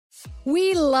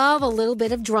We love a little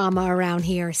bit of drama around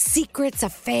here. Secrets,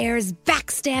 affairs,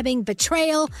 backstabbing,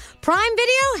 betrayal. Prime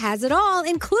Video has it all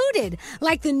included,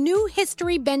 like the new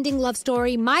history-bending love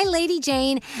story, My Lady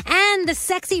Jane, and the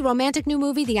sexy romantic new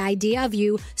movie, The Idea of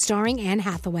You, starring Anne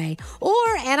Hathaway. Or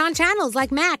add-on channels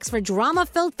like Max for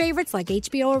drama-filled favorites like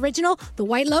HBO original, The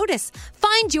White Lotus.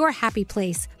 Find your happy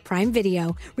place. Prime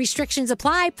Video. Restrictions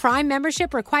apply. Prime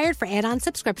membership required for add-on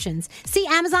subscriptions. See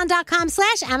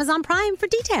Amazon.com/Amazon Prime for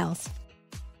details.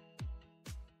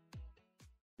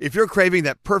 If you're craving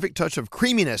that perfect touch of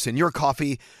creaminess in your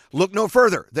coffee, look no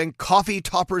further than Coffee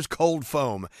Topper's Cold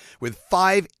Foam with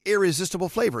 5 irresistible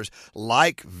flavors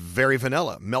like very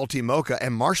vanilla, melty mocha,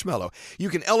 and marshmallow. You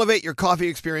can elevate your coffee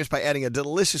experience by adding a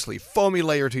deliciously foamy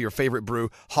layer to your favorite brew,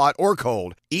 hot or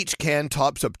cold. Each can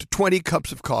tops up to 20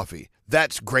 cups of coffee.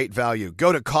 That's great value.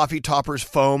 Go to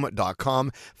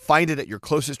coffeetoppersfoam.com, find it at your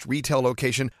closest retail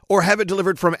location, or have it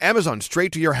delivered from Amazon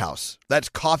straight to your house. That's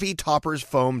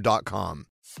coffeetoppersfoam.com.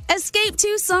 Escape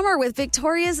to summer with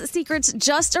Victoria's Secret's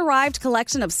just arrived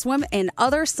collection of swim and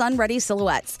other sun-ready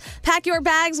silhouettes. Pack your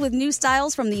bags with new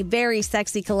styles from the Very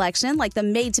Sexy collection, like the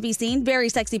made-to-be-seen Very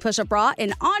Sexy push-up bra,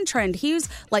 and on-trend hues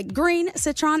like green,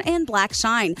 citron, and black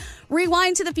shine.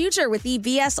 Rewind to the future with the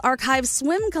VS Archive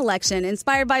swim collection,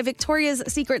 inspired by Victoria's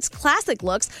Secret's classic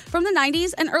looks from the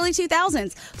 90s and early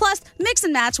 2000s. Plus, mix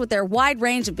and match with their wide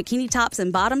range of bikini tops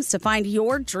and bottoms to find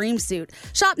your dream suit.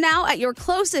 Shop now at your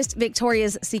closest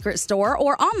Victoria's Secret store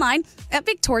or online at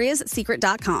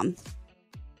victoriassecret.com.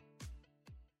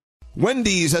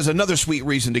 Wendy's has another sweet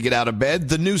reason to get out of bed,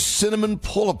 the new Cinnamon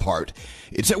Pull-Apart.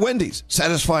 It's at Wendy's,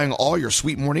 satisfying all your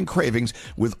sweet morning cravings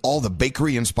with all the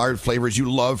bakery-inspired flavors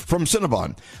you love from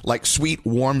Cinnabon, like sweet,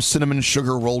 warm cinnamon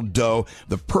sugar rolled dough,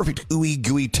 the perfect ooey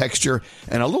gooey texture,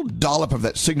 and a little dollop of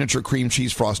that signature cream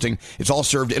cheese frosting. It's all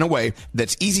served in a way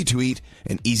that's easy to eat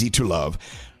and easy to love.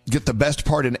 Get the best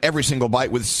part in every single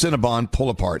bite with Cinnabon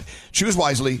Pull-Apart. Choose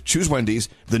wisely. Choose Wendy's,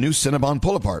 the new Cinnabon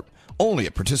Pull-Apart. Only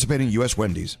at participating U.S.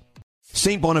 Wendy's.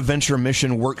 St. Bonaventure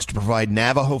Mission works to provide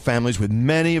Navajo families with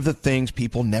many of the things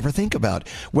people never think about.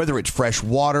 Whether it's fresh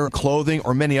water, clothing,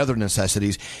 or many other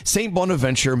necessities, St.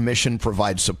 Bonaventure Mission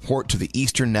provides support to the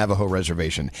Eastern Navajo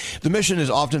Reservation. The mission is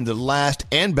often the last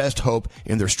and best hope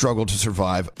in their struggle to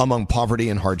survive among poverty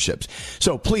and hardships.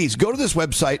 So please go to this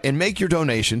website and make your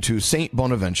donation to St.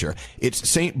 Bonaventure. It's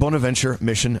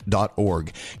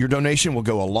stbonaventuremission.org. Your donation will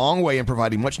go a long way in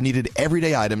providing much needed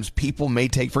everyday items people may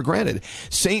take for granted.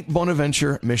 stbonaventuremission.org. Well,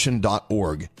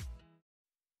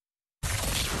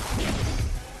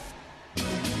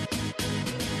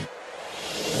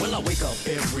 I wake up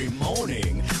every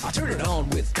morning. I turn it on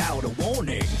without a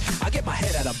warning. I get my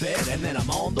head out of bed and then I'm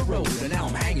on the road. And now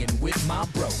I'm hanging with my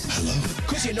bro. Hello.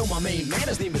 Cause you know my main man,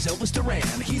 his name is Elvis Duran.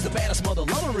 He's the baddest mother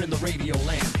lover in the radio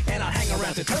land. And I hang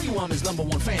around to tell you I'm his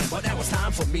 #1 fan. But now it's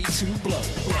time for me to blow.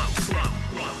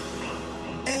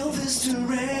 Elvis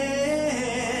Duran.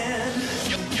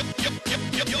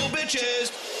 Yo, bitches.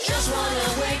 Just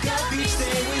wanna wake up each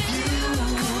day with you.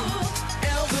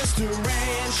 Elvis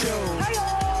Duran Show.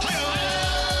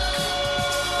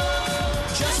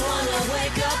 Just wanna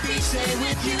wake up each day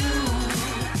with you.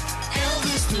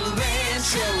 Elvis Duran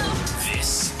Show.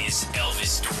 This is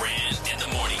Elvis Duran in the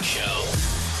Morning Show.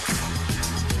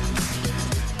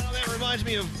 Oh, that reminds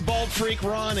me of Bald Freak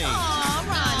Ronnie. Aw,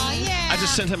 Ronnie. Yeah. I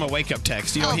just sent him a wake-up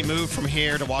text. You know, he moved from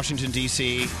here to Washington,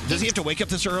 D.C. Does he have to wake up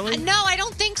this early? No, I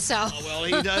don't think so. Oh, well,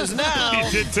 he does now.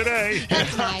 He did today.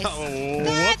 That's nice. Oh,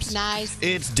 That's whoops. nice.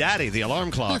 It's Daddy, the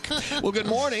alarm clock. Well, good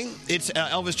morning. It's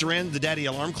Elvis Duran, the Daddy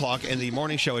Alarm Clock, and the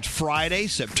morning show. It's Friday,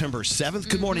 September 7th.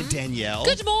 Good morning, Danielle.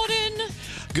 Good morning.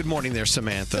 Good morning there,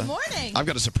 Samantha. Good morning. I've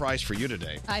got a surprise for you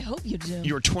today. I hope you do.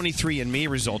 Your 23andMe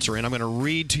results are in. I'm going to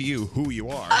read to you who you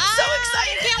are. I'm so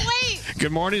excited. Can't wait.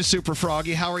 Good morning, Super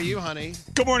Froggy. How are you, honey?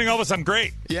 Good morning, Elvis. I'm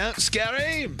great. Yeah,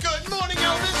 Scary. Good morning,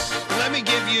 Elvis. Let me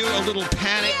give you a little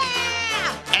panic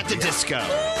at the disco.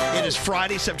 It is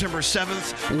Friday, September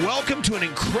 7th. Welcome to an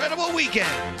incredible weekend.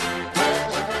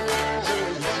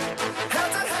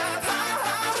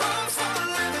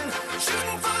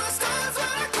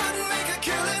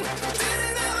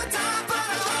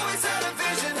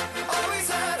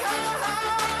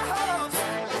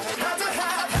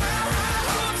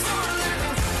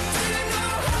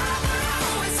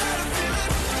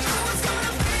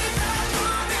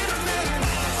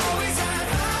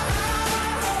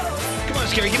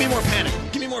 Scary, give me more panic.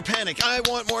 Give me more panic. I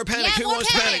want more panic. Yeah, Who more wants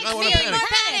panic. panic? I want Me, a panic. more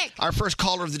panic. Our first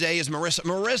caller of the day is Marissa.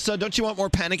 Marissa, don't you want more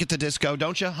panic at the disco?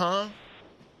 Don't you, huh?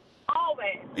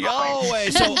 Always.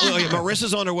 Always. So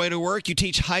Marissa's on her way to work. You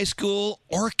teach high school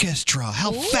orchestra.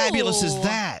 How fabulous is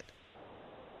that?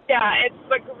 Yeah, it's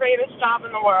the greatest job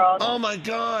in the world. Oh, my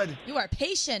God. You are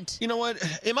patient. You know what?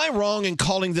 Am I wrong in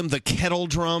calling them the kettle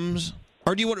drums?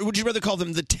 Or would you rather call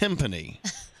them the timpani?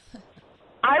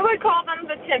 I would call them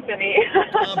the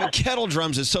timpani. But kettle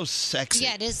drums is so sexy.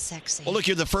 Yeah, it is sexy. Well, look,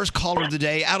 you're the first caller of the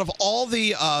day. Out of all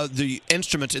the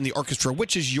instruments in the orchestra,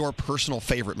 which is your personal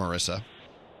favorite, Marissa?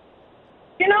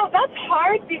 You know, that's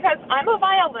hard because I'm a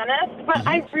violinist, but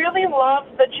I really love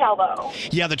the cello.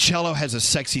 Yeah, the cello has a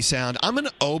sexy sound. I'm an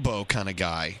oboe kind of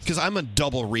guy because I'm a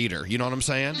double reader. You know what I'm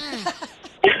saying?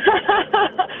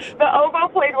 The oboe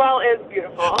played well is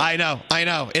beautiful. I know.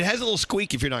 It has a little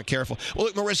squeak if you're not careful. Well,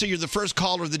 look, Marissa, you're the first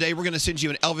caller of the day. We're going to send you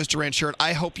an Elvis Duran shirt.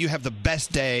 I hope you have the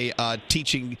best day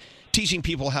teaching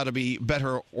people how to be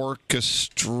better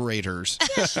orchestrators.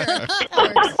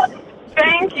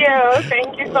 Thank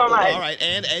you so much. All right,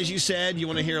 and as you said, you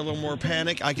want to hear a little more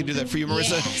Panic? I can do that for you,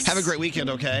 Marissa. Yes. Have a great weekend,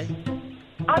 okay?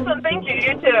 Awesome, thank you.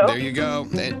 You too. There you go.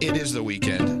 It is the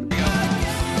weekend.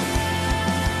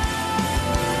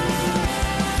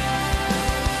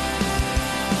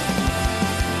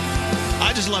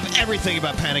 I just love everything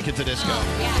about Panic at the Disco.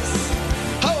 Oh, yes.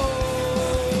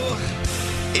 Oh,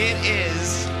 it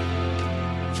is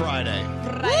Friday.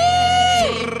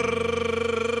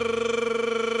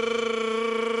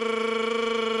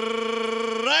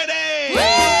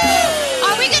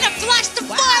 Are we going to flush the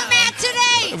floor mat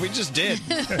today? We just did.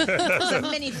 It's a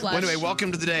mini flush. Well, anyway,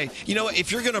 welcome to the day. You know,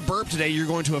 if you're going to burp today, you're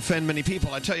going to offend many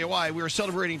people. I tell you why. We are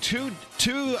celebrating two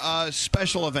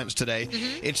special events today.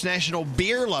 It's National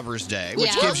Beer Lovers Day,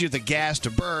 which Yeah. gives you the gas to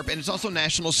burp, and it's also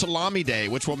National Salami Day,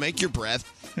 which will make your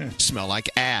breath smell like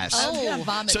ass. I'm gonna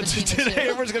vomit So between the today, two.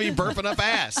 everyone's going to be burping up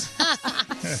ass.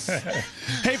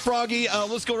 Hey, Froggy,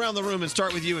 let's go around the room and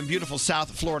start with you in beautiful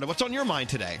South Florida. What's on your mind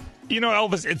today? You know,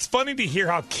 Elvis, it's funny to hear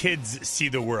how kids see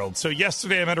the world. So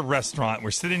yesterday I'm at a restaurant.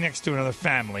 We're sitting next to another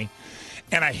family,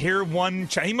 and I hear one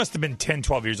child, he must have been 10,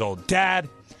 12 years old. Dad,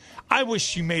 I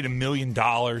wish you made $1 million.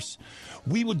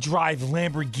 We would drive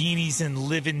Lamborghinis and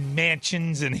live in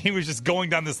mansions. And he was just going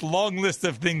down this long list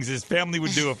of things his family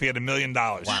would do if he had $1 million.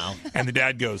 Wow. And the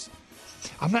dad goes,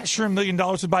 I'm not sure $1 million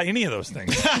would buy any of those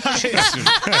things.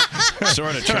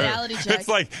 Sort of true. Reality check. It's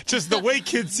like just the way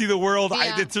kids see the world.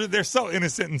 Yeah. They're so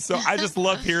innocent, and so I just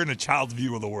love hearing a child's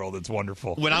view of the world. It's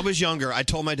wonderful. When I was younger, I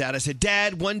told my dad, I said,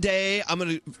 Dad, one day I'm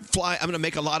going to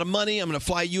make a lot of money. I'm going to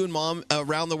fly you and Mom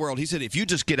around the world. He said, if you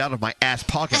just get out of my ass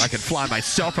pocket, I can fly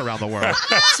myself around the world.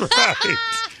 That's right.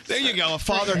 There you go. A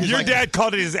father who's Your like, dad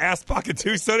called it his ass pocket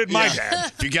too. So did my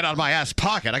dad. if you get out of my ass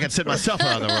pocket, I can send myself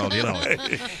around the world, you know.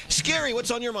 Scary,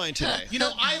 what's on your mind today? You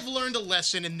know, I've learned a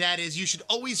lesson, and that is you should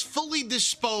always fully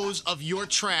dispose of your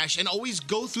trash and always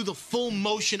go through the full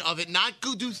motion of it, not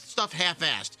go do stuff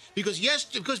half-assed. Because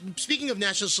speaking of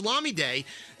National Salami Day,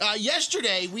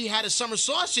 yesterday we had a summer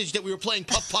sausage that we were playing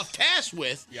Puff Puff Task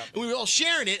with, and we were all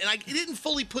sharing it, and I didn't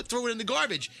fully throw it in the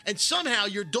garbage. And somehow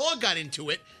your dog got into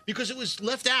it because it was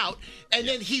left out, and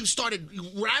then he started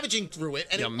ravaging through it.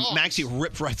 And Maxie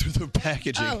ripped right through the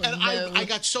packaging. Oh, and no. I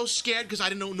got so scared because I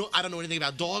don't know anything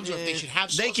about dogs or if they should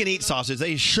have sausage. They can eat sausage.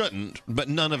 They shouldn't, but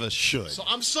none of us should. So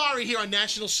I'm sorry here on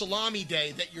National Salami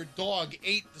Day that your dog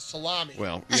ate the salami.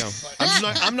 Well, you know,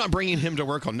 I'm not bringing him to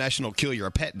work on National Kill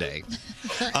Your Pet Day.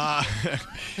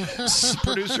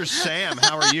 Producer Sam,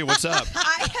 how are you? What's up?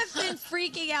 I have been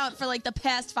freaking out for like the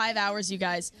past 5 hours, you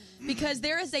guys, because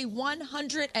there is a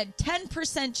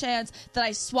 110% chance that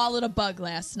I swallowed a bug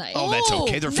last night. Oh, that's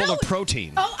okay. They're full of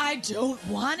protein. Oh, I don't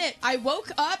want it. I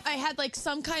woke up, I had like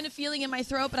some kind of feeling in my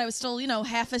throat, but I was still,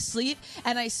 half asleep,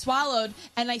 and I swallowed,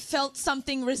 and I felt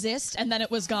something resist, and then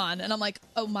it was gone. And I'm like,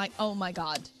 oh my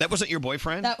God. That wasn't your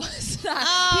boyfriend? That was not.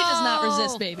 He does not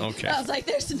resist, baby. Okay. I was like,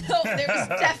 there was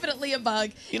definitely a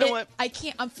bug. You know what? I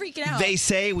can't. I'm freaking out. They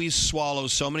say we swallow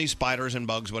so many spiders and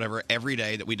bugs, whatever, every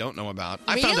day that we don't know about.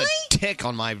 I found a Really? tick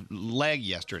on my leg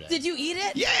yesterday. Did you eat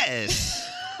it? Yes.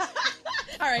 All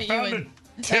right, you Found win.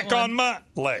 a tick on my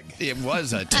leg. It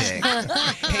was a tick.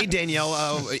 Hey,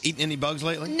 Danielle, eating any bugs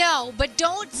lately? No, but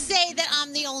don't say that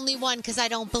I'm the only one because I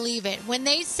don't believe it. When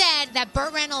they said that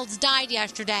Burt Reynolds died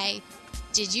yesterday,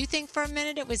 did you think for a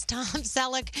minute it was Tom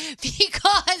Selleck?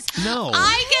 Because No.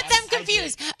 I get them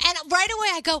confused. And right away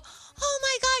I go, oh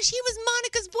my gosh, he was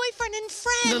Monica's boyfriend in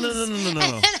Friends. No.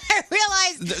 And then I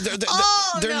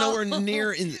realized, They're nowhere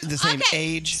near in the same Okay.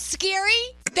 age.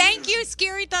 Scary. Thank you.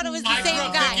 Scary thought it was the I grew same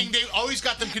up guy. thinking they always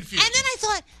got them confused. And then I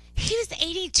thought, He was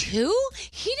 82?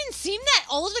 He didn't seem that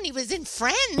old when he was in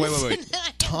Friends. Wait.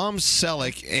 Tom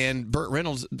Selleck and Burt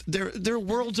Reynolds, they're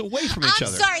worlds away from each I'm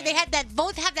other. sorry, they had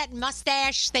both have that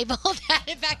mustache. They both had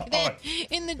it back then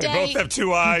in the They day. both have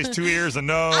 2 eyes, 2 ears, a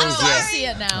nose. I see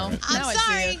it now. I'm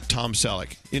sorry. Tom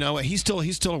Selleck. You know, he's still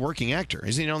a working actor.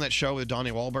 Isn't he on that show with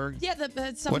Donnie Wahlberg? Yeah,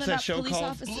 something What's that about show police called?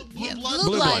 officers.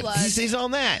 Blue Blood. He's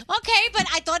on that. Okay, but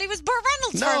I thought he was Burt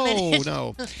Reynolds for a minute.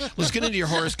 No. Let's get into your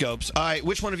horoscopes. All right,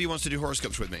 which one of you wants to do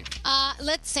horoscopes with me?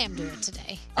 Let Sam do it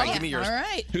today. All right, give me yours. All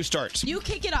right. Who starts? You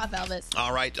kick it off, Elvis.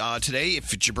 All right, today,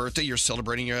 if it's your birthday, you're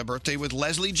celebrating your birthday with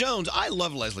Leslie Jones. I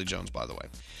love Leslie Jones, by the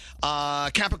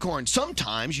way. Capricorn,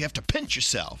 sometimes you have to pinch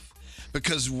yourself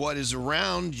because what is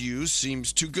around you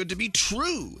seems too good to be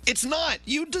true. It's not.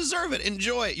 You deserve it.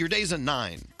 Enjoy it. Your day's a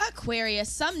 9. Aquarius,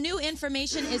 some new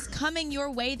information is coming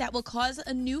your way that will cause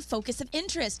a new focus of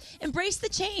interest. Embrace the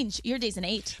change. Your day's an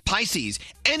 8. Pisces,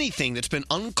 anything that's been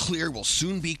unclear will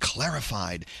soon be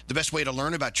clarified. The best way to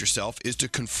learn about yourself is to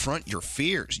confront your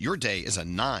fears. Your day is a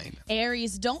 9.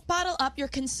 Aries, don't bottle up your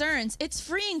concerns. It's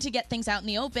freeing to get things out in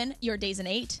the open. Your day's an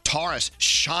 8. Taurus,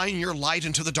 shine your light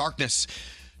into the darkness.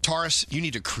 Taurus, you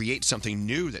need to create something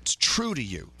new that's true to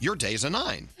you. Your day is a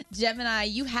 9. Gemini,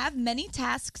 you have many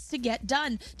tasks to get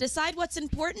done. Decide what's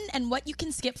important and what you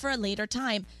can skip for a later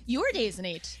time. Your day's an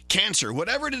 8. Cancer,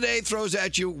 whatever today throws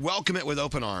at you, welcome it with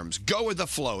open arms. Go with the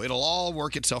flow. It'll all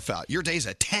work itself out. Your day's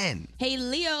a 10. Hey,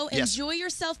 Leo, Yes. enjoy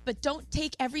yourself, but don't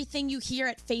take everything you hear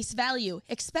at face value.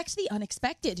 Expect the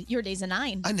unexpected. Your day's a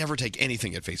 9. I never take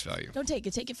anything at face value. Don't take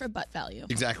it. Take it for butt value.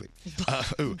 Exactly.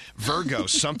 Virgo,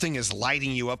 something is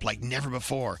lighting you up like never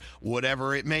before.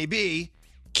 Whatever it may be,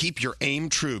 keep your aim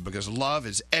true because love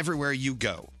is everywhere you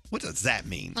go. What does that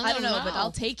mean? I don't know, but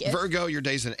I'll take it. Virgo, your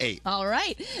day's an 8. All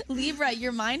right. Libra,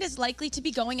 your mind is likely to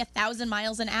be going 1,000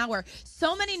 miles an hour.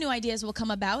 So many new ideas will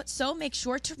come about, so make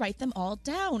sure to write them all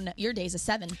down. Your day's a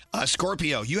 7.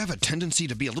 Scorpio, you have a tendency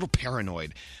to be a little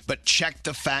paranoid, but check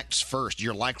the facts first.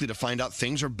 You're likely to find out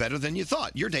things are better than you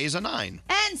thought. Your day is a 9.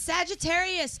 And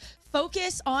Sagittarius,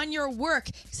 focus on your work.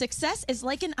 Success is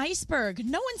like an iceberg.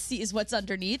 No one sees what's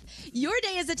underneath. Your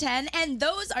day is a 10, and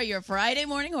those are your Friday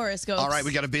morning horoscopes. All right,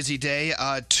 we got a busy day.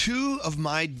 2 of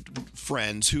my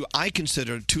friends, who I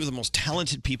consider 2 of the most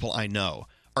talented people I know,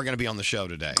 are going to be on the show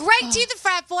today. Greg T, the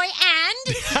frat boy,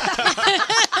 and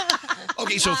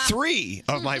Okay, so 3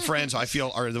 of my friends I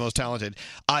feel are the most talented.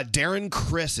 Darren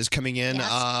Criss is coming in in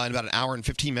about an hour and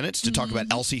 15 minutes to talk about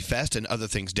Elsie Fest and other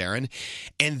things, Darren.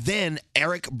 And then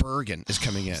Eric Bergen is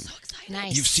coming in.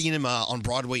 Nice. You've seen him on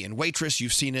Broadway in Waitress.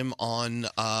 You've seen him on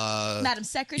Madam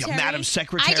Secretary. Yeah, Madam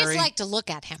Secretary. I just like to look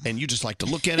at him. And you just like to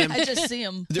look at him. I just see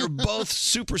him. They're both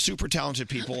super, super talented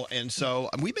people, and so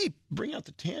we may bring out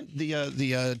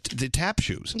the tap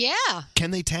shoes. Yeah.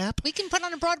 Can they tap? We can put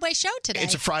on a Broadway show today.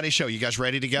 It's a Friday show. You guys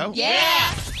ready to go?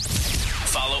 Yeah.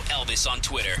 Follow Elvis on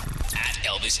Twitter at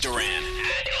Elvis Duran.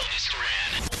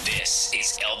 This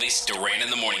is Elvis Duran in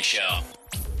the Morning Show.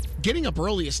 Getting up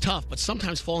early is tough, but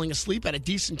sometimes falling asleep at a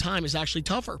decent time is actually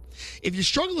tougher. If you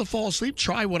struggle to fall asleep,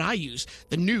 try what I use,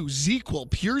 the new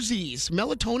ZzzQuil Pure Z's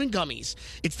Melatonin Gummies.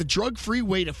 It's the drug-free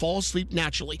way to fall asleep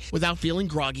naturally without feeling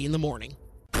groggy in the morning.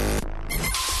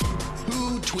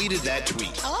 Who tweeted that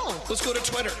tweet? Oh. Let's go to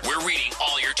Twitter. We're reading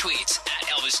all your tweets at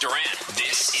Elvis Duran.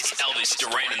 This is Elvis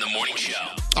Duran in the Morning Show.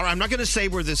 All right, I'm not going to say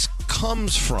where this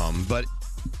comes from, but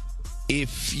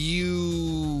if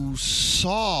you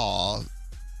saw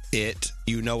it,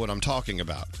 you know what I'm talking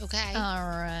about. Okay. All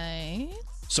right.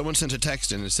 Someone sent a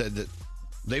text in and said that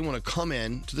they want to come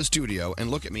in to the studio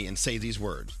and look at me and say these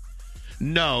words.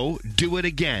 No, do it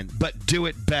again, but do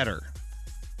it better.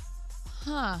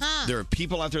 Huh. There are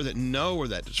people out there that know where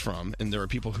that is from, and there are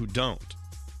people who don't.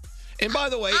 And by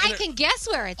the way, I can guess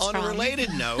where it's on from. a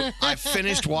related note, I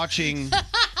finished watching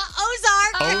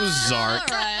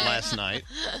Ozark last night.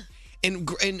 And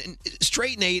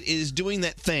Straight Nate is doing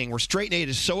that thing where Straight Nate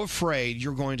is so afraid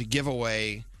you're going to give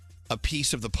away a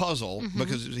piece of the puzzle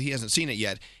because he hasn't seen it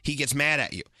yet. He gets mad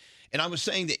at you. And I was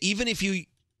saying that even if you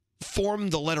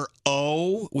form the letter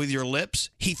O with your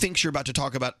lips, he thinks you're about to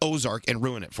talk about Ozark and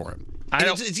ruin it for him.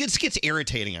 It just gets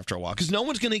irritating after a while because no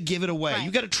one's going to give it away. Right.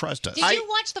 You got to trust us. Did you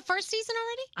watch the first season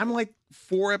already? I'm like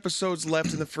 4 episodes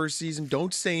left in the first season.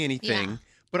 Don't say anything. Yeah.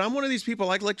 But I'm one of these people,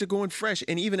 I like to go in fresh.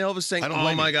 And even Elvis saying,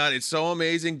 oh my God, it's so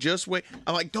amazing. Just wait.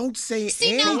 I'm like, don't say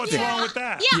anything. now, What's wrong with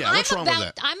that? Yeah, what's wrong with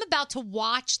that? I'm about to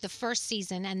watch the first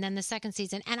season and then the second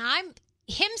season, and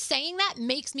him saying that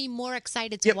makes me more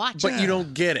excited to watch But it. you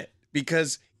don't get it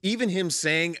because even him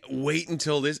saying, "Wait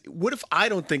until this." What if I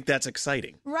don't think that's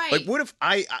exciting? Right. Like, what if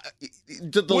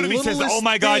what if he says, "Oh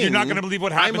my God, you're not going to believe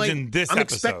what happens in this I'm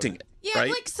episode"? expecting it. Yeah, right?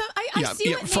 like so. I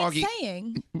see what Froggy. Nate's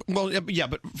saying. Well, yeah,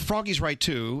 but Froggy's right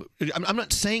too. I'm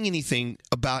not saying anything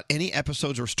about any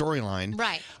episodes or storyline.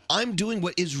 Right. I'm doing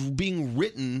what is being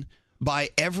written by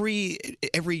every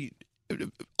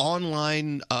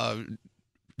online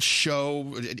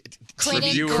show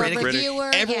Critic or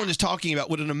reviewer, Everyone yeah. is talking about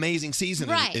what an amazing season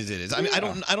Right. it is. I mean, I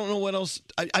don't know what else.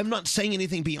 I'm not saying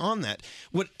anything beyond that.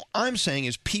 What I'm saying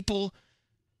is people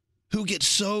who get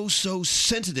so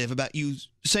sensitive about you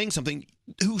saying something,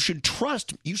 you should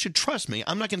trust me.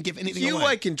 I'm not going to give anything You away.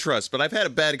 I can trust, but I've had a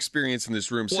bad experience in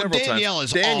this room Well, several Danielle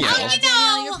times. is Danielle. awful.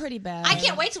 Danielle, you're pretty bad. I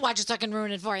can't wait to watch it so I can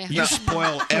ruin it for you. You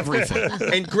spoil everything.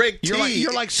 And Greg T.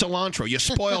 You're like cilantro. You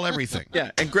spoil everything.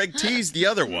 Yeah, and Greg T's the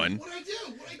other one. What I do?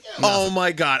 Oh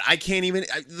my God, I can't even.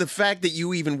 The fact that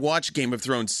you even watch Game of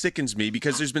Thrones sickens me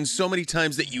because there's been so many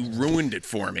times that you ruined it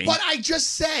for me. But I just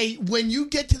say, when you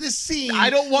get to this scene, I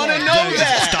don't want to know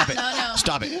that. Stop it. No.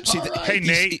 Stop it. See, Hey,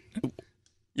 Nate.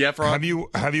 Yeah, Frog.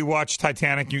 Have you watched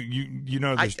Titanic? You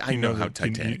know this. I know how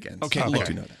Titanic ends. Okay, I look.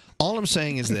 do know that. All I'm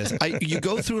saying is this: you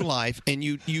go through life and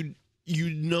you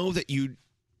know that you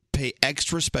pay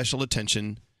extra special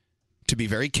attention to be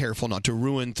very careful not to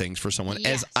ruin things for someone,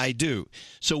 as I do.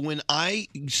 So when I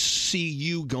see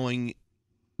you going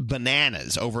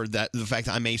bananas over the fact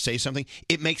that I may say something,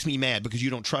 it makes me mad because you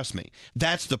don't trust me.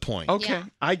 That's the point. Okay, Yeah.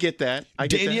 I get that.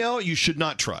 Danielle, you should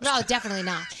not trust. No, definitely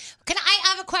not. I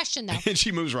have a question though. And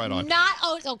she moves right on.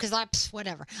 Because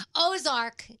whatever.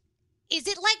 Ozark. Is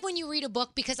it like when you read a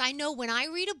book? Because I know when I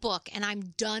read a book and I'm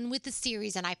done with the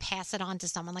series and I pass it on to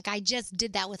someone, like I just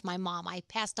did that with my mom. I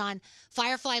passed on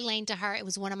Firefly Lane to her. It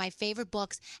was one of my favorite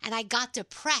books, and I got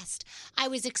depressed. I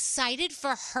was excited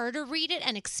for her to read it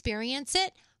and experience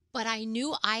it, but I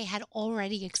knew I had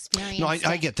already experienced it. No,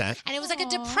 I get that. And it was like a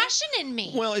depression in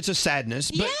me. Well, it's a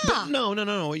sadness, but, Yeah. but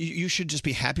no. You should just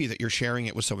be happy that you're sharing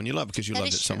it with someone you love because you That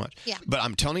loved it is so true. much. Yeah. But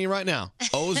I'm telling you right now,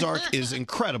 Ozark is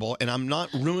incredible, and I'm not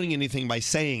ruining anything by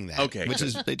saying that. Okay, which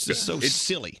is it's just so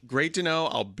silly. Great to know.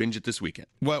 I'll binge it this weekend.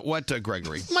 What,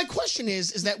 Gregory? My question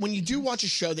is that when you do watch a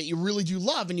show that you really do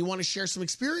love and you want to share some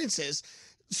experiences,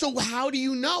 so how do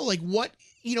you know? Like, what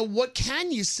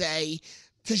can you say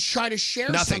to try to share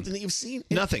Nothing. something that you've seen?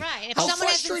 Nothing. Right. If How someone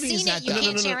hasn't frustrating seen is it, that, you though?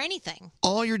 can't No. share anything.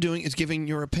 All you're doing is giving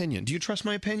your opinion. Do you trust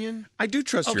my opinion? I do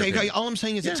trust your Okay, opinion. all I'm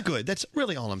saying is it's good. That's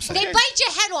really all I'm saying. They bite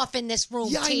your head off in this room,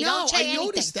 Yeah, T. I know. Don't say I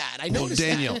noticed anything. that. I noticed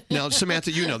Danielle. that. Now,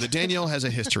 Samantha, you know that Danielle has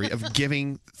a history of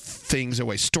giving things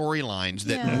away, storylines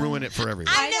that Yeah. ruin it for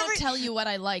everyone. I don't tell you what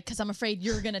I like because I'm afraid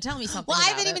you're going to tell me something. Well, I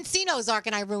about haven't it. even seen Ozark,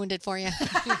 and I ruined it for you.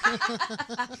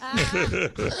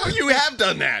 Oh, you have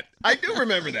done that. I do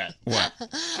remember that. What?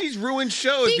 She's ruined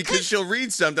shows because she'll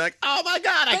read something like, "Oh my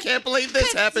God, I can't believe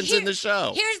this happens in the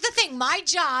show." Here's the thing. My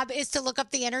job is to look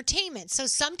up the entertainment. So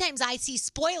sometimes I see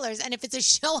spoilers, and if it's a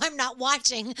show I'm not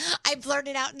watching, I blurt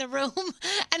it out in the room.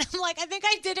 And I'm like, I think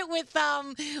I did it with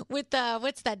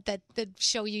what's that the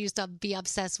show you used to be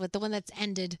obsessed with, the one that's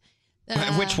ended.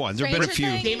 Which one? There have been a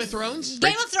few. Game of Thrones?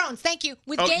 Game of Thrones, thank you.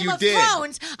 With Oh, Game you of did.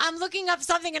 Thrones, I'm looking up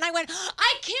something and I went,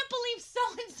 I can't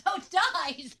believe so-and-so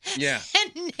dies. Yeah.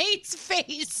 And Nate's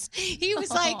face, he was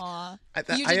like, Aw. You I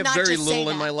did have not very just say little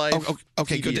in that. my life.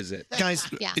 Okay, TV good. is it? Guys,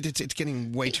 Yeah. it's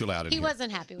getting way too loud in He here.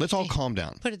 wasn't happy with Let's all me. calm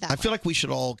down. Put it that I feel way. like we should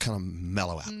all kind of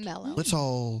mellow out. Mellow. Let's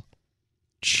all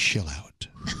chill out.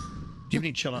 Do you have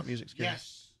any chill out music? Scary?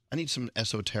 Yes. I need some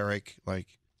esoteric, like.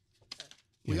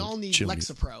 We all need chill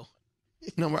music. Lexapro.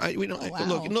 No, we don't. wow.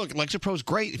 Look, Lexapro is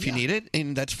great if you need it,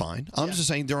 and that's fine. I'm just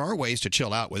saying there are ways to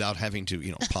chill out without having to,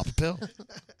 pop a pill.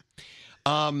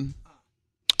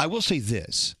 I will say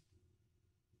this.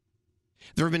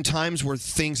 There have been times where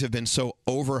things have been so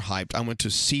overhyped. I went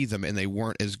to see them, and they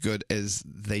weren't as good as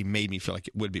they made me feel like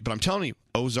it would be. But I'm telling you,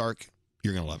 Ozark,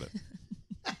 you're going to love it.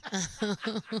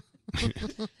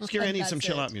 Scary, I need some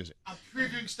chill out music. I'm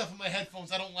previewing stuff in my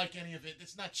headphones. I don't like any of it.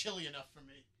 It's not chilly enough for me.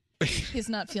 He's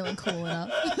not feeling cool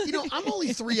enough. I'm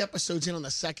only 3 episodes in on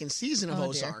the second season of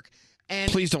Oh, dear. Ozark. And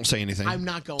Please don't say anything. I'm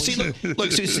not going See, to.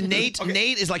 look, see, Nate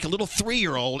is like a little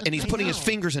 3-year-old, and he's putting his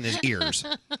fingers in his ears.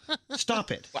 Stop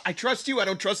it. Well, I trust you. I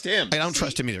don't trust him. I don't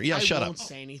trust him either. Yeah, shut I up. won't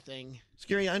say anything.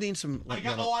 Scary, I need some. I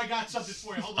got something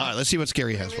for you. Hold on. All right, let's see what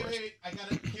Scary has for us. Wait. I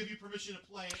gotta give you permission to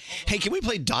play it. Hold Hey, can we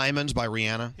play Diamonds by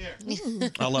Rihanna? on.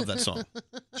 Here. I love that song.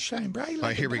 Shine bright. All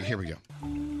right, here we go.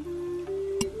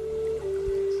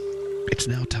 It's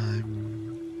now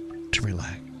time to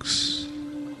relax.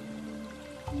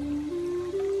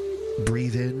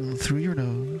 Breathe in through your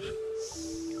nose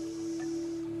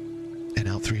and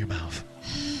out through your mouth.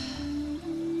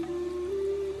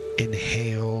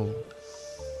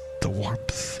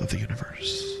 of the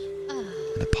universe and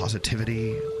the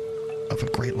positivity of a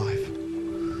great life.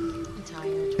 I'm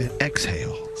tired. And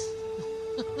exhale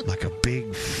like a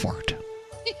big fart.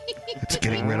 It's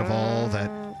getting rid of all that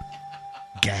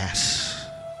gas,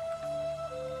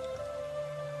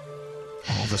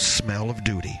 all the smell of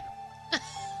duty.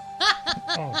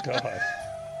 Oh, God.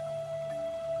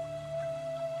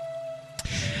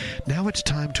 Now it's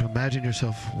time to imagine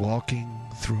yourself walking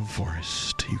through a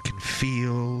forest. You can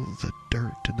feel the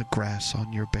dirt and the grass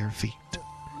on your bare feet.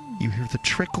 You hear the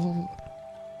trickle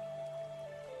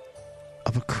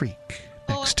of a creek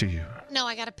next to you. No,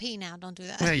 I gotta pee now. Don't do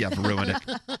that. Yeah, you've ruined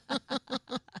it.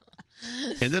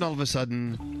 And then all of a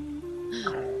sudden,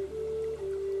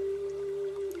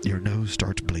 your nose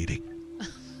starts bleeding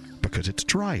because it's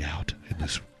dry out in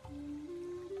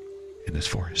this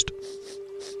forest.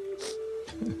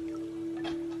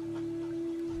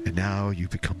 And now you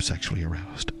become sexually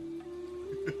aroused.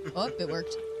 Oh, it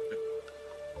worked.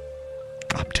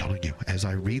 I'm telling you, as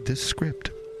I read this script,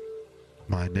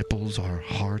 my nipples are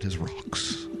hard as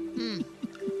rocks.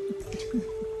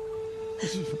 What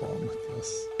is wrong with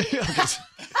this?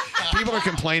 People are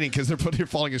complaining because they're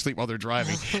falling asleep while they're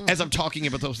driving as I'm talking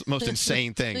about those most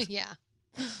insane things. Yeah.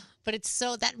 But it's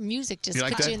so, that music just You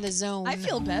like puts that? you in the zone. I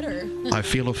feel better. I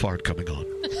feel a fart coming on.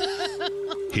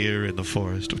 Here in the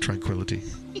forest of tranquility.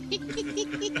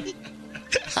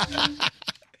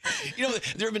 You know,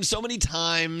 there have been so many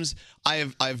times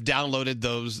I've downloaded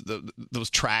those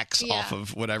tracks off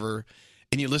of whatever,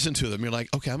 and you listen to them. You're like,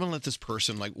 okay, I'm gonna let this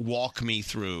person like walk me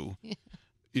through,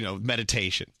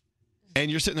 meditation. And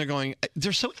you're sitting there going,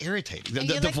 they're so irritating. And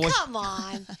you're The like, voice, come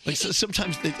on. like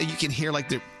sometimes you can hear like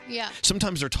they're. Yeah.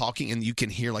 Sometimes they're talking and you can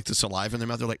hear like the saliva in their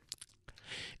mouth. They're like,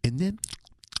 and then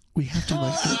we have to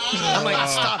like. I'm like,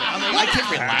 stop it. I'm like, I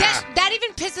can't relax. That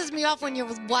even pisses me off when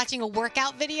you're watching a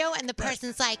workout video and the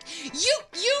person's like, you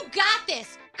got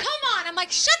this. Come on. I'm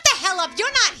like, shut the hell up.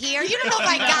 You're not here. You don't know if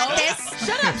I got this.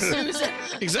 Shut up, Susan.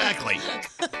 Exactly.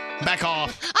 Back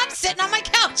off. I'm sitting on my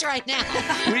couch right now.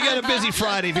 We got a busy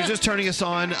Friday. If you're just turning us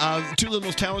on, two of the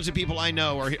most talented people I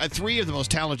know are here. Three of the most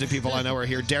talented people I know are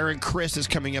here. Darren Criss is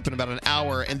coming up in about an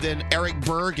hour, and then Eric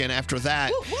Bergen after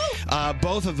that.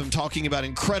 Both of them talking about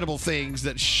incredible things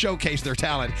that showcase their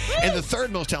talent. And the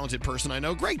third most talented person I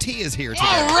know, Greg T, is here today.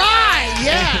 All right,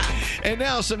 yeah. And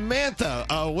now, Samantha,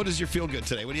 what is your feel good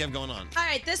today? What do you have going on? All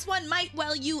right, this one might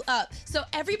well you up. So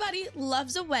everybody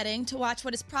loves a wedding. To watch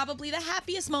what is probably the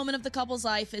happiest moment of the couple's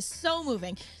life is so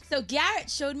moving. So Garrett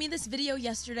showed me this video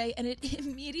yesterday, and it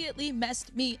immediately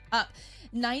messed me up.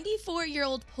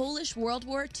 94-year-old Polish World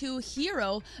War II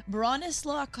hero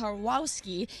Bronisław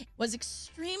Karwowski was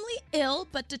extremely ill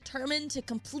but determined to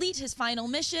complete his final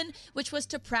mission, which was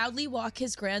to proudly walk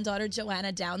his granddaughter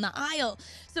Joanna down the aisle.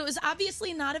 So it was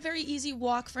obviously not a very easy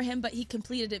walk for him, but he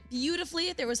completed it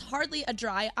beautifully. There was hardly a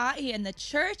dry eye in the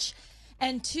church,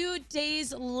 and 2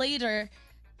 days later,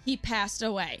 he passed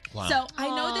away. Wow. So I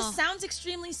know this sounds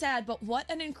extremely sad, but what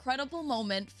an incredible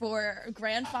moment for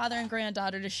grandfather and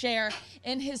granddaughter to share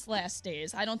in his last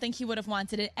days. I don't think he would have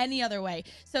wanted it any other way.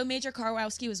 So Major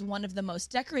Karwowski was one of the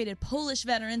most decorated Polish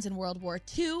veterans in World War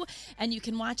II, and you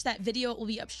can watch that video. It will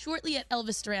be up shortly at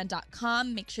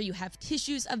ElvisDuran.com. Make sure you have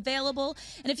tissues available.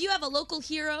 And if you have a local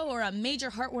hero or a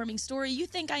major heartwarming story you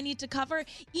think I need to cover,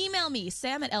 email me,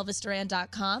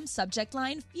 Sam@ElvisDuran.com. Subject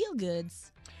line, feel goods.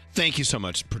 Thank you so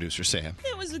much, Producer Sam.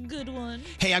 It was a good one.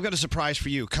 Hey, I've got a surprise for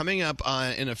you. Coming up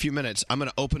in a few minutes, I'm going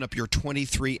to open up your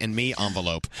 23andMe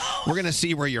envelope. We're going to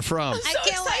see where you're from. I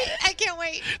can't wait. I can't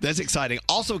wait. That's exciting.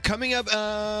 Also, coming up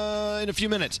in a few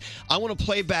minutes, I want to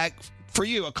play back for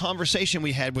you a conversation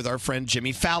we had with our friend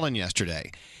Jimmy Fallon yesterday.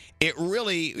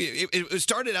 It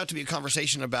started out to be a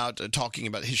conversation about talking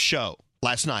about his show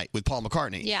last night with Paul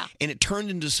McCartney. Yeah. And it turned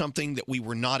into something that we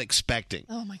were not expecting.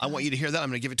 Oh, my God. I want you to hear that. I'm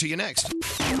going to give it to you next.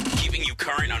 Keeping you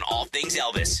current on all things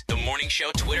Elvis. The Morning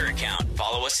Show Twitter account.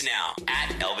 Follow us now at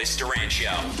Elvis Duran Show.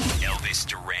 Elvis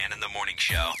Duran in the Morning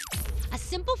Show. A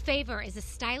Simple Favor is a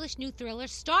stylish new thriller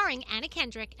starring Anna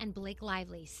Kendrick and Blake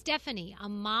Lively. Stephanie, a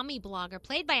mommy blogger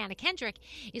played by Anna Kendrick,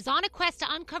 is on a quest to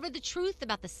uncover the truth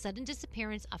about the sudden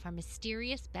disappearance of her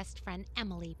mysterious best friend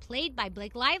Emily, played by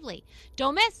Blake Lively.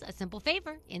 Don't miss A Simple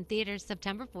Favor in theaters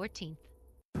September 14th.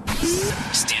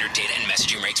 Standard data and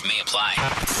messaging rates may apply.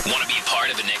 Want to be a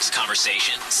part of the next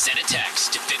conversation? Send a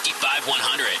text to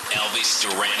 55100. Elvis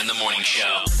Duran in the Morning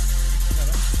Show.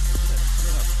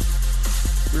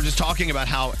 We were just talking about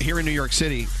how here in New York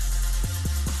City,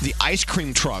 the ice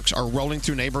cream trucks are rolling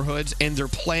through neighborhoods and they're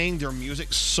playing their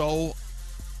music so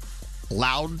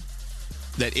loud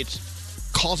that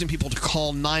it's causing people to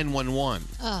call 911.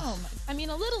 Oh, I mean,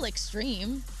 a little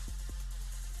extreme.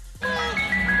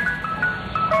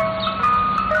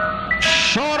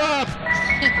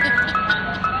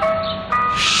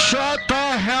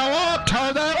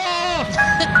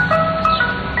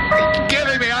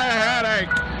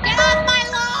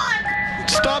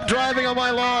 Stop driving on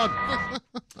my lawn.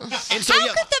 And so, How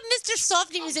yeah, could the Mr.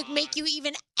 Softy music make you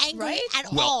even angry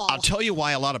at well, all? I'll tell you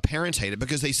why a lot of parents hate it,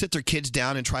 because they sit their kids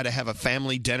down and try to have a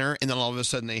family dinner, and then all of a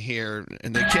sudden they hear,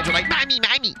 and the kids are like, Mommy,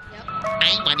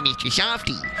 I want Mr.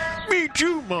 Softy. Me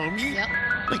too, Mommy.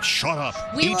 Like, shut up.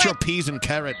 Eat your peas and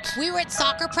carrots. We were at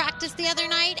soccer practice the other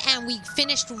night, and we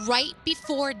finished right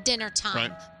before dinner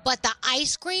time. Right. But the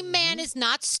ice cream man is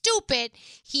not stupid.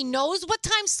 He knows what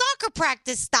time soccer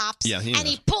practice stops, Yeah, he and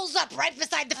knows. he pulls up right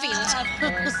beside the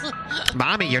field.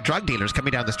 Mommy, your drug dealer's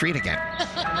coming down the street again.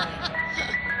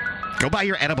 Go buy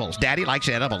your edibles. Daddy likes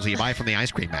edibles. You buy from the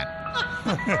ice cream man.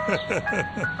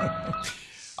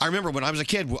 I remember when I was a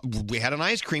kid, we had an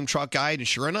ice cream truck guy, and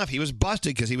sure enough, he was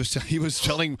busted because he was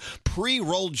selling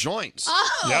pre-rolled joints.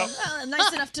 Oh,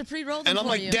 nice enough to pre-roll them And I'm for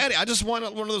like, you. Daddy, I just want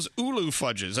one of those Ulu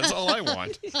fudges. That's all I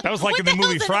want. That was like in the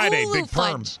movie Friday, Big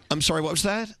Perm. I'm sorry, what was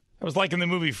that? It was like in the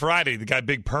movie Friday, the guy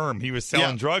Big Perm. He was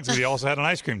selling drugs, but he also had an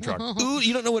ice cream truck. Ooh,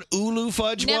 you don't know what Ulu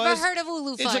fudge Never was? heard of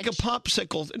Ulu It's like a fudge.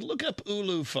 popsicle. Look up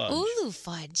Ulu fudge. Ulu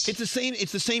fudge. It's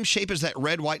the same shape as that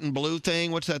red, white, and blue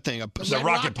thing. What's that thing? The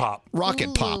Rocket Pop. Rocket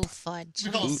Ulu Pop. fudge.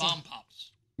 We call it bomb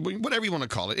pops. Whatever you want to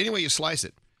call it. Anyway, you slice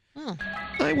it. Hmm.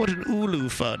 I want an Ulu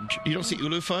fudge. You don't see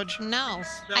Ulu fudge? No.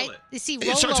 I see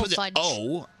It starts Rolo with fudge. an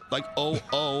O, like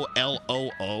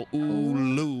O-O-L-O-O,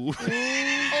 Ulu.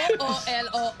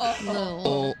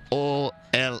 O-O-L-O-O.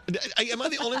 O-O-L. Am I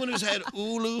the only one who's had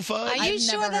Ulu fudge? Are you I've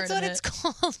sure never that's heard what of it's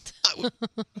called?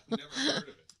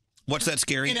 What's that,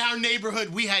 Scary? In our neighborhood,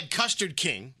 we had Custard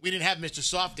King. We didn't have Mr.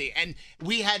 Softy, and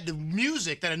we had the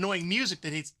music, that annoying music that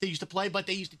they used to play, but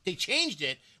they changed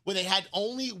it where they had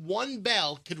only one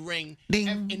bell could ring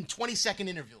in 20-second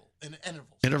intervals.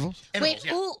 Intervals? Wait,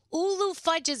 yeah. Ulu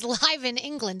fudge is live in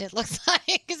England, it looks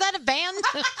like. Is that a band?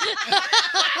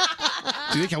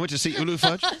 Do you think I went to see Ulu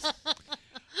fudge?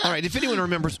 All right, if anyone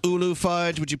remembers Ulu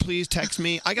fudge, would you please text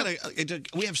me?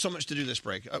 We have so much to do this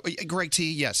break. Greg T,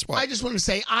 yes. What? I just want to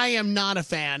say I am not a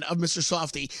fan of Mr.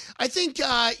 Softy. I think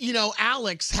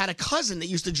Alex had a cousin that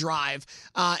used to drive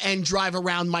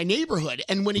around my neighborhood,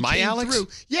 and when he My came Alex? through,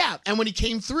 and when he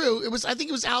came through, I think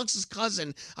it was Alex's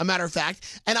cousin, a matter of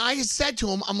fact. And I had said to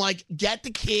him, I'm like, get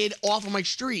the kid off of my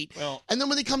street. And then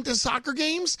when they come to soccer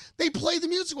games, they play the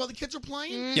music while the kids are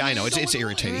playing. Yeah, I know. It's So annoying.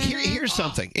 irritating. Here's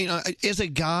something. As a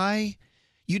guy,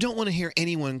 you don't want to hear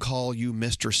anyone call you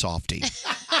Mr. Softy.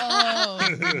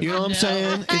 You know what I'm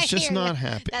saying? I It's just hear not ya.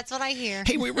 happy. That's what I hear.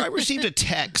 Hey, I received a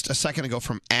text a second ago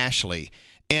from Ashley.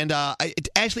 And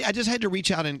Ashley, I just had to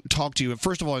reach out and talk to you,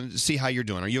 first of all, and see how you're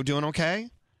doing. Are you doing okay?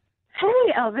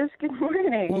 Hey, Elvis. Good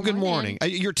morning. Well, good morning.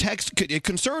 Your text, it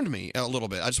concerned me a little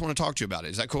bit. I just want to talk to you about it.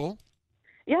 Is that cool?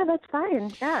 Yeah, that's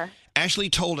fine. Yeah. Ashley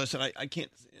told us, and I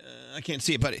can't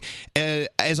see it, but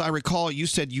as I recall, you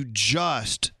said you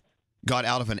just got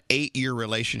out of an 8-year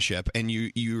relationship, and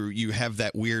you have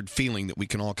that weird feeling that we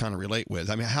can all kind of relate with.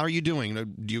 I mean, how are you doing?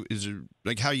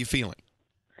 How are you feeling?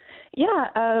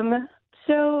 Yeah.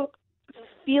 So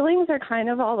feelings are kind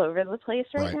of all over the place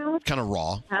right now. Kind of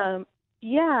raw.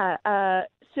 Yeah.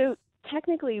 So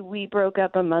technically we broke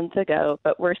up a month ago,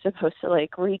 but we're supposed to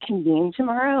reconvene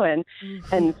tomorrow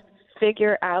and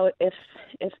figure out if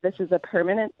this is a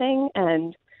permanent thing.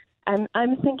 And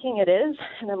I'm thinking it is,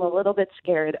 and I'm a little bit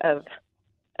scared of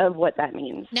what that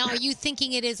means. Now, are you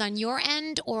thinking it is on your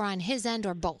end or on his end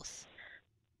or both?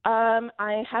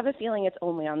 I have a feeling it's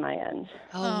only on my end.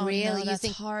 Oh, really? No, you that's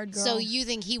think hard, girl. So you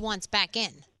think he wants back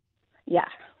in? Yeah.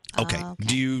 Okay.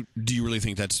 Do you really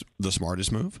think that's the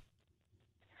smartest move?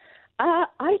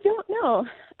 I don't know.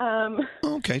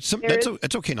 Okay,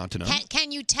 it's okay not to know.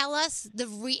 Can you tell us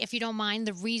if you don't mind,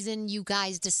 the reason you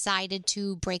guys decided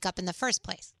to break up in the first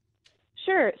place?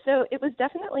 Sure. So it was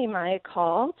definitely my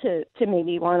call to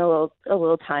maybe want a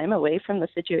little time away from the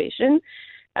situation.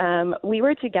 We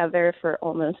were together for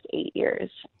almost 8 years,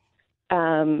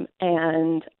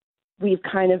 and we've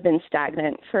kind of been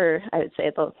stagnant for, I would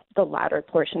say, the latter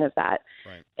portion of that.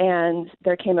 Right. And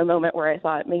there came a moment where I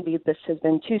thought maybe this has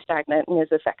been too stagnant and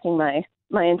is affecting my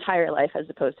entire life as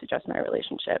opposed to just my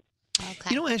relationship.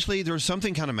 You know, Ashley, there's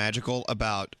something kind of magical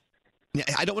about.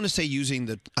 I don't want to say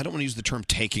I don't want to use the term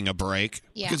taking a break.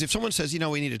 Yeah. Because if someone says,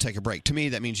 we need to take a break, to me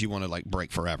that means you want to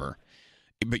break forever.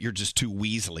 But you're just too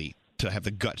weaselly to have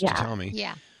the guts to tell me.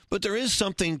 Yeah. But there is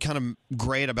something kind of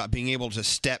great about being able to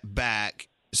step back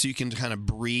so you can kind of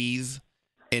breathe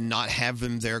and not have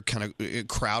them there kind of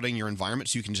crowding your environment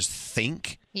so you can just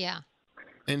think. Yeah.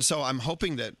 And so I'm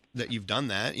hoping that you've done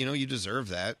that. You deserve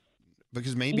that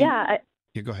because maybe. Yeah.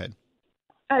 Go ahead.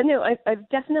 No, I've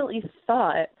definitely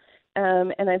thought,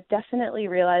 and I've definitely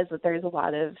realized that there's a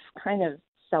lot of kind of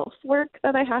self-work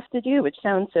that I have to do, which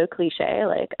sounds so cliche,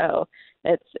 like, oh,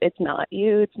 it's not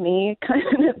you, it's me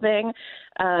kind of thing.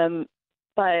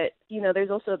 But, you know, there's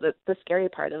also the scary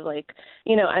part of, like,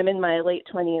 you know, I'm in my late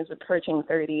 20s, approaching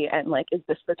 30, and, like, is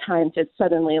this the time to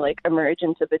suddenly, like, emerge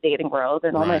into the dating world?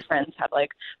 And all my friends have, like,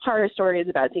 horror stories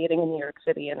about dating in New York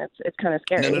City, and it's kind of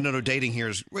scary. No.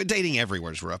 Dating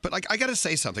everywhere is rough. But, like, I got to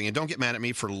say something, and don't get mad at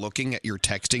me for looking at your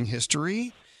texting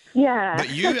history. Yeah.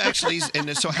 But you actually,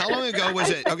 and so how long ago was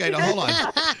it? Okay, now hold on.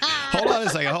 Hold on a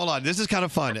second. Hold on. This is kind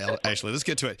of fun, actually. Let's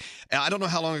get to it. I don't know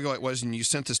how long ago it was, and you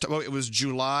sent this. Well, it was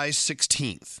July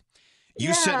 16th.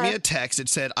 You sent me a text. It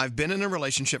said, I've been in a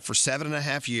relationship for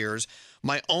 7.5 years.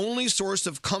 My only source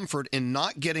of comfort in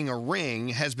not getting a ring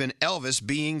has been Elvis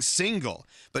being single.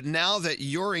 But now that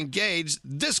you're engaged,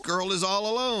 this girl is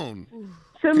all alone.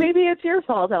 So maybe it's your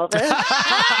fault, Elvis.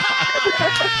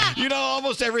 You know,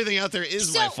 almost everything out there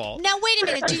is my fault. Now, wait a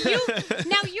minute.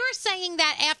 Now, you're saying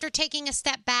that after taking a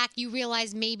step back, you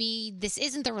realize maybe this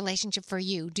isn't the relationship for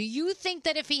you. Do you think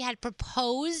that if he had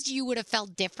proposed, you would have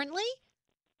felt differently?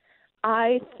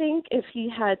 I think if he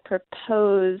had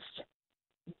proposed,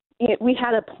 we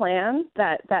had a plan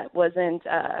that wasn't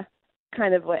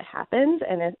kind of what happened.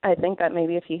 And I think that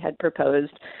maybe if he had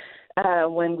proposed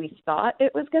when we thought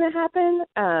it was going to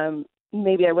happen,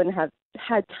 maybe I wouldn't have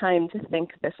had time to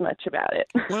think this much about it.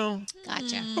 Well,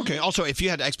 gotcha. Okay. Also, if you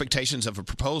had expectations of a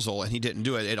proposal and he didn't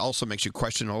do it, it also makes you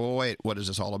question, oh, wait, what is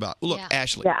this all about? Look,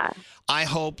 Ashley, I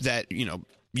hope that, you know,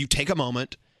 you take a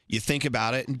moment, you think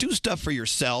about it, and do stuff for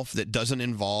yourself that doesn't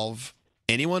involve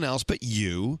anyone else but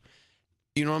you.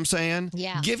 You know what I'm saying?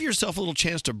 Yeah. Give yourself a little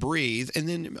chance to breathe, and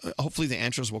then hopefully the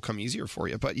answers will come easier for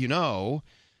you. But, you know,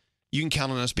 you can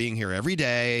count on us being here every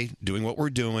day, doing what we're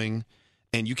doing,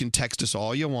 and you can text us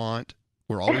all you want.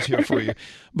 We're always here for you.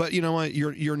 But you know what?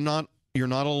 You're not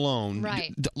alone.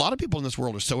 Right. A lot of people in this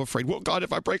world are so afraid, well, God,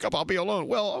 if I break up, I'll be alone.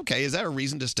 Well, okay, is that a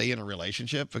reason to stay in a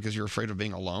relationship because you're afraid of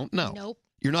being alone? No. Nope.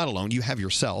 You're not alone. You have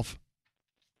yourself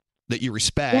that you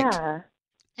respect. Yeah.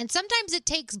 And sometimes it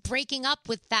takes breaking up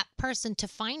with that person to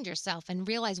find yourself and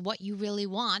realize what you really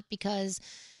want because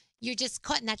you're just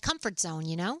caught in that comfort zone,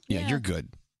 you know? Yeah, you're good.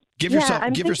 Give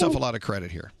yourself a lot of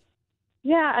credit here.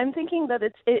 Yeah, I'm thinking that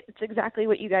it's exactly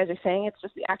what you guys are saying. It's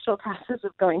just the actual process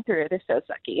of going through it is so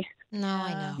sucky. No,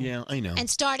 I know. Yeah, I know. And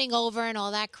starting over and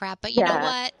all that crap. But you know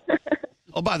what?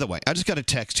 Oh, by the way, I just got a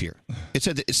text here. It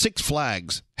said that Six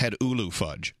Flags had Ulu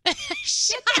fudge. Get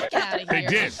the heck out of here. They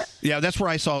did. Yeah, that's where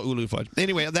I saw Ulu fudge.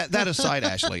 Anyway, that aside,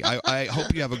 Ashley, I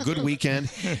hope you have a good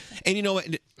weekend. And you know what?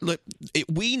 Look,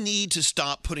 we need to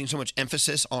stop putting so much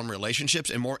emphasis on relationships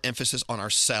and more emphasis on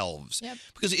ourselves. Yep.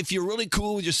 Because if you're really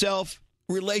cool with yourself,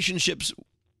 relationships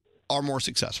are more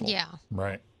successful. Yeah.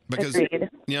 Right. Because, Agreed.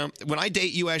 you know, when I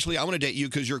date you, Ashley, I want to date you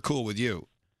because you're cool with you.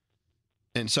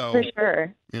 And so, For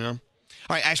sure. you know.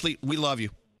 All right, Ashley, we love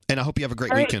you. And I hope you have a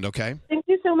great All right. weekend, okay? Thank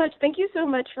you so much. Thank you so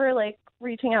much for, like,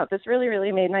 reaching out. This really,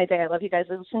 really made my day. I love you guys.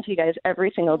 I listen to you guys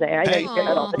every single day. I Hey, know you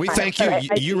do it all the we time. thank you. I You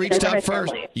see reached you and my out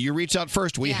first. family. You reached out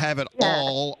first. We have it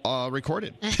all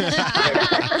recorded. Good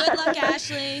luck,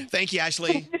 Ashley. Thank you,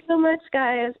 Ashley. Thank you so much,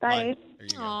 guys. Bye.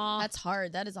 That's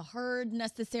hard. That is a hard,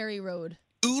 necessary road.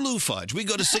 Ulu fudge. We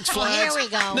go to Six Oh, Flags. here we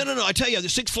go. No. I tell you, the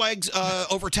Six Flags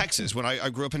over Texas when I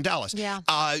grew up in Dallas. Yeah.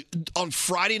 On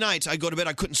Friday nights, I go to bed.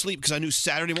 I couldn't sleep because I knew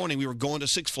Saturday morning we were going to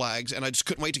Six Flags, and I just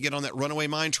couldn't wait to get on that runaway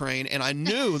mine train. And I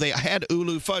knew they had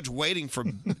Ulu fudge waiting for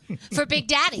Big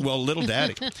Daddy. Well, Little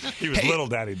Daddy. He was little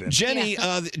daddy then. Jenny,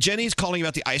 Jenny's calling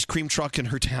about the ice cream truck in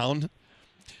her town.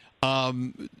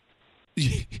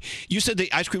 You said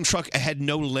the ice cream truck had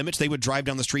no limits. They would drive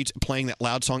down the streets playing that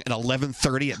loud song at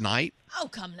 11:30 at night. Oh,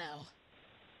 come now.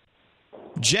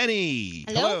 Jenny,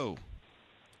 hello.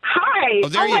 Hi. Oh,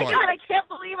 there you my are. God, I can't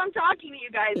believe I'm talking to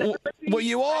you guys. Well,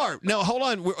 you are. No, hold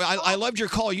on. I loved your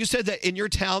call. You said that in your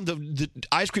town, the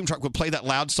ice cream truck would play that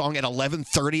loud song at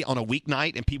 11:30 on a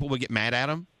weeknight, and people would get mad at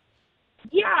him.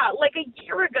 Yeah, like a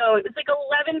year ago. It was like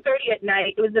 11:30 at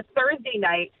night. It was a Thursday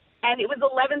night, and it was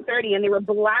 11:30, and they were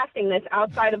blasting this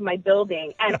outside of my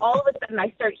building. And all of a sudden,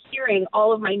 I start hearing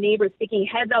all of my neighbors sticking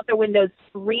heads out their windows,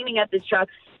 screaming at this truck,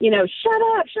 you know, shut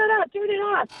up, turn it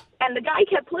off. And the guy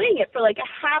kept playing it for like a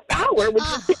half hour, which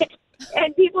was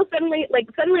and people suddenly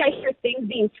I hear things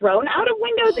being thrown out of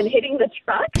windows and hitting the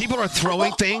truck. People are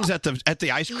throwing things at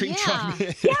the ice cream truck.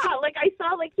 Yeah, like I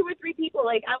saw like 2 or 3 people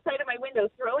like outside of my window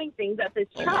throwing things at this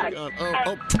truck.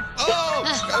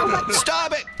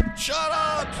 Stop it! Shut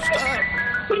up! Stop!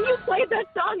 When you play that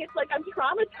song, it's like I'm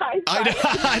traumatized.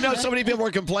 I know so many people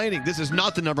are complaining. This is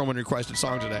not the number one requested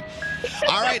song today.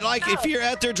 All right, like if you're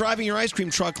out there driving your ice cream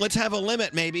truck, let's have a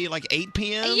limit, maybe like 8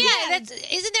 p.m. Yeah,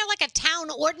 isn't there like a town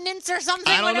ordinance or something?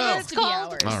 I don't whatever know. it's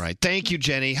called. All right, thank you,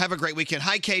 Jenny. Have a great weekend.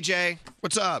 Hi, KJ.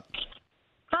 What's up?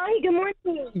 Hi, good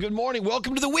morning. Good morning.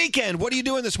 Welcome to the weekend. What are you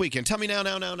doing this weekend? Tell me now.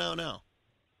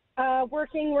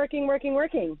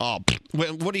 Working. Oh,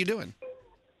 what are you doing?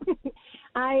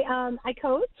 I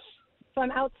coach, so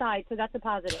I'm outside, so that's a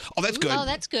positive. Oh, that's good. Oh,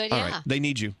 that's good, All yeah. right, they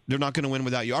need you. They're not going to win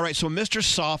without you. All right, so Mr.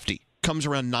 Softy comes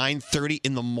around 9:30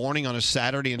 in the morning on a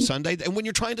Saturday and Sunday, and when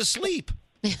you're trying to sleep.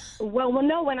 Well,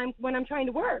 no, when I'm trying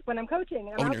to work, when I'm coaching,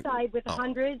 I'm when you're- outside with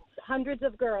hundreds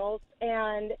of girls,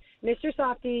 and Mr.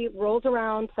 Softy rolls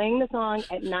around playing the song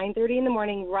at 9:30 in the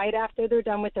morning, right after they're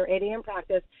done with their 8 a.m.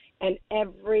 practice, and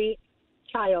every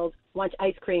child wants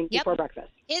ice cream before breakfast.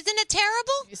 Isn't it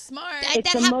terrible? You're smart.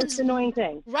 It's the most annoying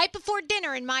thing. Right before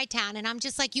dinner in my town, and I'm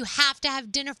just like, you have to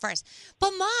have dinner first.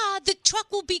 But Ma, the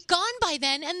truck will be gone by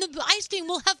then, and the ice cream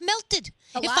will have melted.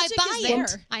 The if logic I buy is it,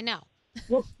 there. I know.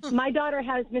 Well, my daughter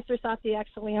has Mr. Softy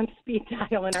actually on speed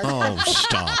dial in our Oh,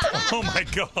 stop. Oh, my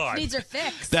God. Needs are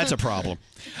fixed. That's a problem.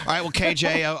 All right, well,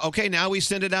 KJ, okay, now we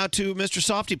send it out to Mr.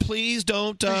 Softy. Please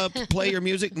don't play your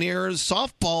music near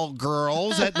softball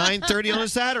girls at 9:30 on a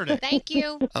Saturday. Thank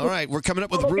you. All right, we're coming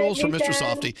up with Okay, rules for Mr. weekend.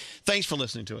 Softy. Thanks for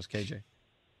listening to us, KJ.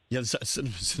 Yeah, send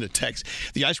a text.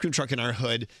 The ice cream truck in our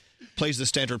hood plays the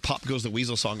standard Pop Goes the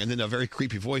Weasel song, and then a very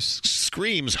creepy voice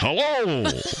screams, "Hello!"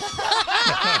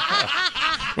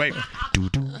 Wait.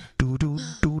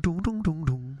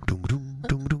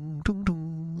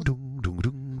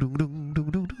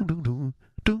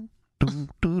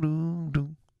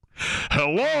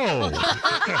 Hello.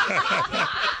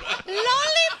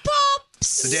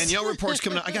 Lollipops. The Danielle report's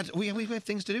coming up. We have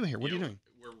things to do here. What are you doing?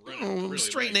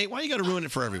 Straight, Nate. Why you got to ruin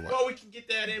it for everyone? Well, we can get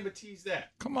that in, but tease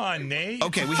that. Come on, Nate.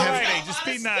 Okay, we Friday. have. Just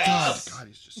be nice. God,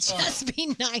 he's Just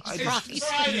be nice, Rocky.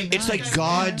 It's like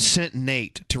God sent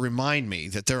Nate to remind me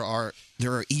that there are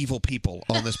evil people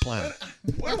on this planet.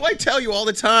 What do I tell you all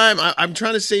the time? I'm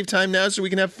trying to save time now so we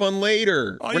can have fun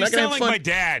later. Oh, We're you not gonna sound have like fun. my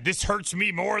dad. This hurts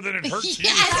me more than it hurts you.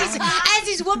 As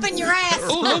he's whooping your ass.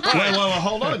 Wait,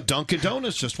 hold on. Dunkin'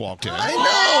 Donuts just walked in. I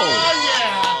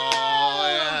know.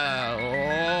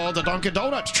 Oh, the Dunkin'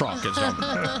 Donuts truck is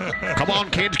coming. Come on,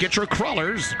 kids, get your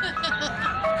crullers.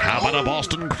 How about a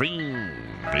Boston cream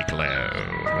eclair?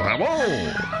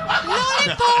 Hello.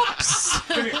 Lollipops.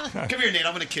 Come here, Nate.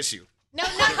 I'm going to kiss you. No. On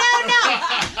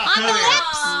the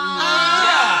lips.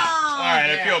 All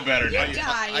right, I feel better now.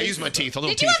 I use my teeth. A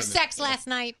little Did you teeth have in sex last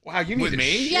night? Wow, you need With to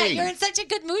me? Yeah, shave. you're in such a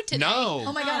good mood today. No.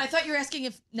 Oh my God! I thought you were asking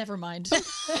if. Never mind. Not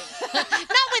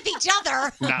with each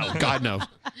other. No, God, no.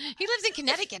 He lives in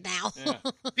Connecticut now.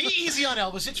 Be easy on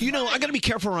Elvis. It's You know, I got to be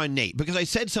careful around Nate because I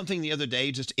said something the other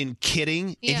day just in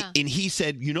kidding. Yeah. And he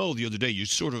said, the other day you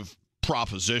sort of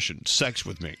propositioned sex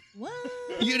with me. What?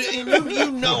 You know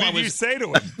What I did you was. say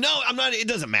to him? No, I'm not. It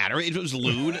doesn't matter. It was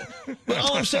lewd. But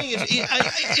all I'm saying is,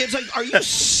 it's like, are you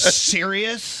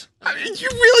serious? I mean, you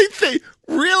really think?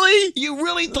 Really? You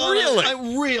really thought?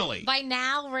 Really? Really? By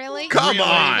now, really? Come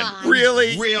on.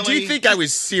 Really? Really? Do you think I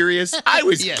was serious? I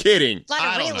was Yes. kidding. A lot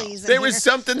I of don't know. reallys in There here. was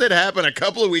something that happened a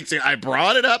couple of weeks ago. I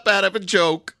brought it up out of a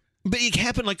joke. But it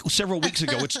happened like several weeks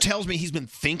ago, which tells me he's been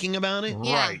thinking about it.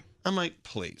 Yeah. Right. I'm like,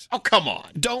 please. Oh, come on.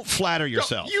 Don't flatter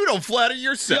yourself. You don't flatter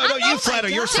yourself. No, you flatter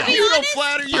yourself. You don't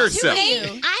flatter yourself. Nate,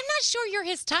 I'm not sure you're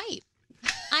his type.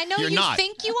 I know You're you not.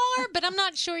 think you are, but I'm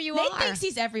not sure you Nate are. thinks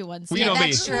he's everyone's. Well, you know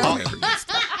that's me. true.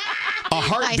 A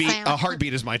heartbeat. Sam. A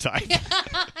heartbeat is my type.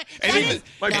 And even,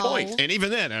 My No. point. and even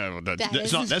then, That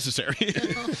that's not isn't- necessary.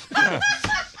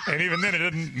 And even then, it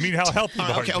doesn't mean how healthy the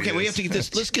okay, heartbeat okay. We is. have to get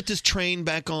this. Let's get this train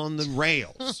back on the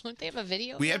rails. They have a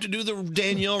video. We have to do the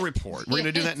Danielle report. We're going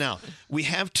to do that now. We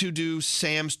have to do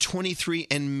Sam's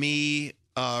 23andMe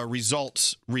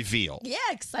results reveal. Yeah,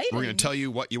 exciting. We're going to tell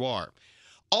you what you are.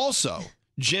 Also,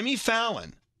 Jimmy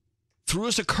Fallon threw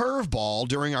us a curveball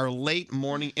during our late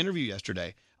morning interview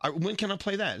yesterday. When can I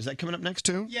play that? Is that coming up next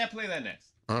too? Yeah, play that next.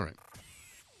 All right.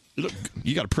 Look,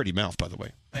 you got a pretty mouth, by the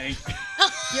way. Thank you.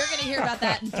 You're going to hear about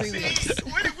that in 3 weeks.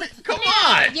 Come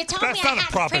on. You told That's me I not a had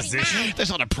proposition. pretty That's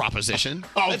not a proposition.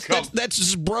 Oh, that's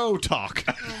just bro talk.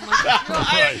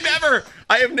 I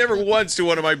have never once to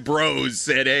one of my bros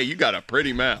said, "Hey, you got a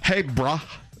pretty mouth." Hey, bruh.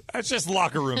 That's just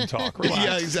locker room talk. Relax.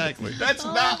 Yeah, exactly. That's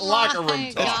not locker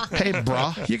room talk. Hey,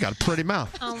 brah, you got a pretty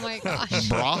mouth. Oh my gosh.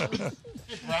 Brah.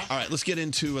 All right, let's get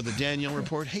into the Danielle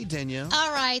report. Hey, Danielle.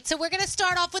 All right, so we're going to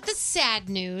start off with the sad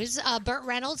news. Burt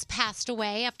Reynolds passed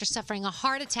away after suffering a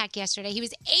heart attack yesterday. He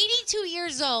was 82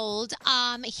 years old.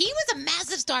 He was a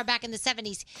massive star back in the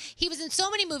 70s. He was in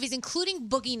so many movies, including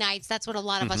Boogie Nights. That's what a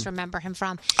lot of us remember him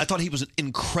from. I thought he was an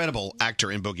incredible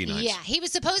actor in Boogie Nights. Yeah, he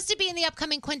was supposed to be in the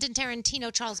upcoming Quentin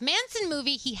Tarantino Charles Manson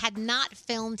movie. He had not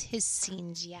filmed his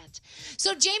scenes yet.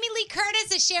 So Jamie Lee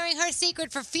Curtis is sharing her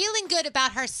secret for feeling good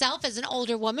about herself as an older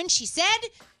woman. She said,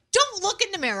 "Don't look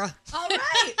in the mirror." All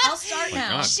right, I'll start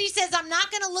now. God. She says, "I'm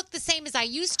not going to look the same as I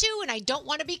used to, and I don't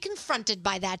want to be confronted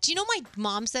by that." Do you know my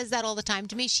mom says that all the time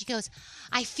to me? She goes,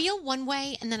 "I feel one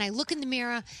way, and then I look in the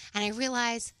mirror, and I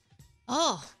realize,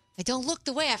 oh, I don't look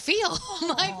the way I feel." I'm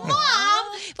like, Mom,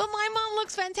 but my mom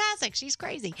looks fantastic. She's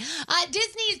crazy.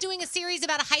 Disney is doing a series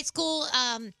about a high school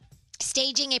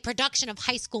staging a production of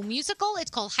High School Musical.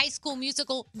 It's called High School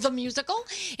Musical: The Musical.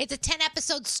 It's a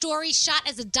 10-episode story shot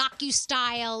as a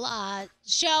docu-style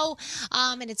show,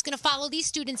 and it's going to follow these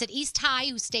students at East High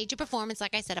who stage a performance,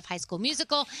 like I said, of High School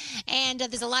Musical. And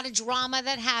there's a lot of drama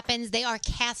that happens. They are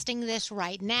casting this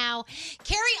right now.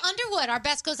 Carrie Underwood, our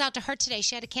best goes out to her today.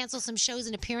 She had to cancel some shows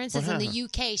and appearances in the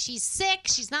UK. She's sick.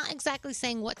 She's not exactly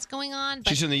saying what's going on. But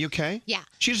She's in the UK? Yeah.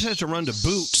 She just has to run to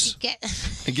Boots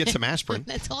and get some aspirin.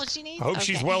 That's all she needs. I hope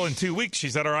she's well in 2 weeks.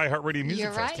 She's at our iHeartRadio Music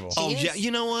You're right. Festival. Oh, yeah. You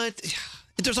know what?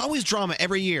 There's always drama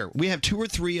every year. We have 2 or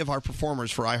 3 of our performers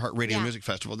for iHeartRadio Music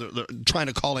Festival. They're trying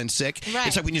to call in sick. Right.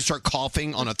 It's like when you start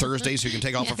coughing on a Thursday so you can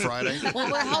take off a Friday. Well,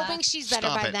 we're hoping she's better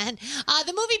Stop by it. then.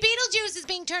 The movie Beetlejuice is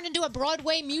being turned into a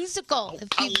Broadway musical.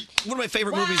 One of my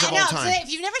favorite movies of I know. all time. So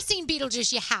if you've never seen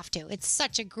Beetlejuice, you have to. It's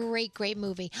such a great, great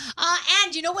movie.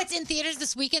 And you know what's in theaters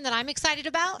this weekend that I'm excited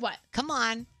about? What? Come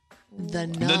on. The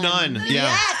Nun. The Nun,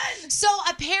 yeah. Yes. So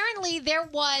apparently there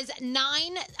was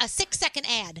a 6-second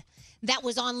ad that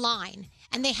was online,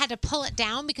 and they had to pull it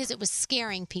down because it was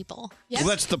scaring people. Well,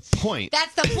 that's the point.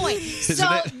 That's the point. Isn't So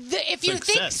it? if you think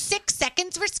Success. 6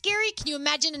 seconds were scary, can you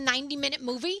imagine a 90-minute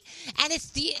movie? And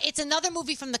it's another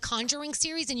movie from the Conjuring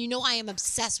series, and you know I am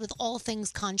obsessed with all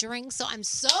things Conjuring, so I'm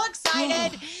so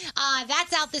excited.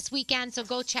 That's out this weekend, so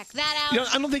go check that out. You know,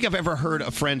 I don't think I've ever heard a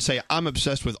friend say, "I'm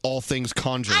obsessed with all things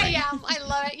Conjuring." I am. I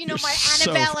love it. You know, You're my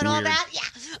so Annabelle and all weird. that.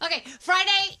 Yeah. Okay,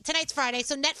 tonight's Friday.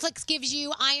 So Netflix gives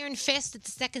you Iron Fist.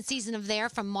 It's the 2nd season of there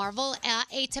from Marvel.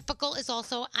 Atypical is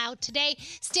also out today.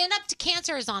 Stand Up to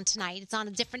Cancer is on tonight. It's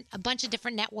on a bunch of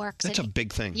different networks. That's a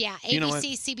big thing. Yeah, ABC, You know what?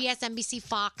 CBS, NBC,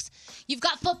 Fox. You've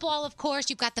got football, of course.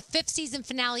 You've got the 5th season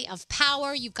finale of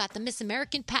Power. You've got the Miss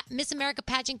America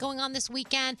pageant going on this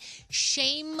weekend.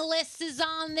 Shameless is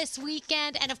on this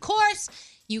weekend. And, of course,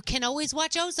 you can always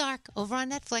watch Ozark over on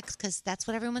Netflix because that's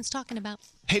what everyone's talking about.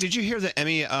 Hey, did you hear that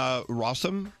Emmy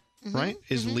Rossum, right,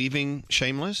 is leaving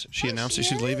Shameless? She announced that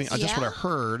she's leaving. That's what I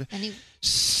heard.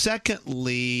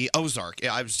 Secondly, Ozark.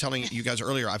 Yeah, I was telling you guys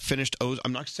earlier, I finished Ozark.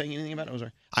 I'm not saying anything about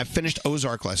Ozark. I finished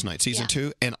Ozark last night, season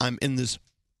 2, and I'm in this,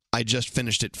 I just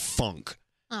finished it funk.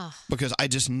 Oh. Because I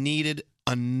just needed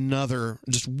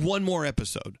just one more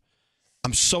episode.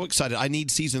 I'm so excited. I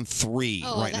need season 3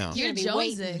 right now. You're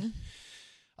jonesing.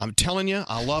 I'm telling you,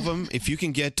 I love them. If you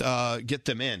can get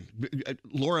them in.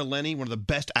 Laura Linney, one of the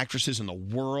best actresses in the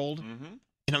world.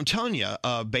 And I'm telling you,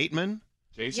 Bateman.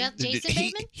 Jason? Yeah, Jason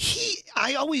Bateman?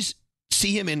 I always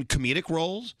see him in comedic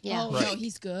roles. Yeah. Oh, no,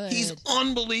 he's good. He's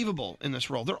unbelievable in this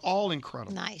role. They're all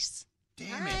incredible. Nice.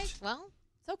 Damn All right. Well,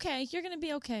 it's okay. You're going to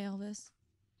be okay, Elvis.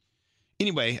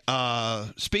 Anyway,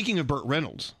 speaking of Burt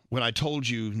Reynolds, when I told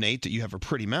you, Nate, that you have a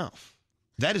pretty mouth,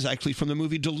 that is actually from the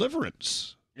movie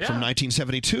Deliverance. From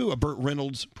 1972, a Burt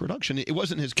Reynolds production. It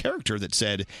wasn't his character that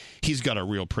said, "He's got a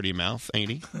real pretty mouth, ain't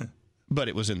he?" But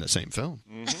it was in the same film.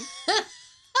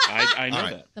 I know All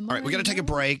right. that. All right, we got to take a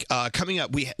break. Coming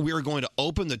up, we are going to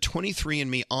open the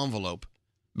 23andMe envelope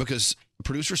because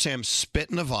producer Sam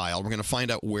spit in a vial. We're going to find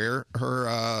out where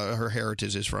her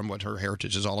heritage is from, what her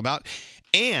heritage is all about.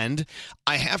 And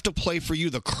I have to play for you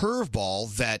the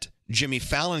curveball that Jimmy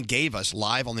Fallon gave us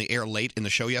live on the air late in the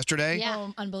show yesterday. Yeah.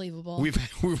 Oh, unbelievable.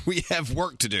 We have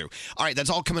work to do. All right, that's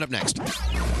all coming up next.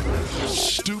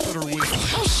 Stupid or weak?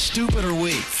 How stupid are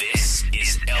we? This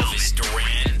is Elvis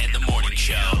Duran and the Morning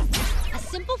Show. A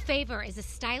Simple Favor is a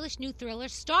stylish new thriller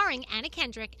starring Anna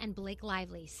Kendrick and Blake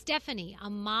Lively. Stephanie, a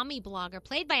mommy blogger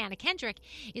played by Anna Kendrick,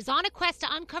 is on a quest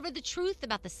to uncover the truth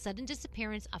about the sudden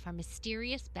disappearance of her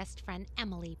mysterious best friend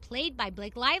Emily, played by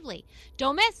Blake Lively.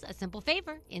 Don't miss A Simple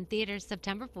Favor in theaters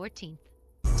September 14th.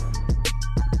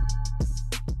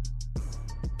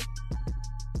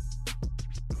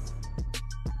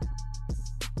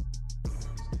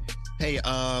 Hey,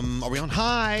 are we on?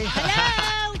 Hi.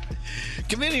 Hello.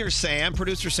 Come in here, Sam.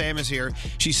 Producer Sam is here.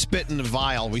 She's spitting the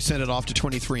vial. We sent it off to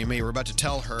 23andMe. We're about to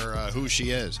tell her who she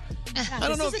is. I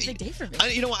don't know This is a big day for me.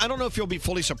 I don't know if you'll be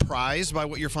fully surprised by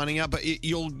what you're finding out, but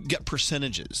you'll get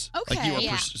percentages. Okay. Like you are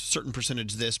Yeah. certain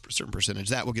percentage this, certain percentage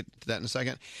that. We'll get to that in a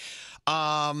second.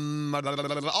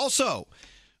 Also,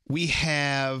 we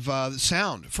have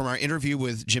sound from our interview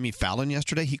with Jimmy Fallon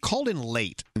yesterday. He called in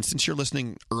late, and since you're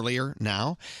listening earlier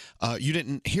now, you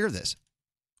didn't hear this.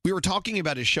 We were talking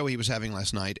about his show he was having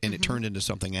last night, and it turned into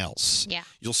something else. Yeah.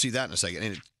 You'll see that in a second.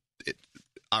 And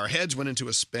our heads went into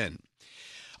a spin.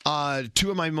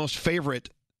 Two of my most favorite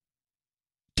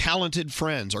talented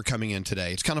friends are coming in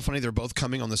today. It's kind of funny they're both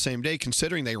coming on the same day,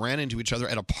 considering they ran into each other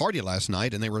at a party last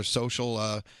night, and they were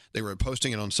they were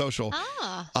posting it on social.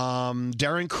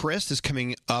 Darren Criss is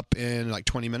coming up in like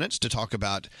 20 minutes to talk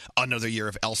about another year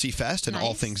of Elsie Fest and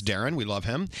all things Darren. We love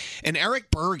him. And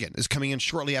Eric Bergen is coming in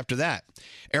shortly after that.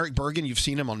 Eric Bergen, you've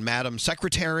seen him on Madam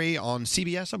Secretary on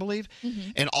CBS, I believe.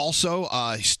 And also,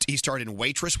 he starred in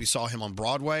Waitress. We saw him on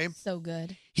Broadway. So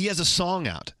good. He has a song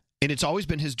out, and it's always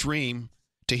been his dream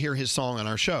to hear his song on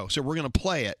our show. So we're going to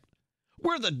play it.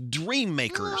 We're the dream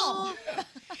makers.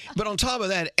 But on top of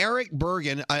that, Eric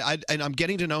Bergen, and I'm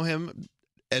getting to know him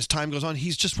as time goes on.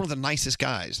 He's just one of the nicest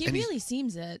guys. He and really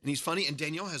seems it. and he's funny, and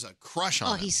Danielle has a crush on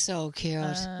Oh, him. he's so cute.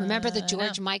 Remember the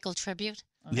George Michael tribute?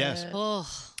 Yes. Oh.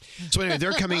 So anyway,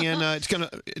 they're coming in. It's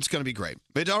gonna be great.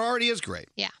 It already is great.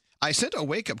 Yeah. I sent a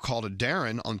wake-up call to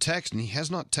Darren on text, and he has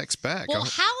not text back. Well,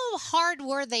 how hard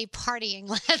were they partying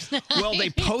last night? Well, they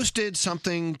posted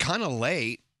something kind of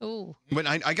late. Ooh. But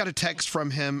I got a text from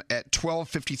him at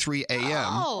 12:53 a.m.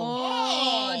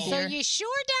 Oh, so you sure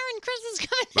Darren Criss is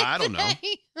coming? I don't know.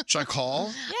 today? Should I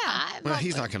call? Yeah. Well,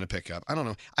 he's not going to pick up. I don't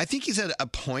know. I think he's at a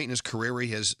point in his career where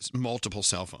he has multiple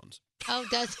cell phones. Oh,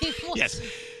 does he? Yes.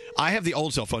 I have the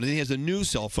old cell phone, and he has a new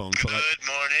cell phone. Good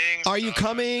morning. Are you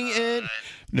coming in?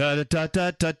 Da, da,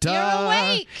 da, da,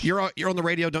 da. You're awake. You're on the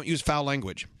radio. Don't use foul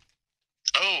language.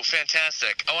 Oh,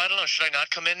 fantastic. Oh, I don't know. Should I not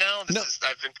come in now? I've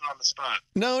been put on the spot.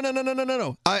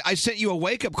 No. I sent you a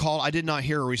wake-up call. I did not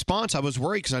hear a response. I was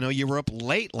worried because I know you were up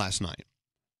late last night.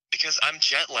 Because I'm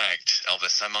jet lagged,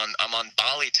 Elvis. I'm on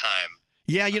Bali time.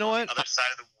 Yeah, you know what? Other side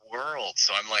of the world.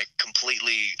 So I'm like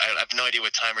completely. I have no idea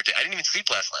what time or day. I didn't even sleep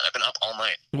last night. I've been up all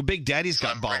night. Well, Big Daddy's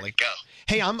got Bali. Go.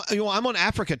 Hey, I'm on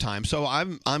Africa time, so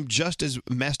I'm just as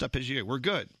messed up as you. We're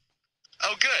good.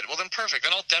 Oh, good. Well, then perfect.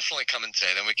 Then I'll definitely come and say.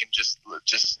 Then we can just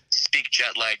speak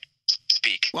jet lag.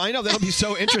 Speak. Well, I know that'll be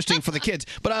so interesting for the kids.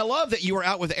 But I love that you were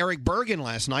out with Eric Bergen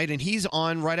last night, and he's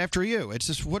on right after you. It's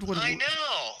just what I know.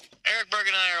 Eric Bergen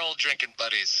and I are old drinking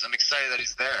buddies. I'm excited that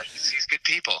he's there. He's good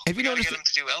people. Have you noticed get him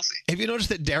to do Elsie? Have you noticed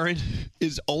that Darren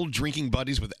is old drinking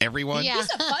buddies with everyone? Yeah.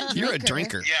 He's a fun You're a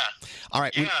drinker. drinker. Yeah. All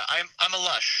right. Yeah, I'm a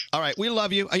lush. All right. We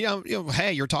love you.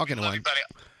 Hey, you're talking to Love one. you, buddy.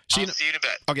 See I'll see you in a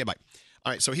bit. Okay, bye.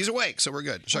 All right. So he's awake, so we're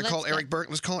good. Should Well, I call that's Eric Bergen?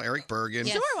 Let's call Eric Bergen.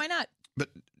 Sure, why not? But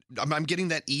I'm getting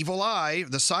that evil eye,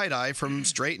 the side eye from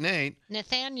Straight Nate.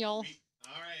 Nathaniel.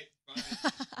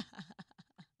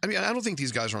 I mean, I don't think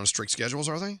these guys are on strict schedules,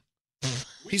 are they?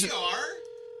 He's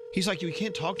like, you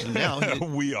can't talk to them now.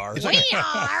 We are. It's like-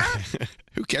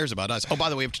 Who cares about us? Oh, by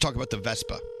the way, we have to talk about the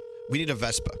Vespa. We need a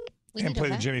Vespa. And play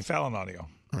the Jimmy Fallon audio.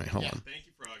 All right, hold on.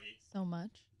 So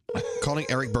much. Calling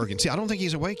Eric Bergen. See, I don't think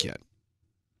he's awake yet.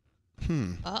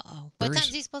 Uh-oh. What Very time s-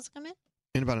 is he supposed to come in?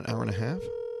 In about an hour and a half?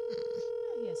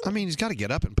 I mean, he's got to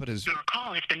get up and put his... Your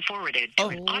call has been forwarded to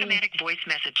an automatic voice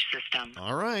message system.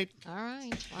 All right. All right.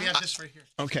 We have this right here.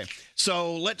 Okay,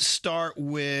 so let's start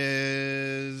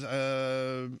with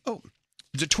the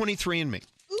 23andMe.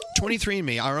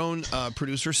 23andMe, our own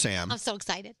producer Sam. I'm so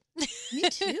excited. Me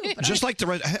too. Just like the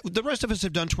rest of us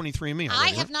have done 23andMe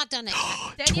already. I have not done it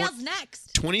yet. Danielle's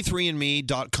next.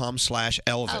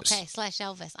 23andme.com/Elvis. Okay,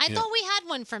 /Elvis. I Yeah. thought we had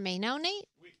one for me. No, Nate?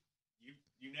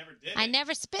 You never did. I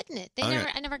never spit in it. Okay.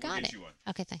 I never got it.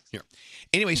 Okay, thanks. Here.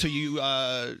 Anyway, so you,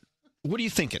 what are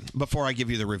you thinking before I give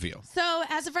you the review? So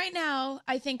as of right now,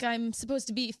 I think I'm supposed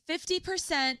to be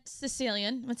 50%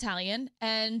 Sicilian, Italian,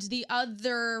 and the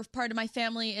other part of my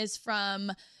family is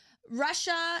from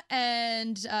Russia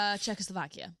and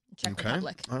Czechoslovakia, Czech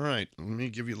Republic. All right. Let me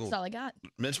give you a little. That's all I got.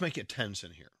 Let's make it tense in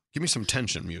here. Give me some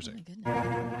tension music.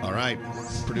 All right,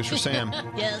 producer Sam.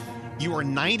 Yes. You are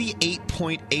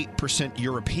 98.8%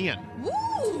 European.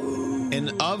 Woo!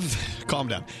 And calm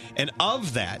down. And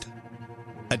of that,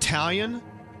 Italian,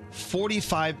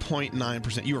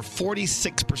 45.9%. You are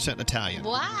 46% Italian.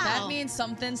 Wow. That means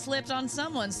something slipped on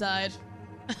someone's side.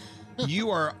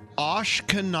 You are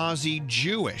Ashkenazi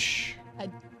Jewish. I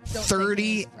don't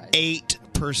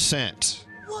 38%.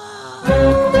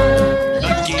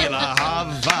 Nagila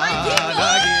Hava,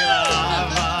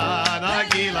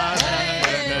 Nagila.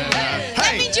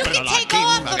 That means you can take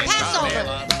off for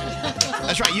Passover.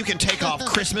 That's right. You can take off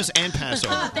Christmas and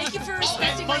Passover. Thank you for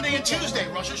respecting Monday and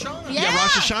Tuesday, Rosh Hashanah. Yeah,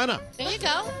 Rosh Hashanah. There you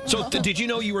go. So did you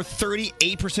know you were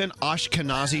 38%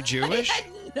 Ashkenazi Jewish? I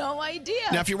had no idea.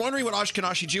 Now, if you're wondering what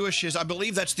Ashkenazi Jewish is, I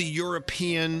believe that's the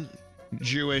European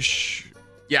Jewish.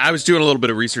 Yeah, I was doing a little bit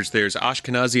of research. There's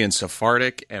Ashkenazi and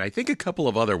Sephardic, and I think a couple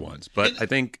of other ones. But I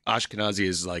think Ashkenazi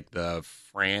is like the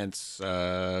France,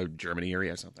 Germany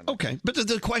area or something. Okay, but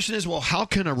the question is, well, how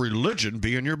can a religion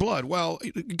be in your blood? Well,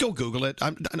 go Google it.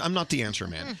 I'm not the answer,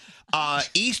 man.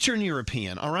 Eastern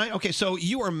European, all right? Okay, so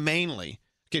you are mainly,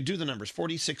 okay, do the numbers.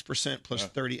 46% plus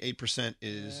 38%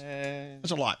 is,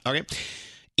 that's a lot, okay?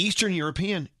 Eastern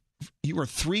European, you are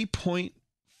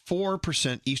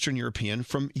 3.4% Eastern European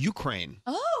from Ukraine.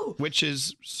 Oh. Which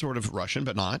is sort of Russian,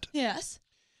 but not. Yes.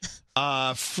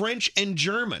 French and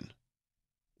German,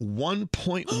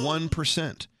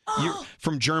 1.1%. You're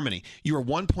from Germany. You are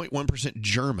 1.1%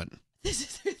 German. This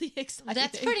is really exciting.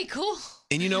 That's pretty cool.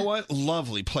 And you know what?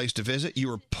 Lovely place to visit.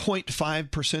 You are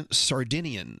 0.5%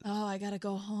 Sardinian. Oh, I gotta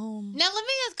go home. Now, let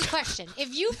me ask a question.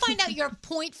 If you find out you're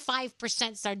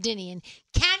 0.5% Sardinian,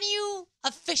 can you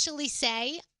officially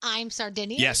say, I'm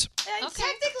Sardinian? Yes. Technically.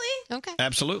 Okay.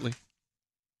 Absolutely.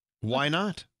 Why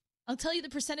not? I'll tell you the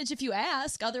percentage if you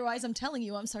ask. Otherwise, I'm telling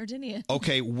you I'm Sardinian.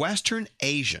 Okay, Western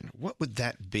Asian. What would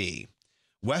that be?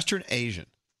 Western Asian,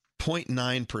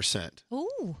 0.9%.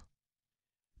 Ooh.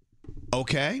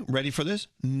 Okay, ready for this?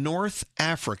 North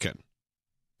African,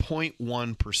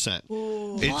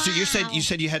 0.1%. So you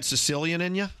said you had Sicilian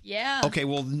in you? Yeah. Okay,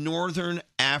 well, Northern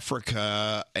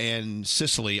Africa and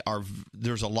Sicily are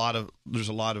there's a lot of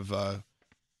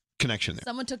connection there.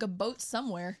 Someone took a boat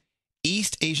somewhere.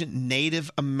 East Asian Native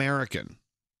American,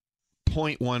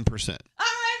 0.1%. I'm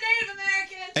Native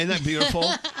American. Isn't that beautiful?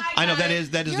 I know that is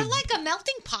You're like a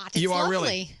melting pot. It's You are lovely.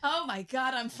 really. Oh my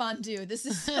God, I'm fondue. This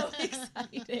is so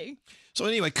exciting. So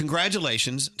anyway,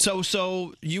 congratulations.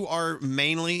 So you are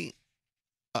mainly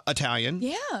Italian.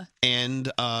 Yeah. And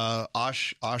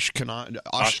Ashkenazi.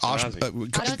 Oshkosh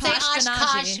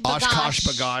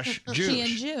Bagosh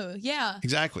Jewish. Jew. Yeah.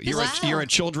 Exactly. Wow. You're a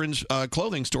children's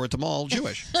clothing store at the mall,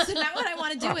 Jewish. So now what I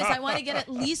want to do is I want to get at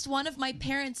least one of my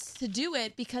parents to do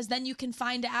it because then you can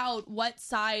find out what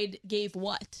side gave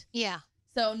what. Yeah.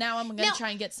 So now I'm going to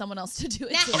try and get someone else to do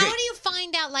it. Now, too. how do you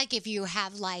find out, like, if you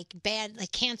have, like, bad,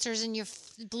 like, cancers in your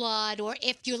blood, or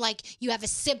if you're, like, you have a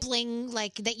sibling,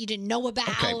 like, that you didn't know about?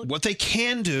 Okay, what they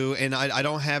can do, and I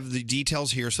don't have the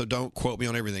details here, so don't quote me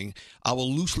on everything. I will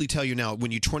loosely tell you now,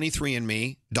 when you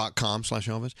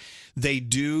 23andme.com/Elvis, they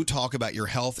do talk about your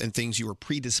health and things you were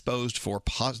predisposed for.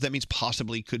 That means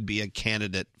possibly could be a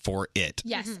candidate for it.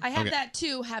 Yes, I have Okay. that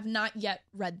too. Have not yet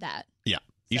read that. Yeah.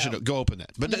 You should go open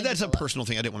that. But I'm gonna that's a Google it. personal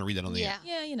thing. I didn't want to read that on the air.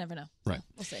 Yeah, you never know. Right.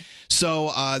 We'll see.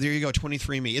 So there you go,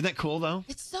 23andMe. Isn't that cool, though?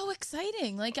 It's so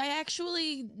exciting. Like, I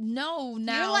actually know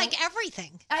now. You're like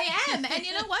everything. I am. And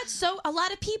you know what? So a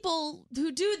lot of people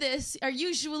who do this are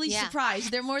usually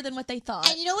surprised. They're more than what they thought.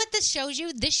 And you know what this shows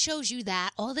you? This shows you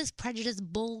that all this prejudice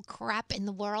bull crap in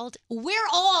the world, we're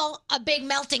all a big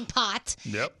melting pot.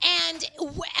 Yep. And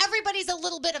everybody's a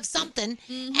little bit of something. And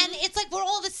it's like we're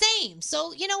all the same.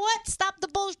 So, you know what? Stop the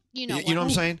bull. You know what I'm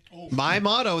saying? My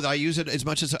motto, that I use it as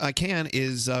much as I can,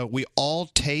 is we all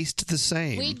taste the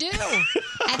same. We do.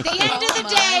 At the end of the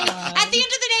day,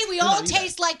 we all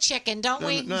taste like chicken, don't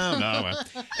we? No.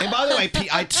 And by the way,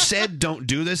 I said don't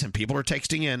do this, and people are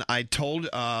texting in. I told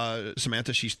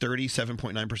Samantha she's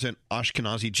 37.9%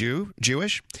 Ashkenazi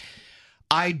Jewish.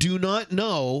 I do not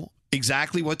know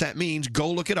exactly what that means.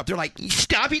 Go look it up. They're like,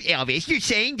 stop it, Elvis. You're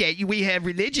saying that we have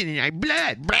religion in our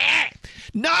blood. Blah.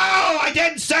 No, I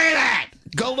didn't say that.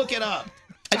 Go look it up.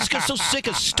 I just get so sick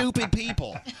of stupid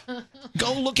people.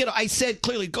 Go look it up. I said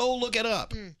clearly, go look it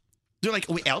up. They're like,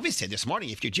 Elvis said this morning,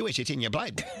 if you're Jewish, it's in your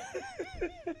blood.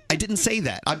 I didn't say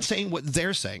that. I'm saying what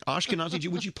they're saying. Ashkenazi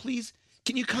Jew, would you please,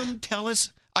 can you come tell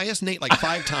us? I asked Nate like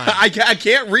 5 times. I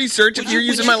can't research if you're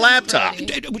using my laptop.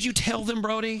 Would you tell them,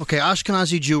 Brody? Okay,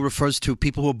 Ashkenazi Jew refers to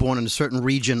people who were born in a certain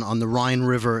region on the Rhine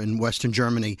River in Western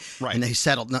Germany, and they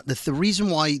settled. Now, the reason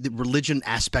why the religion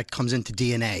aspect comes into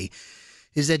DNA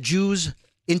is that Jews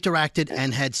interacted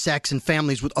and had sex and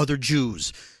families with other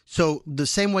Jews. So the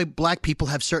same way black people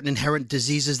have certain inherent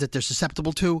diseases that they're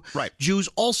susceptible to, Jews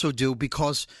also do,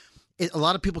 because a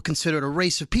lot of people consider it a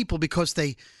race of people because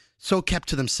they so kept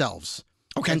to themselves.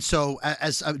 Okay. And so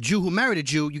as a Jew who married a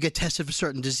Jew, you get tested for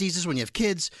certain diseases when you have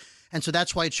kids. And so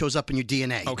that's why it shows up in your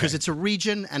DNA. Because it's a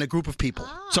region and a group of people.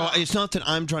 So it's not that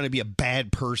I'm trying to be a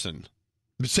bad person.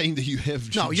 saying that you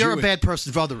have. No, you're a bad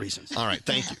person for other reasons. All right,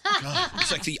 thank you. God,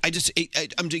 it's like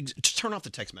I'm just turn off the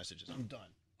text messages. I'm done.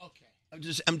 Okay. I'm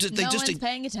just. They No just one's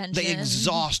paying attention. They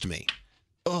exhaust me.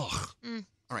 Ugh. Mm.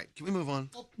 All right, can we move on?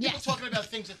 Well, people talking about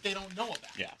things that they don't know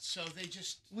about. Yeah. So they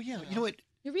just. Well, yeah. You know what?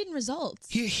 You're reading results.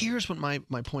 Here's what my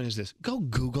point is. This. Go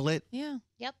Google it. Yeah.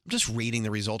 Yep. I'm just reading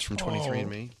the results from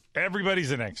 23andMe.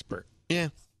 Everybody's an expert. Yeah.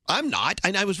 I'm not.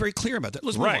 And I was very clear about that.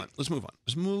 Let's move Right. on. Let's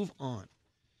move on.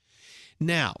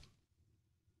 Now,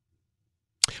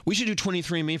 we should do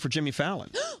 23andMe for Jimmy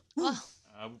Fallon.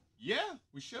 Yeah,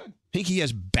 we should. Think he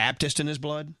has Baptist in his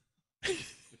blood?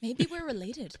 Maybe we're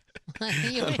related.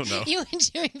 you, I don't know. You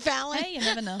and Jimmy Fallon. Hey, you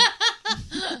never know.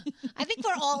 I think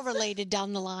we're all related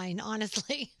down the line,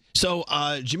 honestly. So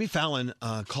Jimmy Fallon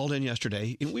called in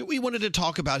yesterday. And we wanted to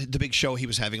talk about the big show he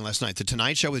was having last night. The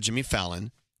Tonight Show with Jimmy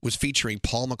Fallon was featuring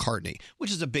Paul McCartney, which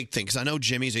is a big thing because I know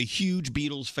Jimmy's a huge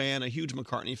Beatles fan, a huge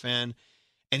McCartney fan,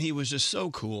 and he was just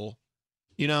so cool,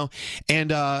 you know.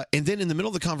 And then in the middle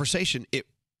of the conversation, it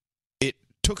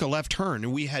took a left turn,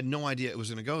 and we had no idea it was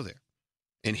going to go there.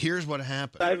 And here's what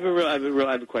happened. I have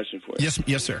a question for you.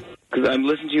 Yes, sir. Because I'm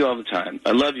listening to you all the time.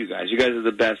 I love you guys. You guys are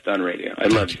the best on radio. I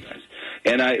love you guys.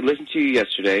 And I listened to you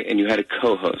yesterday, and you had a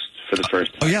co-host for the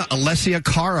first time. Oh, yeah. Alessia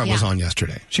Cara was on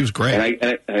yesterday. She was great.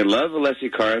 And I love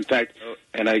Alessia Cara. In fact,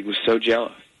 and I was so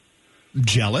jealous.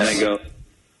 Jealous? And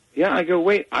I go,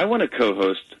 wait, I want to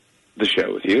co-host the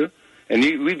show with you. And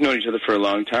we've known each other for a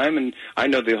long time, and I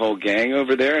know the whole gang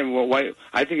over there. And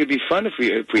I think it'd be fun if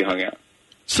we hung out.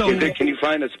 So can you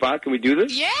find a spot? Can we do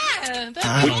this? Yeah.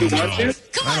 Would you want to?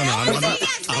 Come on,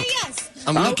 say yes.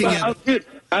 I'm looking at. Dude,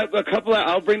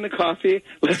 I'll bring the coffee.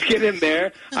 Let's get in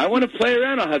there. I want to play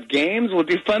around. I'll have games. We'll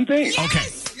do fun things. Okay.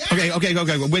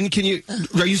 When can you?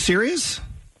 Are you serious?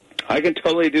 I can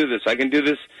totally do this. I can do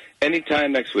this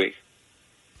anytime next week.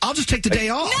 I'll just take the day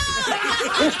off.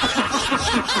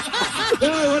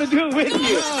 No, I want to do it with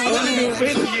you.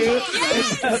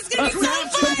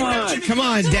 Come on. Come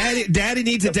on, Daddy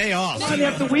needs a day off. You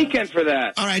have the weekend for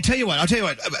that. All right, I'll tell you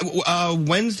what.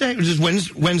 Wednesday? Just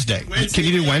Wednesday. Can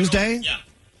you do Wednesday? Yeah.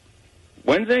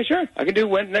 Wednesday, sure. I can do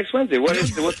next Wednesday.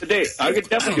 What's the date? I could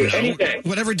definitely do it any day.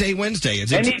 Whatever day Wednesday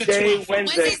is. Any day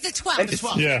Wednesday. Wednesday's the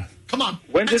 12th. Yeah. Come on.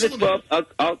 Wednesday the 12th.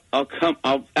 I'll come.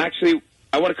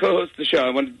 I want to co-host the show. I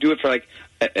want to do it for like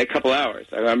a couple hours.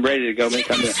 I'm ready to go. So,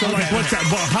 like, what's that?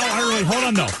 Well, how early? Hold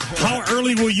on, though. How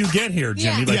early will you get here,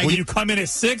 Jimmy? Yeah. Will you come in at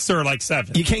 6 or like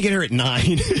 7? You can't get here at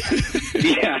 9.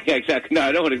 Yeah, exactly. No,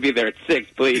 I don't want to be there at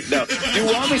 6, please. No. You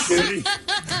want me to?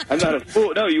 I'm not a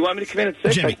fool. No, you want me to come in at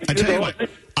 6? Jimmy, I tell you what.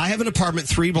 I have an apartment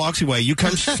 3 blocks away. You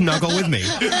come snuggle with me.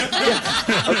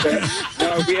 Okay.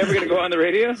 Now, are we ever going to go on the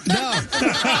radio? No.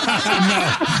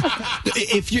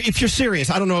 If you're serious,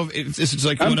 I don't know if this is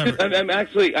like whatever. I'm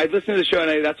actually. I listened to the show,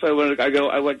 and that's why I wanted. I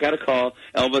got to call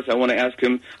Elvis. I want to ask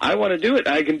him. I want to do it.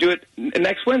 I can do it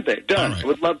next Wednesday. Done. Right. I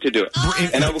would love to do it.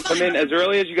 And I will come in as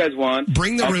early as you guys want.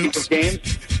 Bring the roots.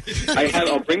 Games.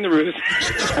 I'll bring the roots.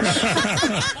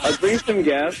 I'll bring some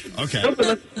guests. Okay. No,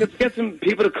 but let's get some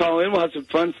people to call in. We'll have some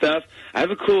fun stuff. I have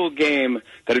a cool game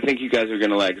that I think you guys are going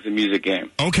to like. It's a music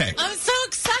game. Okay. I'm so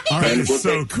excited. All right.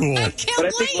 So cool. I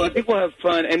think we'll have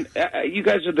fun. And you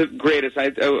guys are the greatest.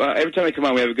 Every time I come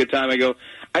on, we have a good time. I go,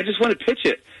 I just want to pitch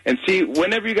it and see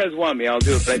whenever you guys want me, I'll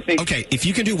do it. But I think okay, if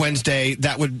you can do Wednesday,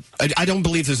 that would. I don't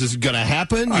believe this is going to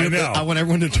happen. I know. I want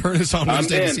everyone to turn us on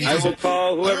Wednesday. To see I will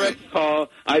call whoever I call.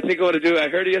 I think I want to do it. I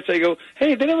heard it yesterday. I go,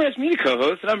 hey, they never asked me to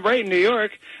co-host, and I'm right in New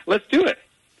York. Let's do it.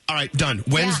 All right, done.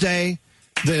 Wednesday.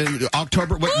 The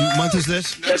October, what month is this?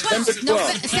 September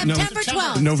 12th. September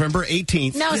 12th. November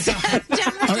 18th. No, September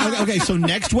 12th. Okay, so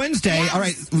next Wednesday, yes. All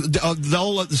right,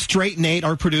 they'll straight Nate,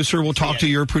 our producer, will talk to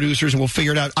your producers and we'll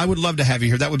figure it out. I would love to have you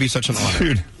here. That would be such an honor.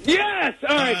 Dude. Yes!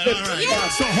 All right.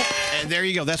 And there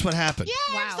you go. That's what happened. Yeah,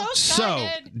 wow.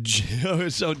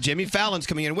 So Jimmy Fallon's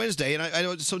coming in Wednesday, and I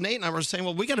know. So Nate and I were saying,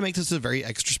 well, we got to make this a very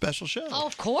extra special show. Oh,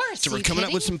 of course. So we're coming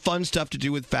up with some fun stuff to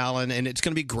do with Fallon, and it's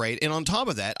going to be great. And on top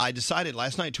of that, I decided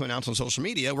last night to announce on social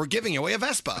media we're giving away a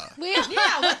Vespa. Yeah,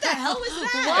 what the hell was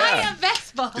that? Why a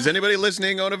Vespa? Does anybody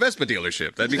listening own a Vespa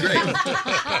dealership? That'd be great.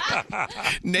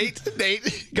 Nate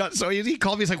got so he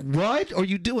called me. He's like, "What are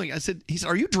you doing?" I said,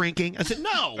 "Are you drinking?" I said,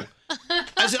 "No."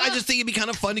 I said, "I just think it'd be kind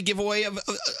of fun to give away.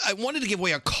 I wanted to give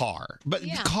away a car, but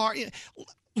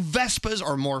Vespas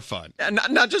are more fun.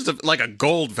 Not just like a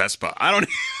gold Vespa. I don't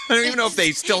even know if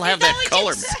they still have that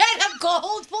color. Said a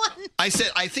gold one. I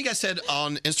think I said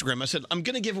on Instagram, I said, I'm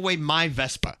going to give away my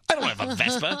Vespa. I don't have a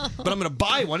Vespa, but I'm going to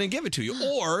buy one and give it to you.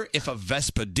 Or if a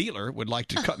Vespa dealer would like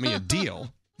to cut me a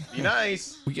deal, be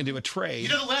nice. We can do a trade. You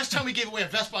know, the last time we gave away a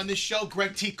Vespa on this show,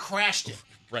 Greg T crashed it.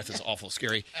 breath is awful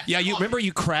scary. Yeah, you remember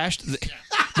you crashed?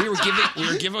 We were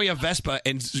giving away a Vespa,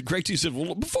 and Greg T said,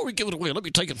 "Well, before we give it away, let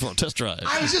me take it for a test drive."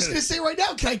 I was just going to say right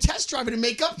now, can I test drive it and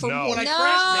make up for No. when I No.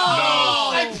 crash?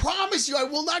 No. I promise you, I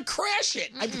will not crash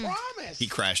it. I promise. He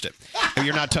crashed it. And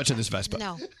you're not touching this Vespa.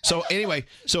 No. So anyway,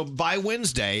 so by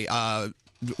Wednesday,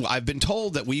 I've been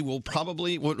told that we will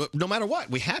probably, no matter what,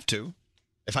 we have to.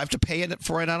 If I have to pay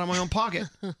for it out of my own pocket,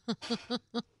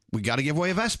 we got to give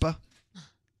away a Vespa.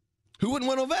 Who wouldn't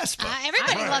want a Vespa?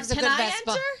 Everybody loves a Can good I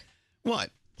Vespa. enter? What?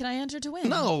 Can I enter to win?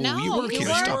 No, you work here.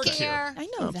 Stop that. I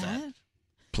know that.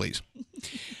 Please.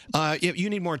 You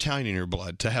need more Italian in your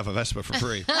blood to have a Vespa for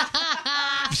free.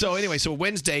 So anyway, so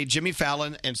Wednesday, Jimmy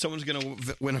Fallon and someone's going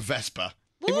to win a Vespa.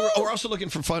 And we're also looking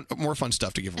for more fun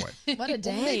stuff to give away. What a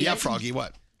day. Yeah, Froggy,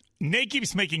 what? Nate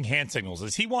keeps making hand signals.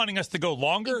 Is he wanting us to go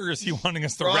longer, or is he wanting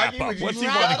us to wrap up? would you What's he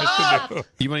wrap wanting us to do?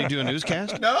 You want to do a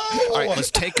newscast? No. All right,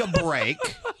 let's take a break.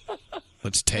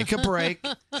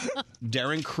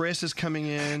 Darren Chris is coming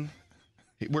in.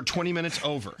 We're 20 minutes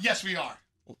over. Yes, we are.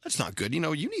 Well, that's not good. You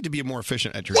know, you need to be more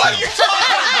efficient at your What job. are you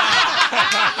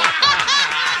talking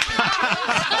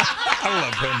I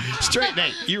love him. Straight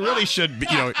Nate, you really should be,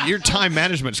 your time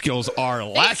management skills are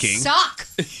lacking. Suck.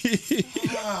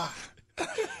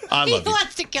 I He love you.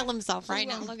 wants to kill himself right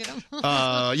now. Look at him.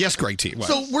 Yes, Greg T. What?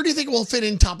 So where do you think we'll fit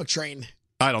in Topic Train?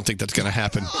 I don't think that's going to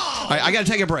happen. All right, I got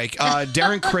to take a break.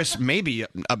 Darren Chris may be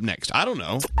up next. I don't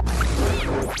know.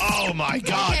 Oh, my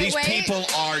God. Okay, These wait. people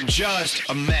are just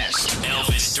a mess.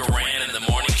 Elvis Duran in the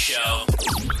morning show.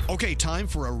 Okay, time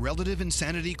for a relative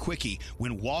insanity quickie.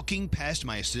 When walking past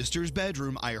my sister's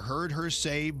bedroom, I heard her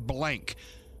say blank.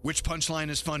 Which punchline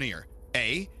is funnier?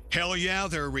 A, hell yeah,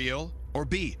 they're real. Or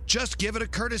B, just give it a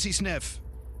courtesy sniff.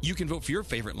 You can vote for your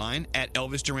favorite line at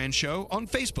Elvis Duran Show on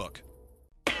Facebook.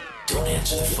 Don't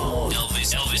answer the phone.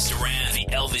 Elvis Duran, the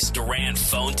Elvis Duran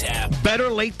phone tap. Better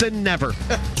late than never.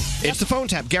 It's the phone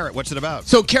tap. Garrett, what's it about?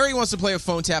 So Carrie wants to play a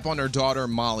phone tap on her daughter,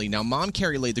 Molly. Now, Mom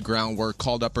Carrie laid the groundwork,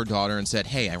 called up her daughter, and said,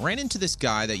 hey, I ran into this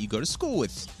guy that you go to school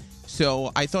with,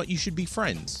 so I thought you should be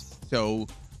friends. So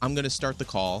I'm going to start the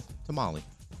call to Molly.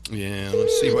 Yeah,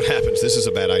 let's see what happens. This is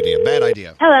a bad idea. Bad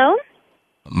idea. Hello,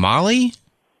 Molly?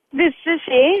 this is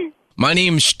she. My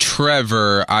name's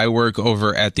Trevor. I work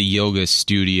over at the yoga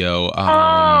studio.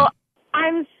 Oh,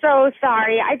 I'm so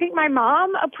sorry. I think my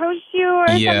mom approached you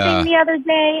or Yeah. something the other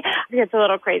day. It's a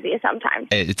little crazy sometimes.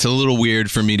 It's a little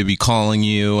weird for me to be calling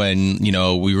you, and,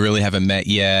 we really haven't met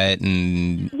yet,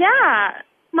 and Yeah.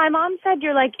 My mom said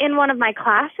you're like in one of my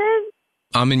classes.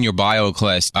 I'm in your bio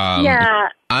class. Yeah.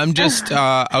 I'm just,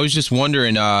 I was just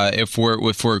wondering if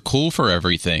we're cool for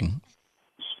everything.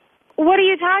 What are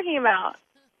you talking about?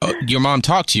 Oh, your mom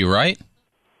talked to you, right?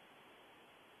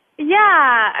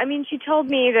 Yeah. I mean, she told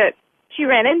me that she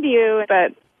ran into you,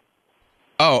 but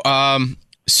Oh,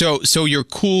 so you're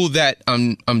cool that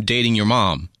I'm dating your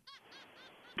mom.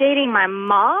 dating my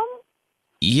mom?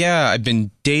 Yeah, I've been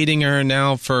dating her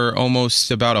now for almost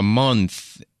about a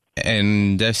month,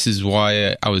 and this is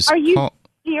why I was. Are you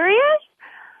serious?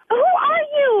 Who are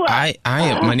you? I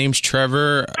am. My name's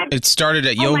Trevor. It started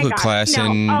at Oh my yoga gosh, class, no.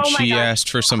 and Oh my she gosh. asked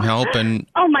for some help, and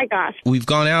Oh my gosh. we've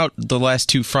gone out the last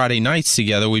 2 Friday nights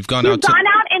together. We've gone You've out to. gone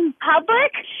out in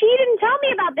public? She didn't tell me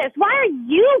about this. Why are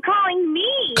you calling me?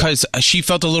 Because she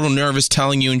felt a little nervous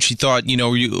telling you, and she thought,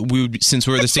 since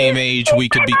we're the same age, we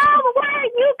could be. Mom, why are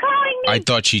you calling me? I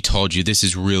thought she told you. This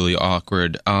is really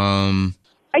awkward.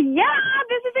 Yeah,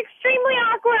 this is extremely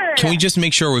awkward. Can we just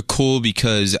make sure we're cool?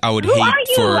 Because I would Who are hate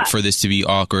you? for this to be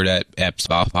awkward at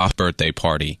Bob's birthday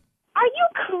party. Are you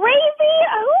crazy?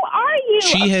 Who are you?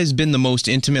 She has been the most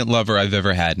intimate lover I've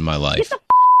ever had in my life. Get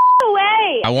the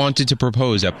away. I wanted to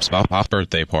propose at Bob's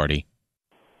birthday party.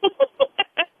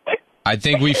 I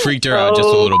think we freaked her out just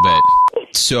a little bit.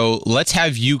 So let's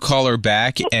have you call her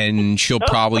back, and she'll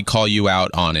probably call you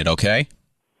out on it, okay?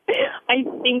 I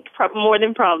think more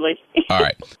than probably. All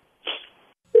right.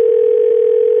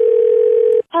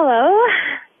 Hello?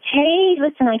 Hey,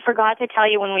 listen, I forgot to tell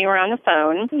you when we were on the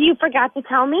phone. You forgot to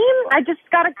tell me? I just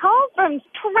got a call from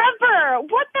Trevor.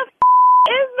 What the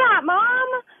is that, Mom?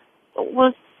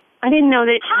 Well, I didn't know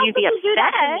that you'd be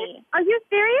upset. Are you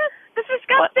serious? This is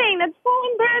disgusting. That's so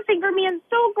embarrassing for me and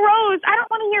so gross. I don't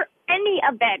want to hear any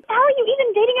of it. How are you even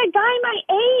dating a guy my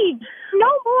age? No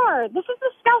more. This is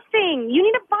disgusting. You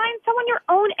need to find someone your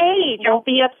own age. Don't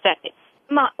be upset.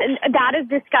 Mom, that is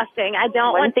disgusting. I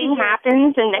don't want thing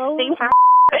happens and next thing happens.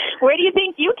 Where do you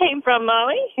think you came from,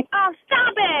 Molly? Oh,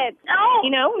 stop it. Oh,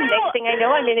 next thing I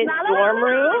know, I'm in his dorm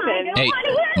room. And Hey,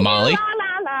 Molly?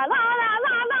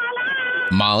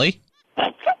 Molly?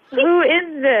 Who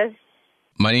is this?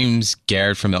 My name's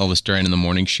Garrett from the Elvis Duran in the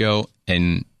Morning Show,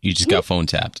 and You just got phone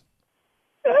tapped.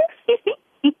 Oh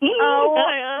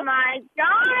my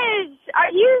gosh.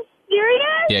 Are you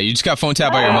serious? Yeah, you just got phone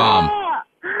tapped by your mom.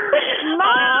 Mom,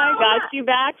 I got you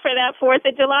back for that 4th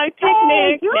of July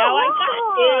picnic. Now I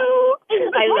got you.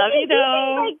 I love you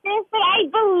though. Like this, but I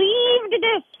believed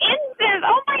this instant.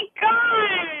 Oh my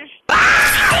gosh.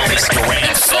 Elvis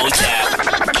Duran phone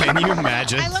tap. Can you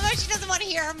imagine? I love how she doesn't want to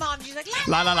hear her mom. She's like,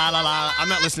 La la la la la. I'm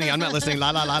not listening.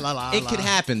 La la la la la. It could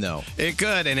happen though. It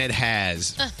could, and it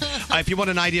has. If you want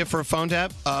an idea for a phone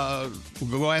tap,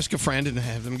 go ask a friend and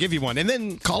have them give you one, and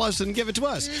then call us and give it to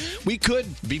us. We could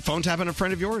be phone tapping a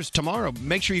friend of yours tomorrow.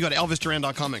 Make sure you go to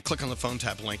ElvisDuran.com and click on the phone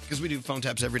tap link because we do phone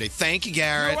taps every day. Thank you,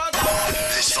 Garrett.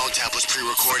 This phone tap was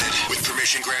pre-recorded with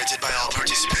permission granted by all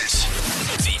participants.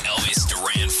 The Elvis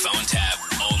Duran phone tap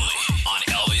only on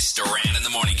Elvis Duran in the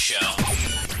Morning Show.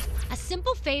 A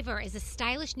Simple Favor is a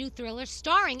stylish new thriller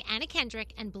starring Anna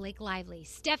Kendrick and Blake Lively.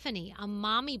 Stephanie, a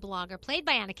mommy blogger played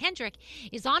by Anna Kendrick,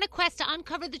 is on a quest to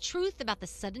uncover the truth about the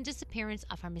sudden disappearance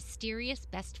of her mysterious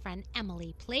best friend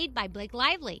Emily, played by Blake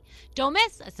Lively. Don't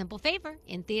miss A Simple Favor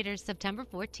in theaters September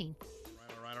 14th.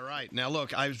 All right. Now,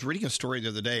 look, I was reading a story the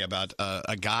other day about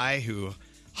a guy who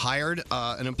hired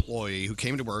an employee who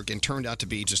came to work and turned out to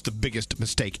be just the biggest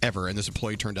mistake ever. And this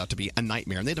employee turned out to be a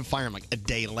nightmare. And they had to fire him like a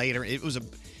day later. It was an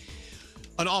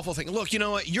awful thing. Look, you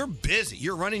know what? You're busy.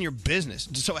 You're running your business.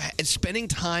 So spending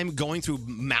time going through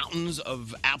mountains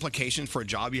of applications for a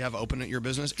job you have open at your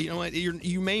business, you know what?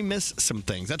 You may miss some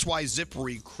things. That's why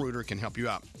ZipRecruiter can help you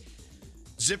out.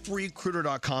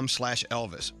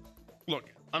 ZipRecruiter.com/Elvis. Look,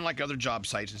 unlike other job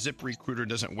sites, ZipRecruiter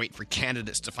doesn't wait for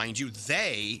candidates to find you.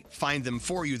 They find them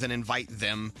for you, then invite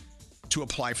them to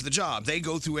apply for the job. They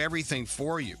go through everything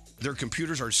for you. Their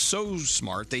computers are so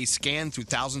smart. They scan through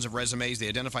thousands of resumes. They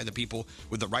identify the people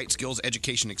with the right skills,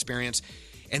 education, experience,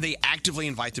 and they actively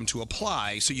invite them to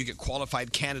apply so you get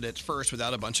qualified candidates first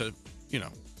without a bunch of,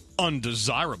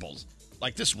 undesirables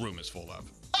like this room is full of.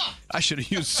 I should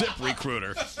have used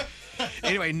ZipRecruiter.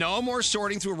 Anyway, no more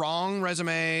sorting through wrong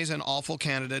resumes and awful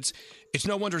candidates. It's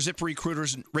no wonder ZipRecruiter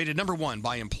is rated #1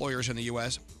 by employers in the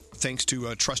U.S. thanks to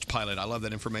Trustpilot. I love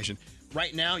that information.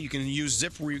 Right now, you can use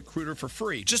ZipRecruiter for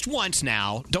free. Just once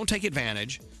now. Don't take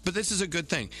advantage. But this is a good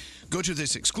thing. Go to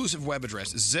this exclusive web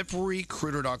address,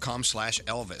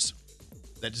 ZipRecruiter.com/Elvis.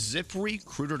 That's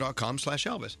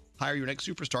ZipRecruiter.com/Elvis. Hire your next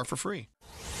superstar for free.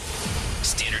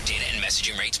 Standard data and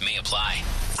messaging rates may apply.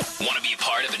 Want to be a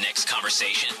part of the next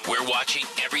conversation? We're watching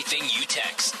everything you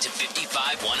text to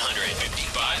 55100.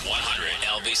 55100.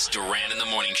 Elvis Duran in the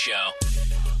Morning Show.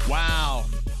 Wow.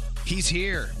 He's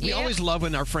here. We always love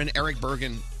when our friend Eric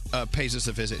Bergen pays us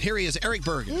a visit. Here he is, Eric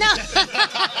Bergen. No.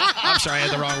 I'm sorry, I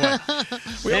had the wrong one.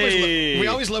 We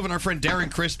always love when our friend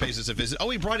Darren Criss pays us a visit.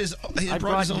 Oh, he brought his own your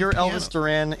piano. Elvis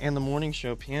Duran and the Morning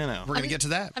Show piano. We're going to get to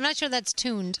that. I'm not sure that's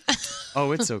tuned.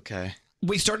 Oh, it's okay.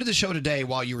 We started the show today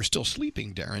while you were still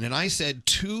sleeping, Darren, and I said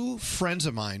two friends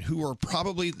of mine who are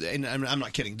probably, and I'm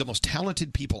not kidding, the most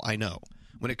talented people I know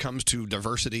when it comes to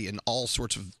diversity and all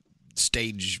sorts of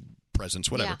stage presence,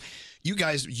 whatever. Yeah. You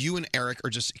guys, you and Eric are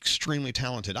just extremely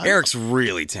talented. Eric's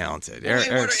really talented.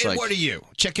 Eric's what are you?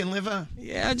 Chicken liver?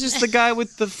 Yeah, just the guy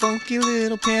with the funky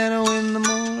little piano in the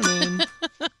morning.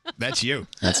 That's you.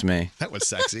 That's me. That was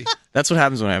sexy. That's what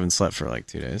happens when I haven't slept for like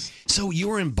 2 days. So you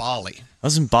were in Bali. I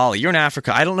was in Bali. You're in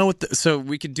Africa. I don't know what so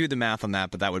we could do the math on that,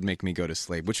 but that would make me go to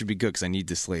sleep, which would be good because I need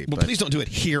to sleep. Well, but please don't do it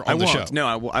here on the show. No,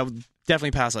 I will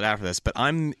definitely pass out after this, but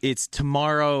it's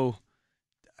tomorrow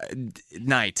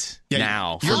night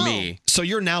now for me. So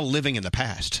you're now living in the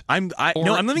past. I'm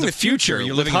living the future.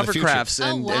 You're with living in the future. hovercrafts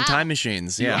and time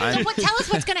machines. Yeah. So tell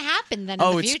us what's going to happen then. Oh,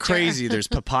 in the it's future. crazy. There's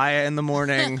papaya in the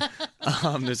morning.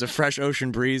 There's a fresh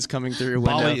ocean breeze coming through your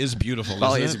window. Bali is beautiful.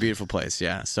 Bali isn't is it? a beautiful place.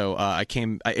 Yeah. So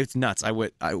it's nuts. I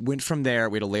went from there.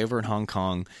 We had a layover in Hong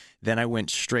Kong. Then I went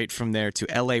straight from there to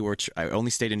LA, where I only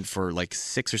stayed in for like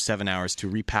 6 or 7 hours to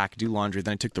repack, do laundry.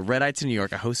 Then I took the red eye to New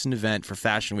York. I hosted an event for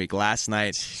Fashion Week last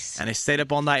night, and I stayed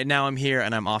up all night. And now I'm here,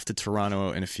 and I'm off to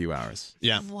Toronto in a few hours.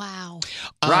 Yeah. Wow.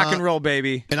 Rock and roll,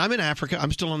 baby. And I'm in Africa.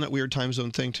 I'm still on that weird time zone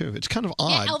thing, too. It's kind of Yeah,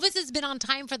 odd. Elvis has been on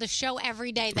time for the show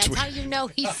every day. That's how you know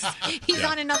he's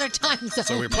on another time zone.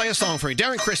 So we play a song for you.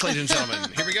 Darren Criss, ladies and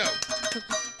gentlemen. Here we go.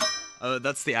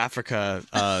 That's the Africa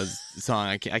song.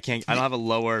 I don't have a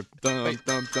lower. Dum,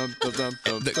 dum, dum, dum, dum,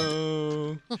 dum,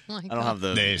 dum. I don't have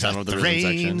the. There's I don't the have the rhythm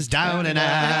rains section. down in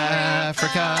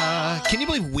Africa. Can you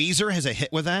believe Weezer has a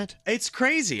hit with that? It's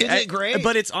crazy. Isn't it great?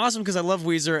 But it's awesome because I love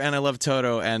Weezer and I love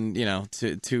Toto, and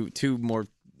two more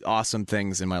awesome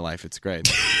things in my life. It's great.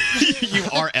 You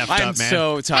are effed I'm up, man.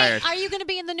 so tired. Hey, are you going to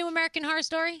be in the new American Horror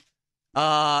Story?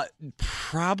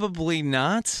 Probably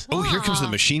not. Oh, here comes the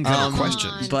machine gun of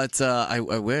questions. But I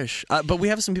wish. But we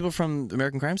have some people from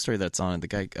American Crime Story that's on it. The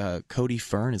guy Cody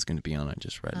Fern is going to be on it. I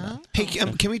just read that. Hey,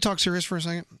 can we talk serious for a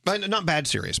second? Not bad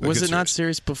serious. But Was good it not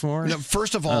serious before? No,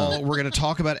 first of all, we're going to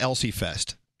talk about Elsie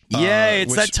Fest. Yay,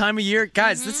 it's which- that time of year.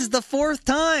 Guys, this is the 4th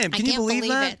time. Can you believe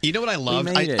that? You know what I loved?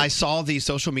 We made it. I saw the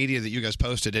social media that you guys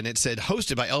posted, and it said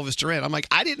hosted by Elvis Duran. I'm like,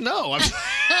 I didn't know.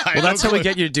 Well, that's how we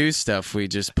get you to do stuff. We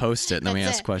just post it, and then we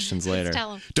ask questions later.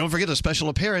 Don't forget a special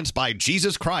appearance by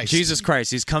Jesus Christ. Jesus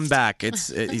Christ, he's come back.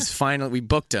 He's finally, we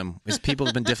booked him. His people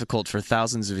have been difficult for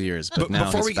thousands of years, but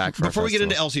now he's back for before our we get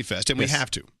into festival. Elsie Fest, and we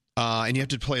have to, and you have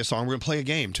to play a song. We're going to play a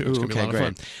game, too. It's Ooh, going to be a lot okay,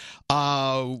 of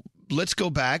fun. Let's go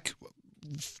back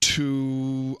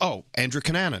to, Andrew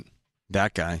Cunanan.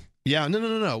 That guy. Yeah,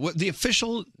 no. What the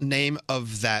official name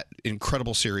of that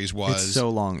incredible series was? It's so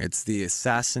long. It's The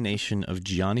Assassination of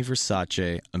Gianni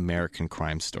Versace, American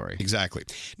Crime Story. Exactly.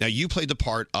 Now, you played the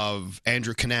part of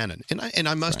Andrew Cunanan, and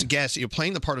I must guess, you're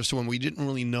playing the part of someone we didn't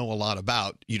really know a lot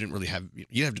about. You didn't really have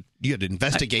you had to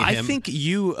investigate I him. think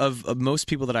you, of most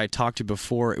people that I talked to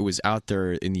before it was out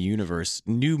there in the universe,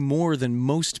 knew more than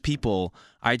most people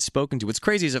I'd spoken to. What's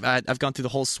crazy is I've gone through the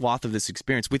whole swath of this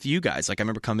experience with you guys. Like, I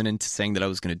remember coming in saying that I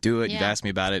was going to do it. Yeah. You've asked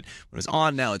me about it when it was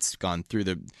on. Now it's gone through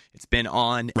it's been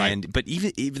on. Right. But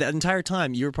even that entire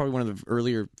time, you were probably one of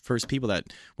the first people that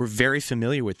were very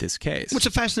familiar with this case. It's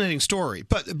a fascinating story,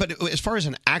 but as far as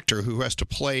an actor who has to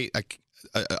play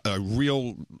a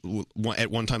real, at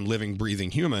one time living,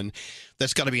 breathing human,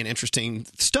 that's got to be an interesting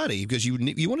study because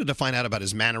you wanted to find out about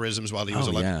his mannerisms while he was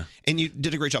alive, yeah. and you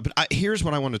did a great job. But here's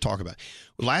what I want to talk about.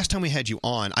 Last time we had you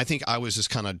on, I think I was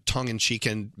just kind of tongue in cheek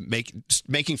and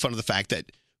making fun of the fact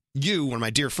that you, one of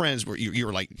my dear friends, you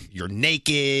were like, you're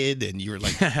naked, and you were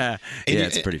like, yeah,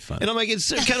 it's pretty fun. And I'm like,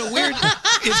 it's kind of weird.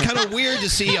 It's kind of weird to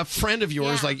see a friend of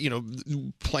yours, like,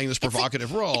 playing this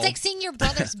provocative role. It's like seeing your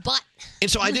brother's butt. And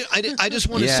so I just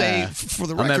want to say, for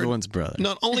the record, I'm everyone's brother.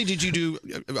 Not only did you do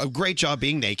a great job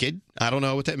being naked, I don't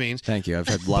know what that means. Thank you. I've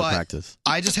had a lot of practice.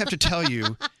 I just have to tell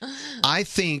you, I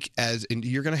think and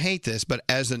you're going to hate this, but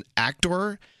as an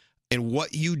actor and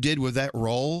what you did with that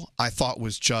role, I thought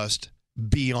was just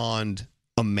beyond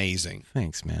amazing.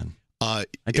 Thanks, man. I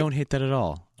don't hate that at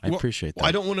all. I appreciate that.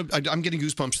 I don't want to. I'm getting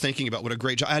goosebumps thinking about what a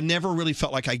great job. I never really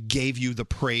felt like I gave you the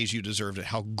praise you deserved. It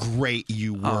how great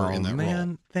you were in that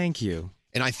role. Thank you.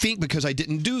 And I think because I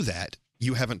didn't do that,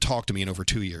 you haven't talked to me in over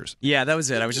 2 years. Yeah, that was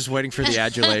it. I was just waiting for the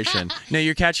adulation. No,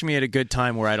 you're catching me at a good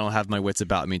time where I don't have my wits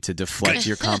about me to deflect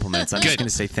your compliments. I'm just going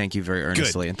to say thank you very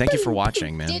earnestly. And thank you for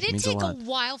watching, man. Did it means take a a lot.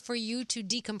 while for you to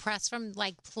decompress from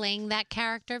playing that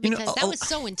character? Because that was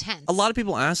so intense. A lot of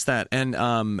people ask that, and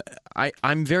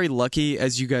I'm very lucky,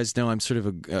 as you guys know. I'm sort of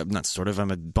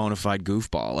I'm a bona fide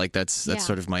goofball. Like that's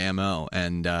sort of my MO,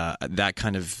 and that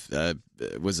kind of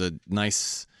was a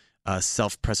nice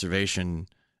self-preservation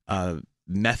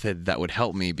method that would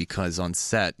help me because on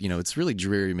set, it's really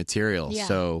dreary material. Yeah.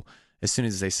 So as soon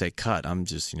as they say cut, I'm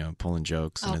just, pulling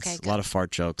jokes, and it's a lot of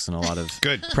fart jokes and a lot of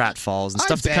Good. pratfalls and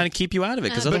stuff to kind of keep you out of it,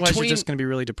 because otherwise you're just going to be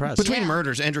really depressed. Between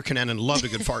murders, Andrew Cunanan loved a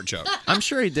good fart joke. I'm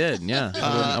sure he did. Yeah,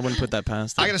 I wouldn't put that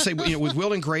past him. I got to say, with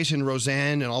Will and Grace and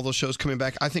Roseanne and all those shows coming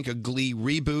back, I think a Glee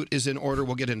reboot is in order.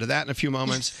 We'll get into that in a few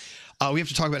moments. We have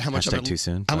to talk about how much Hashtag too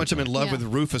soon. I'm in love with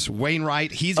Rufus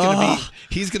Wainwright. He's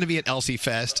gonna be at Elsie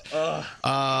Fest.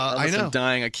 I know. I'm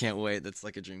dying. I can't wait. That's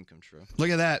like a dream come true. Look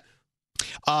at that.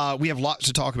 We have lots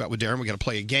to talk about with Darren. We got to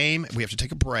play a game. We have to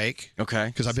take a break. Okay.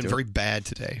 Because I've been very bad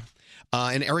today.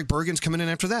 And Eric Bergen's coming in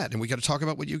after that, and we got to talk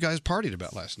about what you guys partied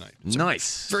about last night.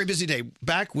 Nice. Very busy day.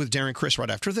 Back with Darren Chris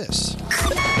right after this.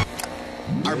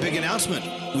 Our big announcement: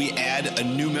 we add a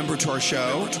new member to our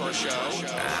show.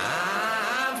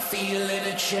 Feeling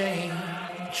a change.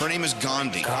 Her name is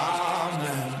Gandhi.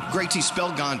 Great T,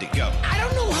 spell Gandhi. Go. I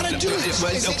don't know how to do this.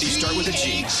 You start with a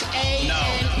G. H-A-N-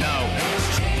 No.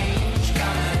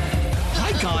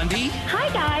 Hi, Gandhi. Hi,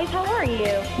 guys. How are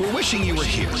you? We're wishing you were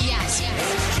here. Yes.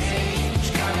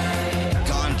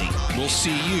 Gandhi. We'll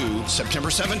see you September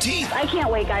 17th. I can't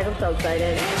wait, guys. I'm so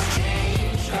excited.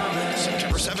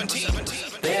 September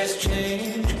 17th. There's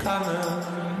change coming.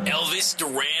 Elvis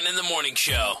Duran in the Morning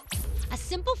Show. A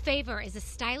Simple Favor is a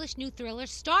stylish new thriller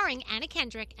starring Anna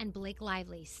Kendrick and Blake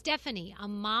Lively. Stephanie, a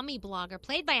mommy blogger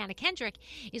played by Anna Kendrick,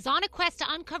 is on a quest to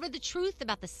uncover the truth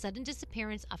about the sudden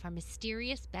disappearance of her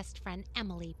mysterious best friend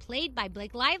Emily, played by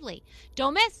Blake Lively.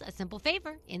 Don't miss A Simple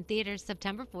Favor in theaters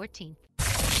September 14th.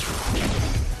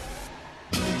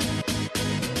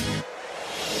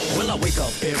 Well, Well, I wake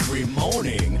up every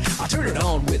morning. I turn it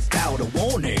on without a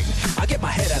warning. I get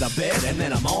my head out of bed and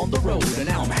then I'm on the road. And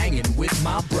now I'm hanging with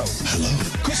my bro. Hello.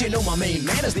 Cause you know my main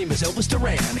man, his name is Elvis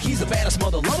Duran. He's the baddest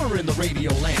mother lover in the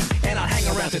radio land. And I hang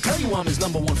around to tell you I'm his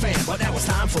 #1 fan. But now it's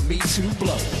time for me to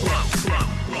blow.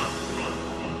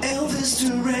 Elvis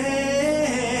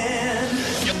Duran.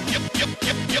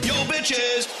 Yo,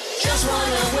 bitches. Just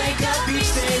wanna wake up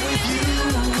each day with you.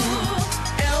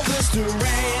 Elvis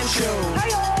Duran Show.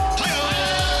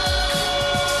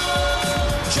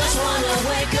 Just wanna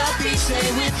wake up each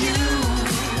day with you.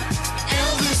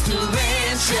 Elvis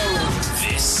Duran Show.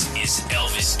 This is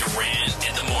Elvis Duran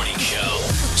and the Morning Show.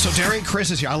 So Darren Chris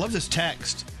is here. I love this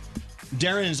text.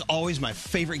 Darren is always my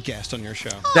favorite guest on your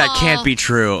show. That can't be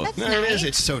true. No, it is.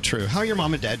 It's so true. How are your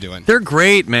mom and dad doing? They're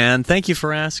great, man. Thank you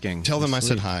for asking. Tell them I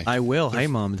said hi. I will. Hi,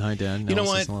 Mom. Hi, Dad. You know Alice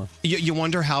what? says hello. You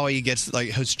wonder how he gets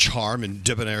like his charm and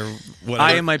debonair. Whatever.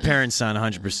 I am my parents' son,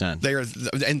 100%. They are,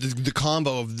 and the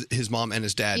combo of his mom and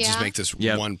his dad just make this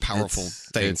one powerful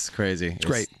thing. It's crazy. It's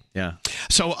great. Yeah.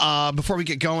 So before we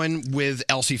get going with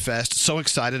Elsie Fest, so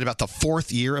excited about the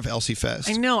 4th year of Elsie Fest.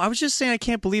 I know. I was just saying I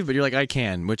can't believe it, but you're like, I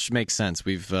can, which makes sense.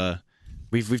 We've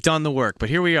done the work, but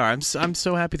here we are. I'm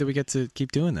so happy that we get to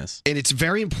keep doing this. And it's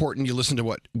very important you listen to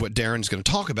what Darren's going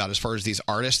to talk about as far as these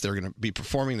artists that are going to be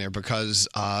performing there, because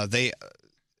they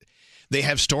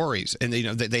have stories and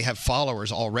they have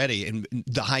followers already. And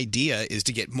the idea is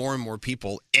to get more and more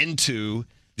people into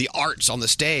the arts on the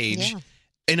stage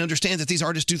and understand that these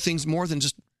artists do things more than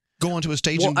just go onto a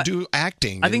stage and do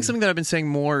acting. I think something that I've been saying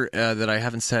more that I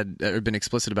haven't said or been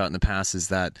explicit about in the past is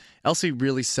that Elsie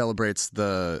really celebrates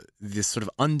this sort of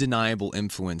undeniable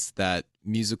influence that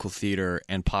musical theater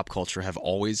and pop culture have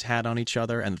always had on each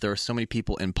other, and that there are so many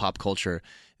people in pop culture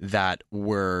that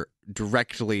were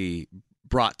directly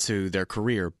brought to their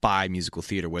career by musical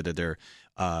theater, whether they're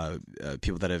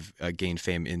people that have gained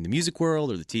fame in the music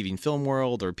world or the TV and film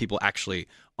world, or people actually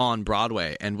on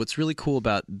Broadway. And what's really cool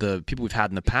about the people we've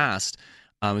had in the past,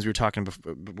 as we were talking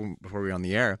before we were on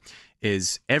the air,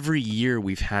 is every year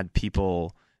we've had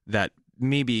people that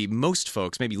maybe most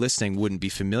folks, maybe listening, wouldn't be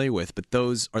familiar with, but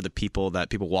those are the people that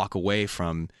people walk away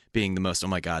from being the most, oh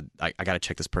my God, I got to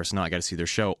check this person out, I got to see their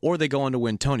show, or they go on to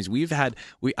win Tonys.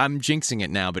 I'm jinxing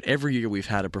it now, but every year we've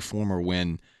had a performer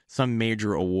win some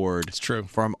major award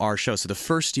from our show. So the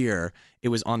first year, it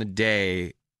was on a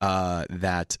day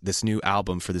that this new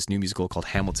album for this new musical called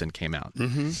Hamilton came out.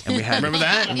 Mm-hmm. And we had remember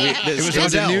that? It was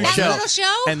Odell. a new That show. little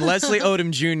show? And Leslie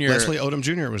Odom Jr. Leslie Odom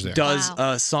Jr. was there. Does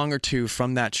a song or two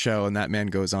from that show, and that man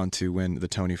goes on to win the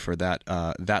Tony for that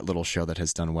little show that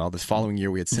has done well. The following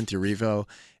year, we had Cynthia Erivo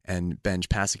and Benj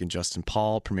Pasek and Justin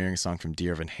Paul premiering a song from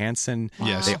Dear Evan Hansen. Wow.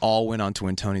 Yes. They all went on to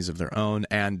win Tonys of their own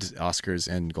and Oscars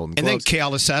and Golden And then Globes.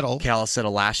 Keala Settle. Keala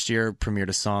Settle last year premiered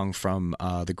a song from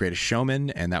The Greatest Showman,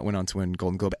 and that went on to win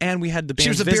Golden Globe. And we had the band's She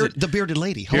was visit. the bearded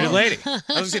lady. Bearded Hello. lady. I was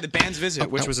going to say the band's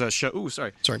visit, which was a show. Ooh,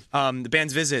 sorry. Sorry. The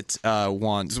band's visit swept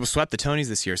the Tonys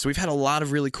this year. So we've had a lot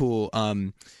of really cool.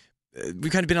 We've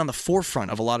kind of been on the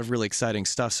forefront of a lot of really exciting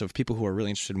stuff. So if people who are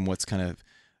really interested in what's kind of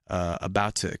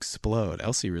about to explode,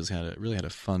 Elsie really had a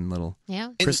fun little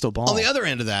crystal ball. On the other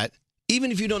end of that,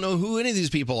 even if you don't know who any of these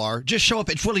people are, just show up.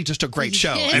 It's really just a great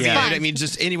show. I mean,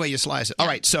 just any way you slice it. All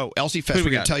right, so Elsie Fest,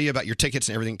 we're going to tell you about your tickets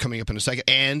and everything coming up in a second,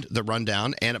 and the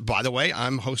rundown. And by the way,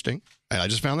 I'm hosting. And I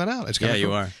just found that out. It's Yeah,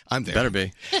 you are. I'm there. Better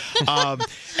be.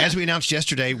 As we announced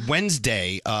yesterday,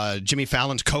 Wednesday, Jimmy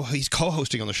Fallon's he's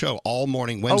co-hosting on the show all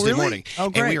morning, Wednesday morning. Oh,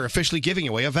 great. And we are officially giving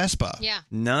away a Vespa. Yeah.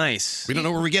 Nice. We don't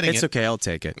know where we're getting It's it. okay. I'll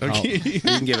take it. Okay. You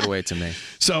can give it away to me.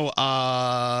 So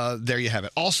there you have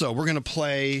it. Also, we're going to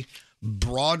play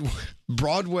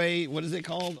Broadway. What is it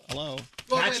called? Hello.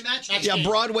 Broadway match game. Yeah,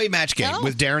 Broadway Match Game Oh.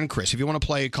 with Darren Chris. If you want to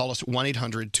play, call us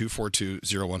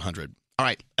 1-800-242-0100. All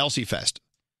right, Elsie Fest.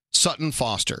 Sutton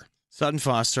Foster. Sutton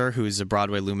Foster, who is a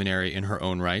Broadway luminary in her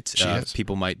own right. She is.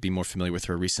 People might be more familiar with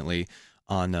her recently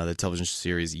on the television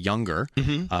series Younger,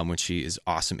 which she is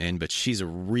awesome in. But she's a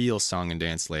real song and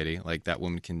dance lady. Like, that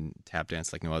woman can tap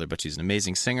dance like no other, but she's an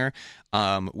amazing singer.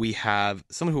 We have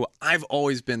someone who I've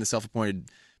always been the self-appointed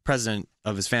president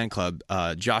of his fan club,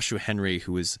 Joshua Henry,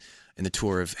 who was in the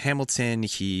tour of Hamilton.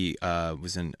 He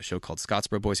was in a show called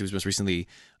Scottsboro Boys. He was most recently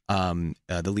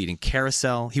the lead in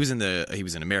Carousel. He was in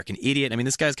American Idiot. I mean,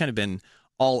 this guy's kind of been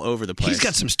all over the place. He's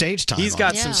got some stage time. He's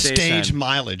got some stage time.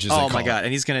 mileage. As Oh they my call god! it.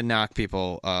 And he's gonna knock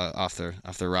people off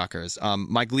their rockers.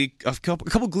 My Glee, a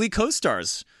couple Glee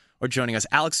co-stars are joining us.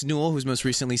 Alex Newell, who's most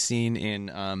recently seen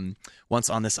in Once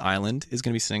on This Island, is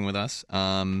gonna be singing with us.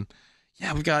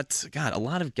 Yeah, we've got a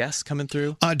lot of guests coming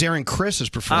through. Darren Criss is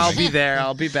performing. I'll be there.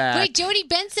 I'll be back. Wait, Jodie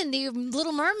Benson, the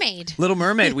Little Mermaid. Little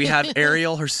Mermaid. We have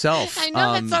Ariel herself. I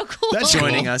know, that's so cool. That's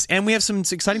joining cool. us, and we have some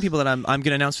exciting people that I'm going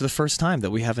to announce for the first time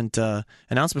that we haven't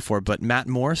announced before. But Matt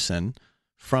Morrison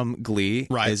from Glee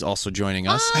is also joining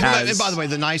us. And by the way,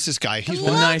 the nicest guy. He's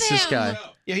the nicest guy.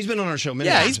 Yeah, he's been on our show many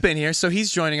Yeah, times. he's been here, so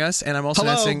he's joining us, and I'm also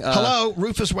announcing. Hello,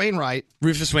 Rufus Wainwright.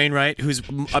 Rufus Wainwright, who's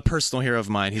a personal hero of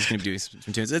mine. He's going to be doing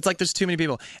some tunes. It's like there's too many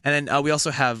people, and then we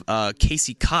also have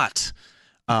Casey Cott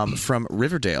from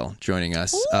Riverdale joining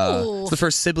us. It's the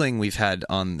first sibling we've had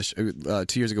on the show.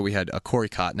 2 years ago, we had Corey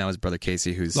Cott. Now his brother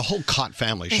Casey, who's the whole Cott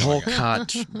family. The whole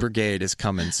Cott brigade is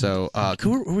coming. So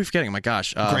who are we forgetting? Oh my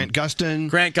gosh, Grant Gustin.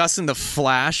 Grant Gustin, the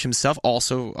Flash himself,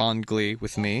 also on Glee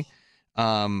with me.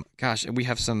 Gosh, we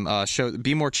have some show,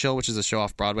 Be More Chill, which is a show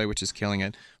off Broadway, which is killing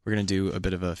it. We're going to do a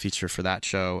bit of a feature for that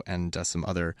show and some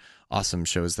other awesome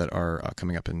shows that are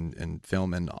coming up in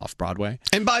film and off Broadway.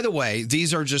 And by the way,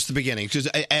 these are just the beginning, because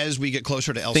as we get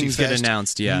closer to LC Things Fest, get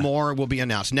announced, yeah. more will be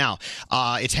announced. Now,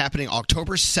 it's happening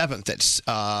October 7th at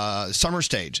Summer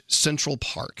Stage, Central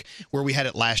Park, where we had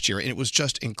it last year, and it was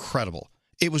just incredible.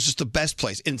 It was just the best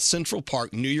place in Central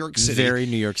Park, New York City. Very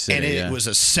New York City, And it yeah. was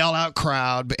a sellout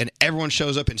crowd, and everyone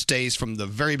shows up and stays from the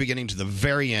very beginning to the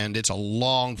very end. It's a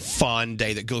long, fun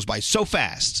day that goes by so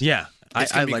fast. Yeah.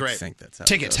 It's gonna I be like great. to think that's how it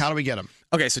Tickets, goes. how do we get them?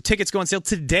 Okay, so tickets go on sale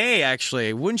today,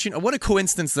 actually. Wouldn't you know? What a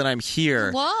coincidence that I'm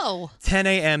here. Whoa. 10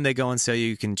 a.m. they go on sale.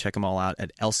 You can check them all out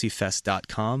at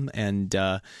lcfest.com. And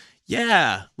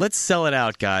yeah, let's sell it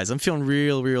out, guys. I'm feeling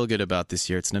real good about this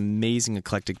year. It's an amazing,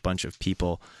 eclectic bunch of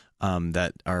people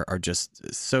that are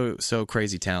just so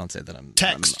crazy talented that I'm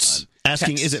Texts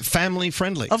asking, is it family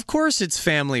friendly? Of course it's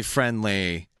family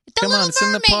friendly. The Come Little on, it's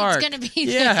in the park. Mermaid's gonna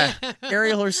be Yeah, there.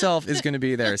 Ariel herself is going to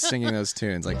be there singing those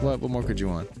tunes. Like, what more could you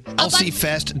want?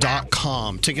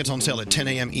 LCFest.com. Tickets on sale at 10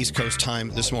 a.m. East Coast time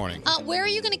this morning. Where are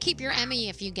you going to keep your Emmy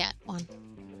if you get one?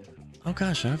 Oh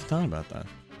gosh, I haven't thought about that.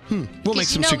 We'll make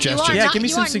some suggestions. Yeah, give me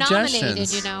you some are suggestions.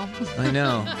 Nominated, you know. I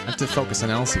know. I have to focus on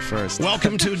Elsie first.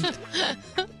 Welcome to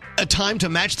a time to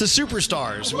match the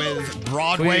superstars with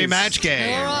Broadway Please. Match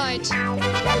Game. All right.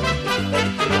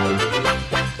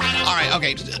 All right,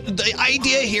 okay. The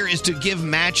idea here is to give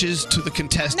matches to the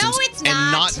contestants No, it's and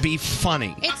not. not be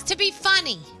funny. It's to be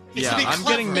funny. Yeah, I'm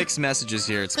getting mixed messages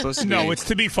here. It's supposed to be. No, it's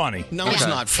to be funny. No, it's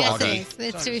not, Froggy. Yes, it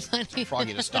is. It's to be funny.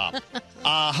 Froggy, to stop.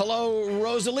 Hello,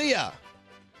 Rosalia.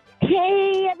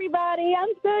 Hey, everybody. I'm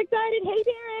so excited. Hey,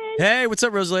 Darren. Hey, what's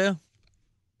up, Rosalia?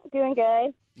 Doing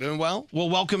good. Doing well? Well,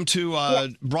 welcome to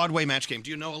Broadway Match Game.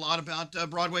 Do you know a lot about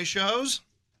Broadway shows?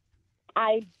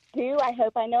 I do. I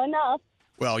hope I know enough.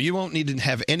 Well, you won't need to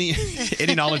have any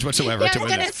knowledge whatsoever Yeah, to I was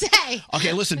win going it. to say.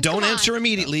 Okay, listen, don't answer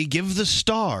immediately. Give the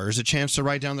stars a chance to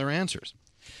write down their answers.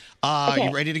 Okay.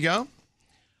 You ready to go?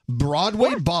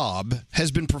 Broadway Bob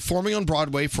has been performing on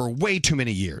Broadway for way too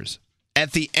many years.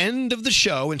 At the end of the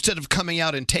show, instead of coming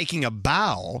out and taking a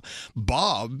bow,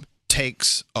 Bob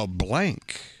takes a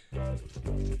blank.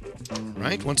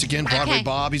 Right? Once again, Broadway Okay.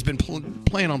 Bob, he's been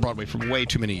playing on Broadway for way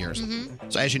too many years. Mm-hmm.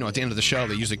 So as you know, at the end of the show,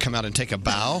 they usually come out and take a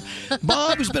bow.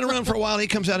 Bob, who's been around for a while, he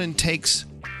comes out and takes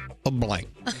a blank.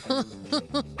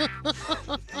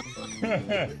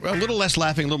 A little less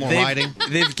laughing, a little more writing.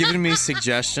 They've given me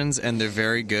suggestions, and they're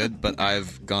very good, but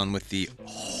I've gone with the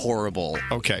horrible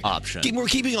option. We're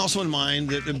keeping also in mind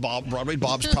that Broadway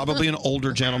Bob's probably an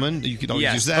older gentleman. You could always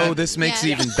Yes. use that. Oh, this makes it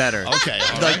even better. Okay.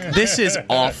 all Like, right. this is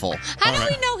awful. How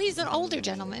do we know he's an older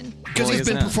gentleman? Because Well, he's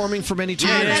been isn't it? performing for too many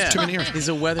years. He's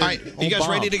a weathered All right, you old guys Bob.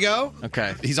 ready to go?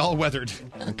 Okay. He's all weathered.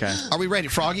 Okay. Are we ready?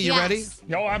 Froggy, you Yes. ready?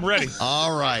 Yo, I'm ready.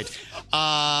 All right.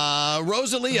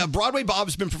 Rosalia, Broadway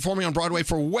Bob's been performing on Broadway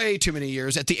for way too many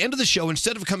years. At the end of the show,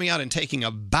 instead of coming out and taking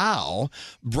a bow,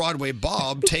 Broadway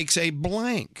Bob takes a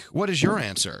blank. What is your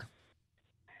answer?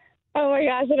 Oh, my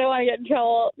gosh. I don't want to get in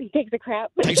trouble. He takes a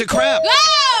crap. Takes a crap.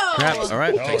 Crap. All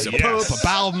right. Takes a poop, a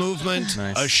bowel movement,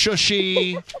 Nice. a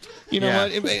shushy. You know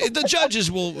Yeah. what? The judges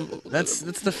will. That's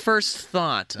the first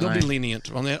thought. They'll be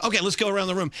lenient on that. Okay, let's go around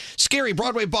the room. Scary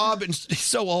Broadway Bob, he's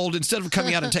so old. Instead of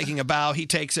coming out and taking a bow, he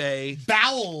takes a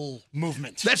Bowel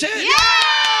movement. That's it.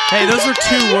 Hey, those were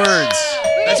 2 words.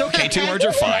 That's okay. 2 words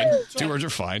are fine. 2 words are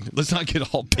fine. Let's not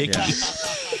get all picky. Yeah.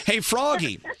 Hey,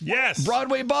 Froggy, Yes.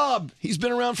 Broadway Bob. He's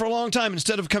been around for a long time.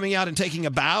 Instead of coming out and taking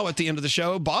a bow at the end of the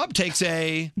show, Bob takes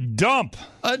a dump.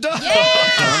 A dump.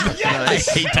 I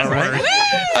hate that word.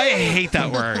 I hate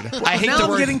that word. I hate now the I'm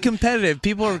word. getting competitive.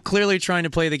 People are clearly trying to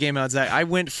play the game outside. I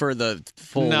went for the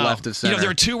full left of center. You know,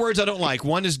 there are two words I don't like.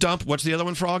 One is dump. What's the other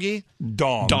one, Froggy?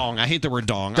 Dong. Dong. I hate the word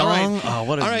dong. Dong? All right. Oh,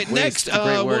 what a All right, waste. next It's a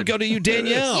great we'll word. go to you,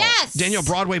 Danielle. Yes. Danielle,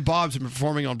 Broadway Bob's been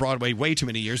performing on Broadway way too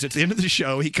many years. At the end of the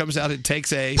show, he comes out and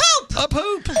takes a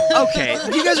poop. Okay,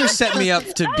 you guys are setting me up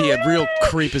to be a real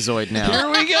creepazoid now. Here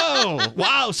we go.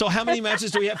 Wow. So how many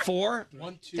matches do we have? 4?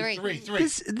 1, 2, 3.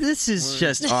 This is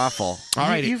just awful. All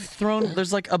right. You've thrown.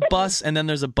 There's like a bus, and then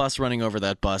there's a bus running over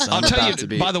that bus. I'll I'm tell about you, to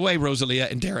be. by the way, Rosalia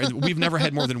and Darren, we've never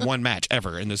had more than one match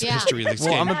ever in this history of this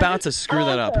well, game. I'm about to screw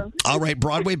that up. All right,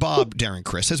 Broadway Bob, Darren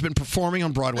Chris, has been performing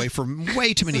on Broadway for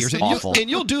way too many years. And, awful.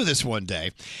 you'll do this one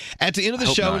day. At the end of the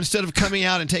Hope show, not. instead of coming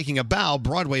out and taking a bow,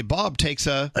 Broadway Bob takes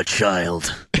a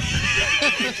child.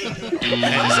 That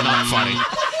is not funny.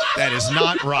 That is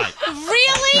not right.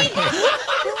 Really?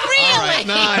 All right.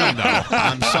 No, I don't know.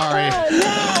 I'm sorry.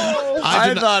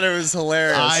 I thought it was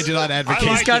hilarious. I do not advocate.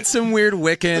 He's got some weird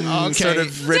Wiccan sort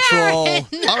of ritual.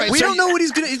 All right, we so don't know what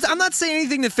he's gonna. I'm not saying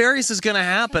anything nefarious is gonna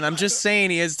happen. I'm just saying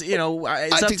he is. You know,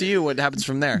 it's up to you what happens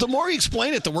from there. The more you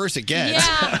explain it, the worse it gets.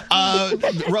 Yeah.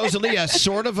 Rosalia,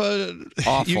 sort of a.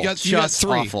 Awful. You got Just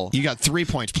 3. awful. You got 3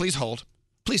 points. Please hold.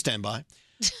 Please stand by.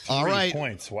 All 3 right.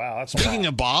 points. Wow, that's Speaking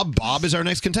of Bob, Bob is our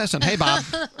next contestant. Hey, Bob.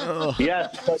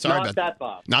 Yes, but Sorry not about that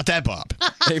Bob. Not that Bob.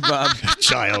 Hey, Bob.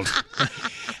 Child.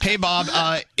 Hey, Bob.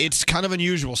 It's kind of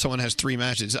unusual someone has 3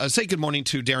 matches. Say good morning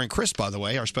to Darren Chris, by the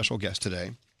way, our special guest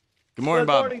today. Good morning,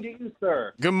 Good Bob. morning to you,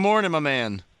 sir. Good morning, my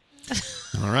man.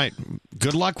 All right.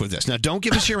 Good luck with this. Now, don't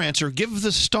give us your answer. Give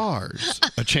the stars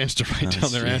a chance to write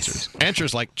down their answers.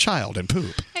 Answers like child and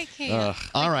poop. I can't.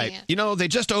 All right. You know, they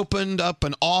just opened up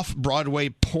an off-Broadway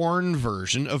porn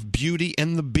version of Beauty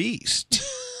and the Beast.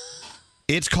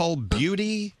 It's called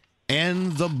Beauty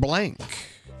and the Blank.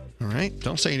 All right?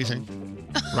 Don't say anything.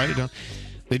 Write it down.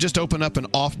 They just opened up an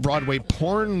off-Broadway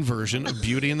porn version of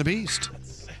Beauty and the Beast.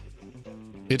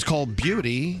 It's called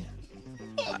Beauty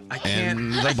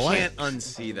and the I Blank. can't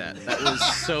unsee that. That was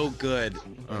so good.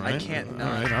 All right. I can't All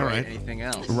not right. All write right. anything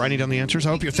else. Writing down the answers. I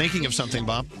hope you're thinking of something,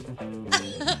 Bob.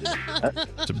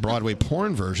 It's a Broadway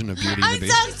porn version of Beauty and I'm the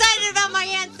Beast. so excited about my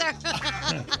answer.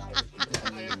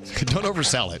 Don't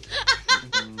oversell it.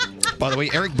 By the way,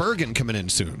 Eric Bergen coming in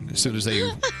soon. As soon as they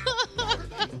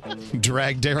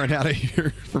drag Darren out of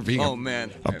here for being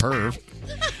a perv.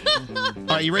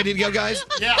 All right, you ready to go, guys?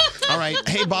 Yeah. All right.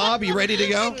 Hey, Bob, you ready to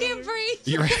go? I can't breathe.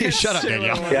 You ready? Shut up,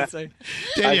 Danielle. Yeah.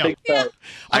 Danielle. I think so.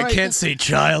 I can't say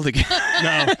child again.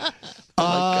 No.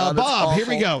 God, that's Bob, here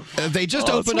we awful. go. They just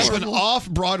Oh, it's opened up an horrible.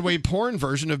 off-Broadway porn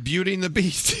version of Beauty and the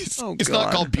Beast. It's not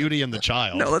God. called Beauty and the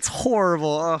Child. No, that's horrible.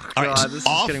 Oh, All God, right, this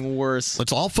off- is getting worse.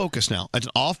 Let's all focus now. It's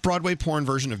an off-Broadway porn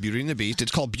version of Beauty and the Beast.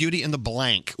 It's called Beauty and the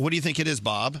Blank. What do you think it is,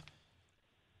 Bob?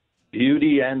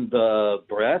 Beauty and the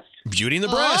breast. Beauty and the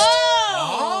Breast.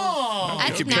 Oh,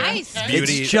 that's nice.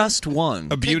 Beauty, It's just one.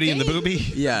 a Beauty and the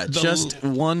Boobie? Yeah, just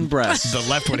one breast. The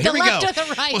left one. The Here we go. left or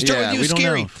the right? We'll start Yeah, with you, we don't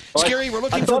Scary. know. Scary, we're I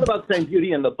looking thought for... about saying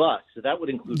Beauty and the Bust, so that would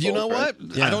include You know both, right?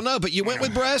 what? I don't know, but you went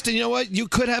with breast, and you know what? You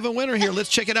could have a winner here. Let's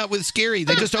check it out with Scary.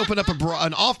 They just opened up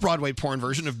an off-Broadway porn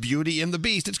version of Beauty and the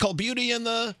Beast. It's called Beauty and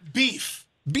the... Beef.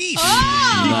 Beef.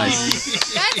 Oh,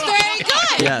 Nice. that's very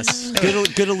good. Yes.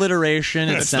 Good alliteration.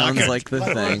 It That's not sounds good. like the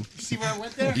thing. See where I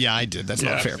went there? Yeah, I did. That's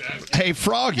not fair. Hey,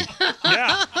 Froggy.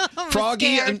 Yeah.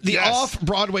 Froggy, scared. and the Yes.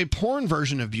 off-Broadway porn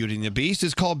version of Beauty and the Beast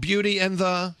is called Beauty and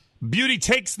the... Beauty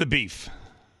takes the beef.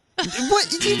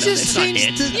 What? You just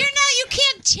changed the... You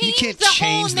can't change You can't the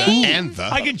change whole the name. and the.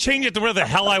 I can change it to where the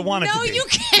hell I want it No, to be. you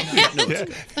can't.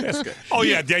 Yeah. Oh,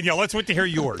 yeah, Danielle, let's wait to hear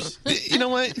yours. You know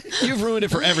what? You've ruined it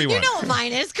for everyone. You know what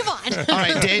mine is. Come on. All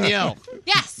right, Danielle.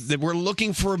 Yes. We're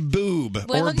looking for a boob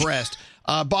We're or a looking- breast.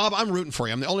 Bob, I'm rooting for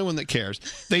you. I'm the only one that cares.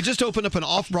 They just opened up an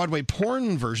off-Broadway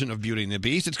porn version of Beauty and the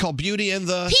Beast. It's called Beauty and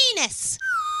the... Penis.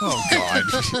 Oh, God.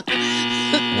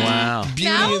 Wow. Beauty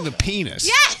No? and the Penis.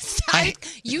 Yes.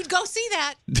 You'd go see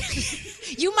that.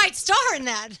 You might star in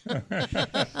that.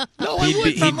 No, I He'd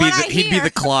wouldn't. be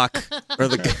the clock or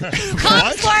the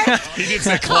Cogsworth. He did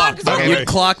say clock. You'd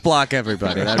clock block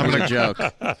everybody. That'd be the joke.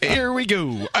 Here we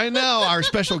go. And now our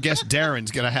special guest Darren's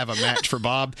going to have a match for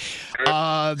Bob.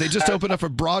 They just opened up a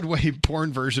Broadway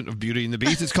porn version of Beauty and the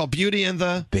Beast. It's called Beauty and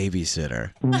the...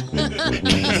 Babysitter.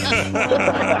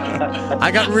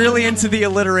 I got really into the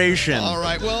alliteration. All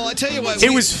right. Well, I tell you what. It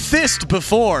was fist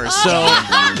before, so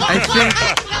I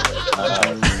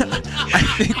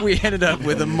think we ended up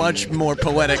with a much more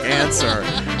poetic answer.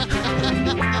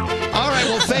 All right.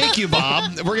 Well, thank Thank you,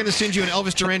 Bob. We're going to send you an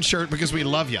Elvis Duran shirt because we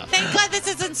love you. Thank God this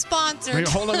isn't sponsored. Wait,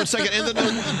 hold on one second. And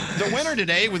the winner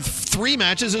today with 3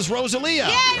 matches is Rosalia.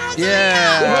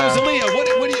 Yeah. Rosalia,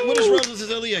 what does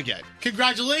Rosalia get?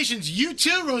 Congratulations. You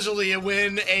too, Rosalia,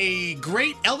 win a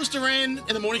great Elvis Duran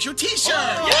in the Morning Show t-shirt.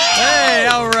 Hey,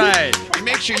 all right. And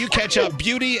make sure you catch up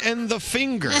Beauty and the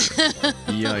Finger.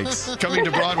 Yikes. Coming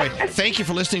to Broadway. Thank you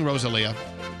for listening, Rosalia.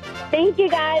 Thank you,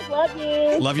 guys. Love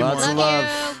you. Love you Lots more. of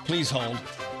love. Please hold.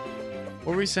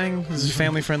 What were we saying? This is a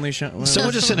family-friendly show.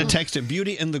 Someone just sent a text to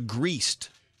Beauty and the Greased.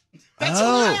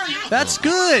 That's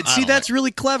good. See, that's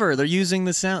really clever. They're using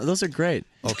the sound. Those are great.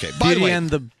 Okay. By the Beauty way, and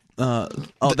the.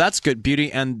 That's good.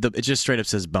 Beauty and the. It just straight up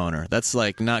says boner. That's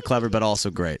like not clever, but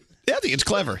also great. Yeah, I think it's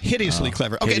clever. Hideously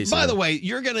clever. Okay, hideously. by the way,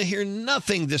 you're going to hear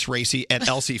nothing this racy at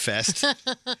Elsie Fest.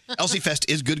 Elsie Fest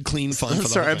is good, clean fun for the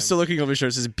Sorry, whole I'm still looking over your shirt.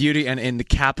 It says beauty, and in the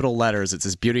capital letters, it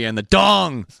says beauty and the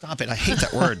dong. Stop it. I hate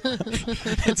that word.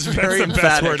 It's very That's the emphatic.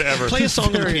 best word ever. Play a song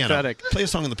on the Very piano. emphatic. Play a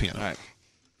song on the piano. All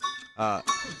right.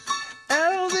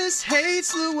 Elvis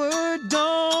hates the word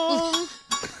dong.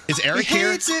 Is Eric He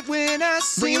here? hates it when I Bring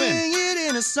sing him in. it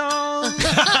in a song.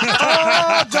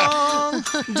 Oh, dong,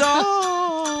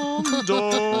 dong,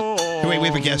 dong. Wait, we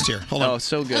have a guest here. Hold on. Oh,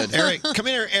 so good. Eric, come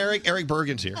in here, Eric. Eric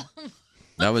Bergen's here.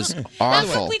 That was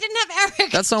awful. We didn't have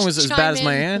Eric. That song was as chime bad as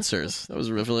my in. answers. That was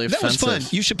really That was offensive.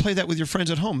 fun. You should play that with your friends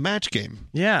at home. Match game.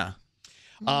 Yeah.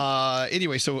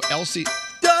 Anyway, so Elsie.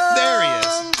 There he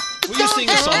is. Will you sing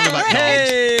a song about dogs?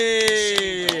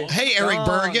 Hey, Eric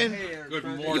Bergen. Good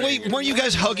morning. Wait, weren't you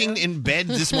guys hugging in bed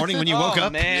this morning when you woke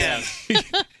up? Man.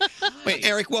 Wait,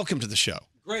 Eric, welcome to the show.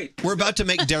 Great. We're about to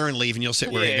make Darren leave, and you'll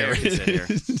sit where Yeah, Eric Eric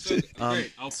can sit here.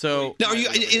 So now,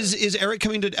 is Eric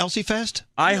coming to Elsie Fest?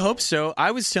 I hope so.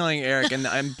 I was telling Eric, and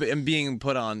I'm being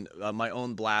put on my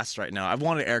own blast right now. I've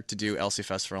wanted Eric to do Elsie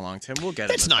Fest for a long time. We'll get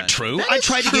That's him. not eventually. true. That I is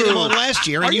tried to get him true. on last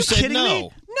year, Are and you said kidding no. me?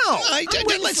 No,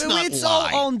 let's not it's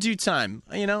lie. all in due time.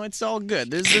 You know, it's all good.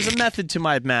 There's a method to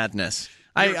my madness.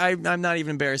 I'm not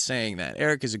even embarrassed saying that.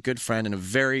 Eric is a good friend and a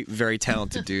very, very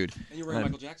talented dude. And you're wearing a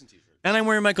Michael Jackson t-shirt. And I'm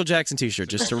wearing a Michael Jackson t-shirt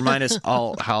just to remind us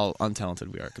all how untalented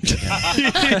we are compared to him.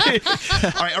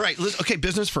 all right. Okay,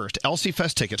 business first. Elsie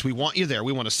Fest tickets. We want you there.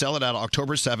 We want to sell it out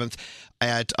October 7th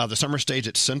at the summer stage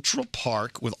at Central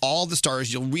Park with all the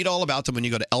stars. You'll read all about them when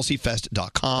you go to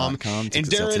elsiefest.com. And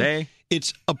Tickets sale Darren, today.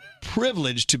 it's a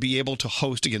privilege to be able to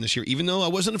host again this year, even though I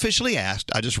wasn't officially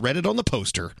asked. I just read it on the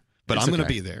poster, but It's I'm going to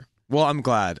okay. be there. Well, I'm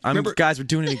glad. Guys, we're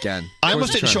doing it again. I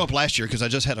almost didn't show up last year because I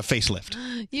just had a facelift.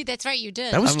 That's right, you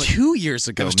did. That was 2 years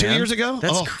ago, That was 2 man. years ago?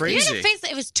 That's Oh. You crazy. had a face.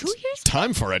 It was 2 years.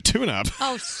 Time for a tune-up.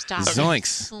 Oh, stop.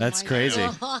 Zoinks. Oh That's my crazy.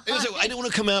 God. I didn't want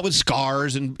to come out with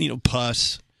scars and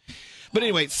pus. But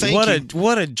anyway, thank you.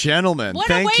 What a gentleman. What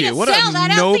a Thank way you. to What sell a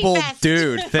that noble Elsie Fest.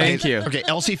 dude. Thank you. Okay,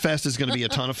 Elsie Fest is going to be a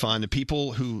ton of fun. The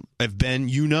people who have been,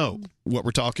 what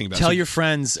we're talking about. Tell So- your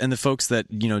friends and the folks that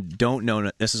don't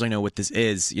necessarily know what this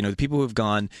is. The people who have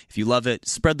gone. If you love it,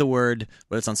 spread the word.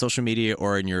 Whether it's on social media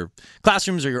or in your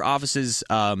classrooms or your offices,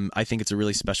 I think it's a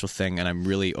really special thing, and I'm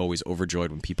really always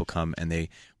overjoyed when people come and they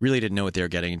really didn't know what they were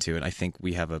getting into. And I think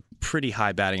we have a pretty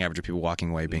high batting average of people walking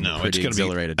away being it's pretty gonna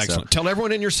exhilarated. Be excellent. Tell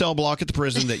everyone in your cell block at the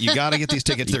prison that you got to get these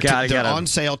tickets. They're gotta on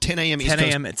sale 10 a.m. East 10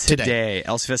 Coast a.m. today.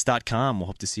 Elsefest.com. We'll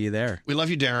hope to see you there. We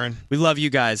love you, Darren. We love you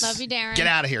guys. Love you, Darren. Get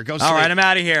out of here. Go sleep. All right, I'm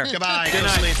out of here. Goodbye. Good Go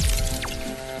night. sleep.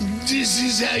 This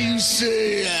is how you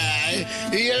say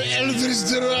Elvis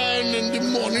Duran and the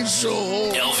Morning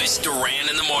Show. Elvis Duran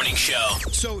in the Morning Show.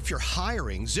 So if you're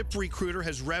hiring, ZipRecruiter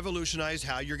has revolutionized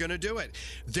how you're going to do it.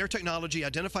 Their technology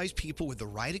identifies people with the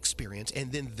right experience,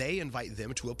 and then they invite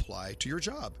them to apply to your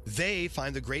job. They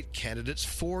find the great candidates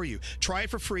for you. Try it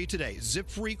for free today.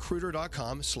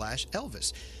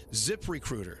 ZipRecruiter.com/Elvis.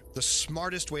 ZipRecruiter, the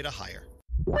smartest way to hire.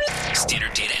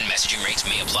 Standard data and messaging rates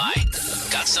may apply.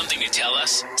 Got something to tell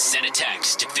us? Send a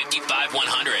text to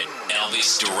 55100.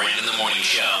 Elvis Duran in the Morning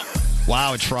Show.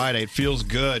 Wow, it's Friday. It feels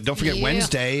good. Don't forget, Yeah.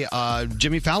 Wednesday,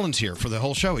 Jimmy Fallon's here for the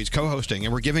whole show. He's co-hosting,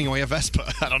 and we're giving away a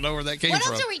Vespa. I don't know where that came What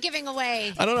from. else are we giving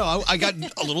away? I don't know. I got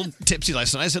a little tipsy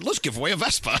last night. I said, let's give away a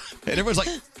Vespa. And everyone's like,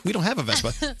 we don't have a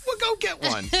Vespa. Well, go get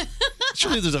one.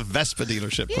 Surely there's a Vespa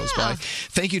dealership close by.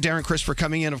 Thank you, Darren Chris, for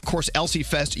coming in. Of course, Elsie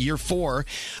Fest Year 4.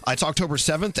 It's October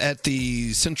 7th at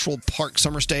the Central Park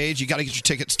Summer Stage. You got to get your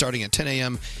tickets starting at 10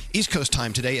 a.m. East Coast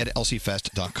time today at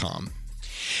elsiefest.com.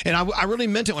 And I really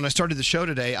meant it when I started the show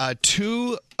today.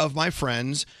 Two of my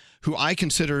friends who I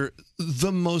consider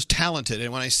the most talented,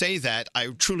 and when I say that, I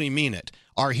truly mean it,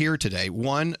 are here today.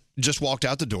 One just walked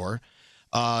out the door.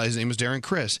 His name is Darren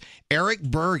Chris. Eric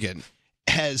Bergen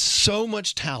has so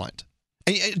much talent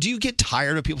Do you get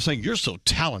tired of people saying you're so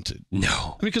talented?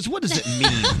 No. Because what does it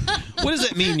mean? What does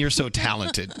it mean you're so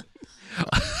talented?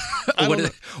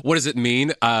 What does it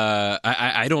mean?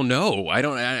 I don't know.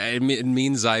 It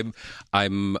means I'm.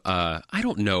 I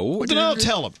don't know. Well, then I'll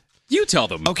tell them. You tell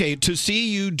them. Okay, to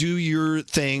see you do your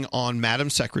thing on Madam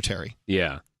Secretary.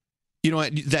 Yeah. You know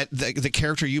what? That the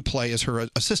character you play is her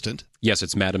assistant. Yes,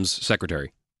 it's Madam's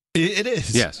secretary. It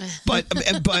is. Yes. But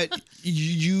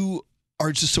you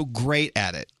are just so great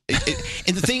at it.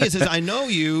 And the thing is I know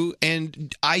you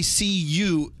and I see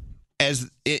you as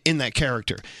in that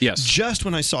character. Yes. Just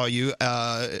when I saw you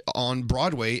on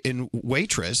Broadway in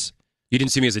Waitress. You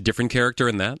didn't see me as a different character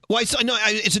in that? Well,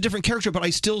 it's a different character, but I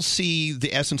still see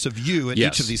the essence of you in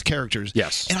each of these characters.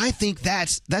 Yes. And I think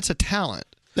that's a talent.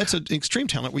 That's an extreme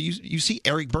talent where you see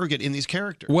Eric Berget in these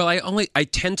characters. Well, I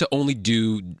tend to only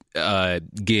do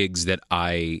gigs that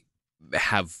I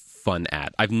have fun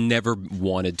at. I've never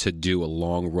wanted to do a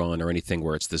long run or anything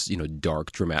where it's this,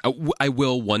 dark, dramatic. I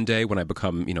will one day when I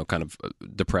become, kind of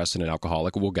depressed and an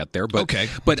alcoholic. We'll get there. But, okay.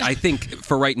 But I think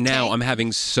for right now, I'm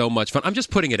having so much fun. I'm just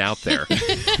putting it out there.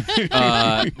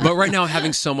 But right now, I'm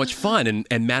having so much fun.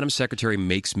 And Madam Secretary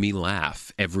makes me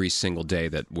laugh every single day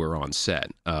that we're on set.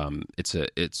 It's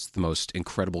the most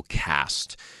incredible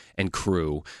cast and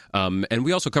crew. And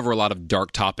we also cover a lot of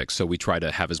dark topics, so we try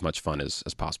to have as much fun as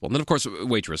possible. And then, of course,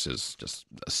 Waitress is just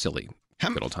a silly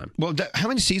good old time. Well, how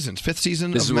many seasons? 5th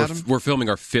season of Madam? We're filming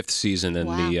our 5th season, and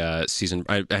the season,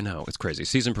 I know, it's crazy.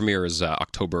 Season premiere is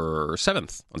October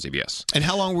 7th on CBS. And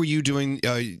how long were you doing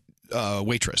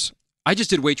Waitress? I just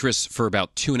did Waitress for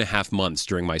about 2.5 months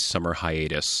during my summer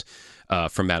hiatus.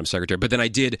 From Madam Secretary. But then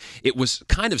it was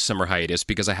kind of summer hiatus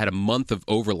because I had a month of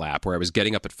overlap where I was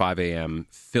getting up at 5 a.m.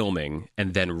 filming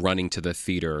and then running to the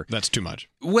theater. That's too much.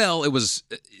 Well, it was,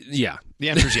 yeah. The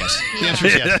answer is yes. The answer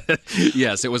is yes.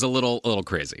 Yes, it was a little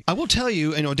crazy. I will tell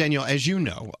you, Danielle, as you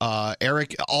know,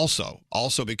 Eric also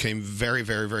became very,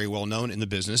 very, very well known in the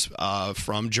business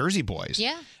from Jersey Boys.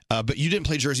 Yeah. But you didn't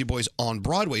play Jersey Boys on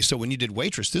Broadway, so when you did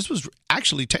Waitress, this was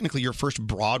actually technically your first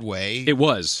Broadway. It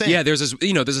was. thing. Yeah, there's this.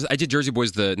 I did Jersey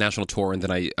Boys the national tour, and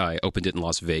then I opened it in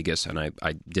Las Vegas, and I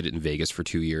did it in Vegas for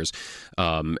 2 years,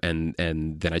 and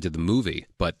then I did the movie.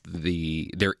 But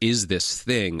there is this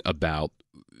thing about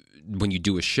when you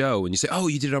do a show and you say, "Oh,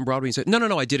 you did it on Broadway," and you say,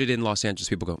 "No, I did it in Los Angeles."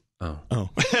 People go, "Oh,"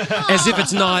 as if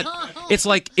it's not. It's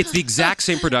like it's the exact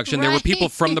same production. There were people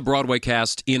from the Broadway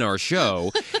cast in our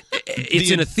show.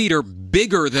 It's in a theater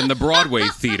bigger than the Broadway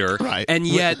theater, right? And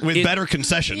yet with better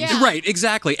concessions, right?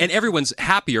 Exactly, and everyone's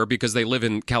happier because they live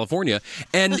in California,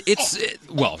 and it's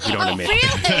well, you know what I mean.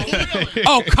 Really?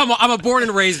 Oh, come on! I'm a born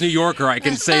and raised New Yorker. I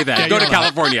can say that. Yeah, Go to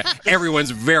California.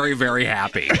 Everyone's very, very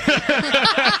happy.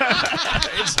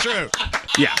 It's true.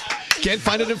 Yeah. Can't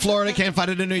find it in Florida. Can't find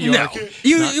it in New York. No.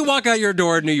 You walk out your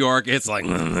door in New York, it's like,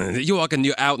 you walk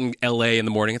out in L.A. in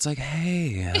the morning, it's like,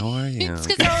 hey, how are you? It's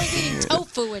because they're always eating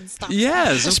tofu and stuff.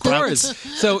 Yes, of course.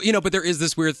 So, but there is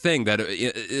this weird thing that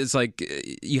it's like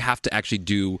you have to actually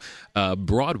do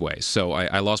Broadway. So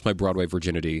I lost my Broadway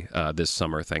virginity this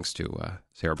summer thanks to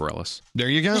Sarah Bareilles. There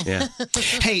you go. Yeah.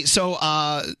 Hey, so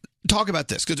talk about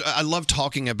this, because I love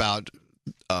talking about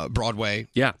Broadway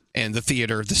and the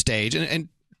theater, the stage, and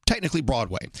technically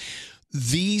Broadway.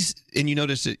 These, and you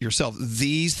noticed it yourself,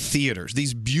 these theaters,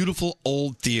 these beautiful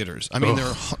old theaters, I mean, there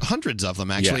are hundreds of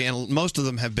them actually, and most of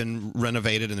them have been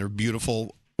renovated and they're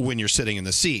beautiful when you're sitting in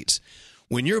the seats.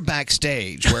 When you're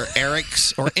backstage where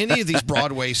Eric's or any of these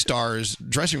Broadway stars'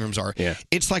 dressing rooms are,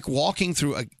 it's like walking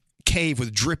through a cave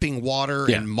with dripping water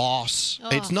and moss.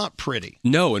 It's not pretty.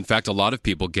 No, in fact, a lot of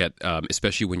people get,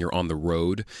 especially when you're on the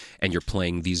road and you're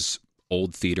playing these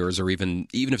old theaters, or even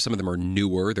if some of them are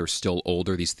newer, they're still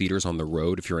older, these theaters on the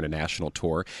road, if you're in a national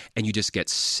tour, and you just get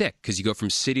sick because you go from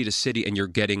city to city and you're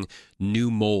getting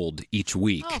new mold each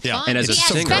week. And as a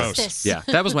singer,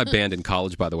 that was my band in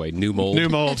college, by the way, New Mold. New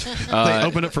Mold. They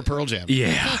opened it for Pearl Jam.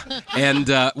 Yeah.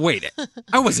 And wait,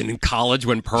 I wasn't in college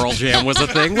when Pearl Jam was a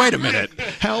thing. Wait a minute.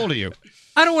 How old are you?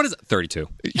 I don't want to. 32.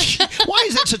 Why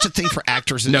is that such a thing for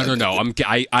actors? No.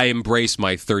 I embrace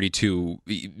my 32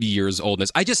 years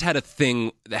oldness. I just had a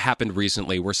thing that happened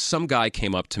recently where some guy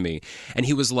came up to me and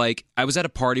he was like, I was at a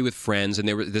party with friends and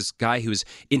there was this guy who was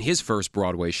in his first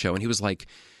Broadway show and he was like,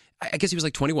 I guess he was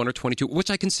like 21 or 22,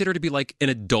 which I consider to be like an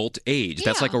adult age.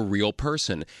 That's like a real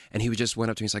person. And he just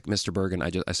went up to me. He's like, Mr. Bergen.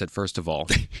 I said, first of all,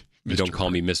 you don't call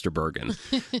me Mr. Bergen.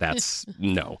 That's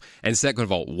no. And second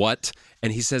of all, what?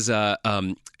 And he says,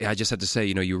 I just had to say,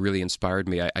 you really inspired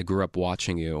me. I grew up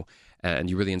watching you. and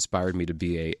you really inspired me to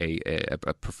be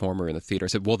a performer in the theater. I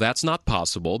said, well, that's not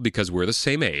possible because we're the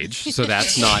same age, so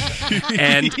that's not.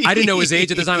 And I didn't know his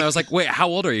age at the time. I was like, wait, how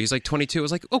old are you? He's like 22. I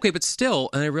was like, okay, but still.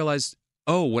 And I realized,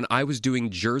 oh, when I was doing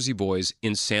Jersey Boys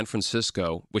in San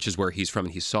Francisco, which is where he's from,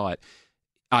 and he saw it,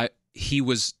 he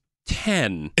was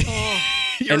 10.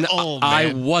 You're and old, I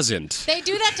man. wasn't. They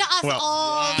do that to us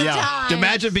all the time.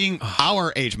 Imagine being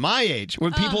our age, my age,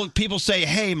 when people say,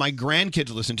 "Hey, my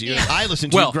grandkids listen to you." I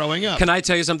listened to you growing up. Can I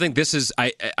tell you something? This is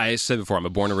I said before, I'm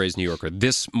a born and raised New Yorker.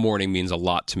 This morning means a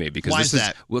lot to me because Why this is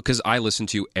that? Because I listen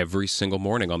to you every single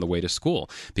morning on the way to school.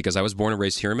 Because I was born and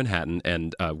raised here in Manhattan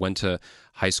and went to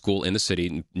high school in the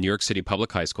city, New York City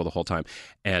public high school the whole time.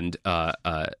 And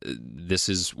this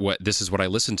is what I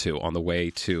listen to on the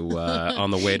way to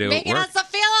Making work. us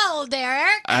feel old,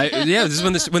 Eric. This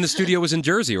is when the studio was in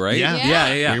Jersey, right?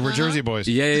 Yeah. We were Jersey boys.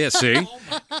 Yeah. See,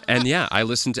 and I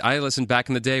listened back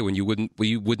in the day when you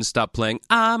wouldn't stop playing.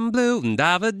 I'm blue and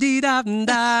da dee da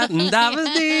da da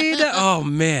dee da. Oh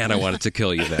man, I wanted to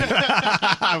kill you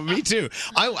then. Me too.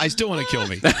 I still want to kill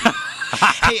me.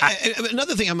 Hey,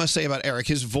 another thing I must say about Eric,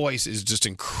 his voice is just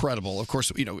incredible. Of course,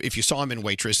 if you saw him in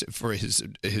Waitress for his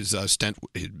stint,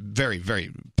 very,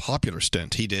 very popular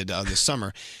stint he did this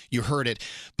summer, you heard it.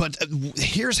 But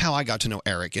here's how I got to know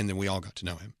Eric, and then we all got to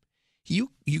know him. You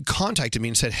contacted me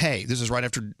and said, hey, this is right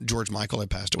after George Michael had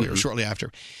passed away, or shortly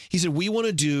after. He said, we want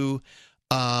to do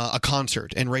a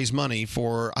concert and raise money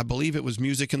for, I believe it was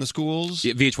Music in the Schools.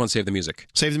 Yeah, VH1 Save the Music.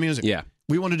 Save the Music. Yeah.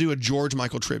 We want to do a George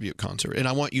Michael tribute concert, and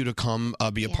I want you to come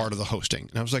be a part of the hosting.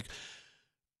 And I was like,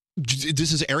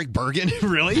 this is Eric Bergen?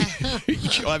 Really?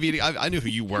 I mean, I knew who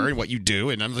you were and what you do,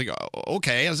 and I was like, oh,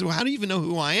 okay. I was like, well, how do you even know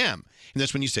who I am? And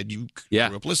that's when you said you grew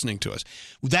up listening to us.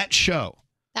 That show.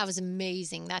 That was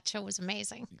amazing. That show was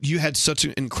amazing. You had such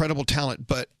an incredible talent.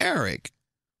 But Eric,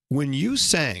 when you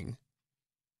sang,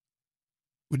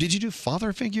 did you do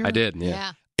Father Figure? I did,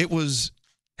 yeah. It was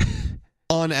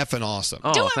un-effing awesome.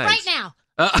 Oh, do it thanks. right now.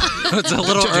 It's a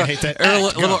little, Don't you hate that?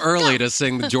 little early to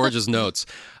sing George's notes.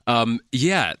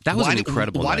 Yeah, that was an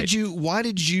incredible Why night.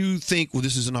 did you think, well,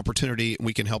 this is an opportunity and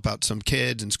we can help out some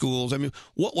kids and schools? I mean,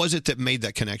 what was it that made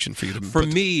that connection for you? For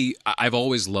me, I've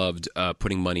always loved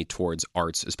putting money towards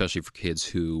arts, especially for kids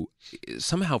who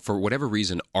somehow, for whatever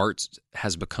reason, art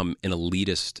has become an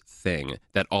elitist thing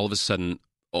that all of a sudden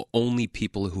only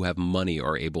people who have money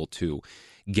are able to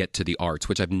get to the arts,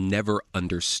 which I've never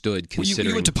understood. Considering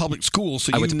you went to public school,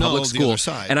 so I you went to know public the school, other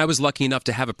side. and I was lucky enough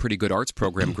to have a pretty good arts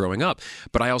program growing up.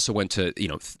 But I also went to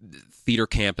theater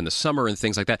camp in the summer and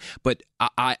things like that. But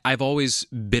I've always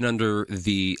been under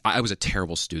I was a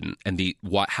terrible student, and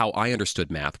how I understood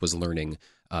math was learning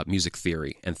music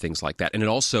theory and things like that. And it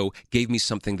also gave me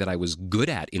something that I was good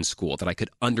at in school that I could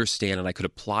understand, and I could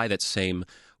apply that same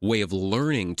way of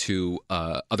learning to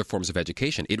other forms of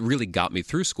education. It really got me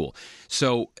through school.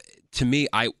 So to me,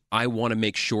 I want to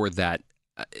make sure that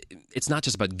it's not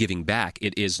just about giving back.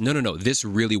 It is no. This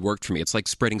really worked for me. It's like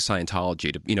spreading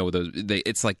Scientology.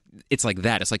 It's like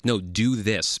that. It's like, no, do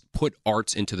this. Put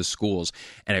arts into the schools,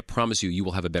 and I promise you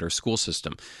will have a better school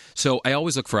system. So I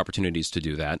always look for opportunities to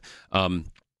do that. And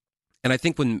I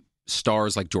think when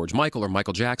stars like George Michael or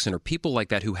Michael Jackson or people like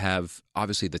that who have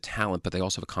obviously the talent, but they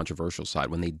also have a controversial side,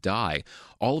 when they die,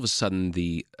 all of a sudden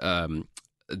the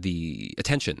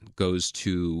attention goes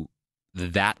to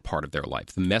that part of their life,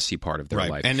 the messy part of their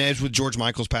life. And as with George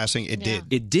Michael's passing, it did.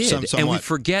 It did. Somewhat. And we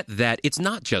forget that it's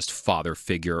not just father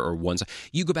figure or one side.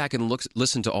 You go back and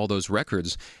listen to all those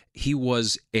records. He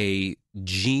was a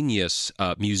genius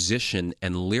musician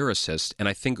and lyricist. And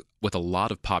I think with a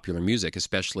lot of popular music,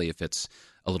 especially if it's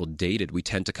a little dated, we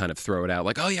tend to kind of throw it out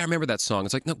like, oh yeah, I remember that song.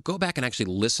 It's like, no, go back and actually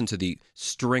listen to the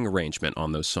string arrangement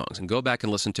on those songs and go back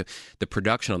and listen to the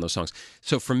production on those songs.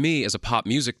 So for me, as a pop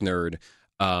music nerd,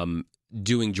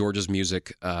 doing George's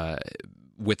music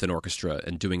with an orchestra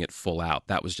and doing it full out,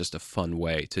 that was just a fun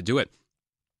way to do it.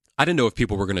 I didn't know if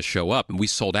people were going to show up, and we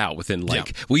sold out within well,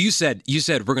 you said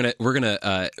I'm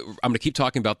gonna keep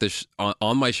talking about this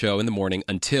on my show in the morning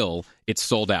until it's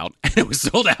sold out, and it was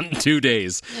sold out in 2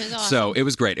 days. Awesome. So it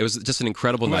was great. It was just an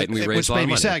incredible night, and we raised a lot of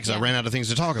money. Which made me sad because I ran out of things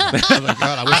to talk about. I was like,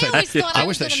 God, I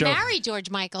was that going show. to marry George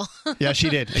Michael. Yeah, she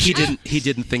did. He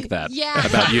didn't think that Yeah,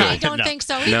 about you. I don't think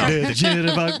so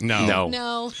either.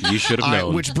 No. You should have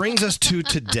known. Which brings us to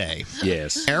today.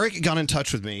 Yes. Eric got in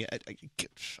touch with me.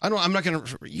 I'm not going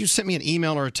to. You sent me an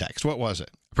email or a text. What was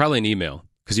it? Probably an email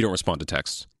because you don't respond to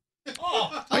texts.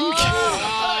 Are you kidding?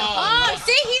 Oh,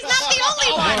 see, he's not the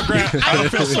only one. I don't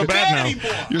feel so bad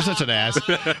now. You're such an ass.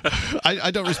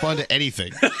 I don't respond to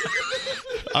anything.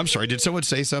 I'm sorry. Did someone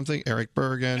say something? Eric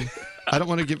Bergen. I don't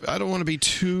want to be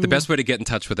too. The best way to get in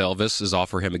touch with Elvis is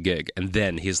offer him a gig, and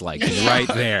then he's like right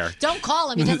there. Don't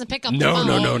call him. He doesn't pick up the No,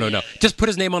 phone. no. Just put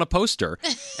his name on a poster,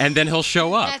 and then he'll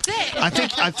show up. That's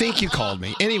it. I think you called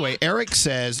me. Anyway, Eric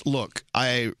says, look,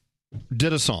 I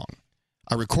did a song.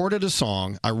 I recorded a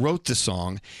song. I wrote this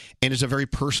song, and it's a very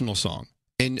personal song.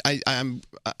 And I'm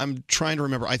trying to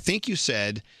remember. I think you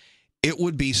said it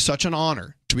would be such an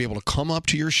honor to be able to come up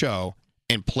to your show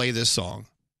and play this song.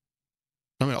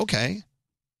 I mean, okay.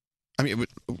 I mean,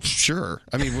 sure.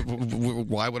 I mean,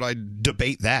 why would I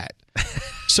debate that?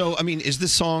 So, I mean, is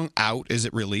this song out? Is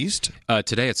it released?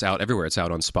 Today it's out everywhere. It's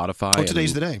out on Spotify. Oh,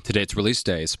 today's the day. Today it's release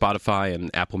day. Spotify and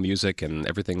Apple Music and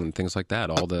everything and things like that.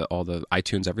 All the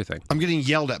iTunes, everything. I'm getting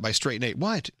yelled at by Straight Nate.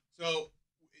 What? So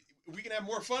we can have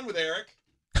more fun with Eric.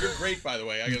 You're great, by the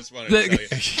way. I just wanted to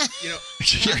tell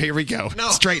you. Here we go. No.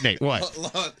 Straight Nate. What?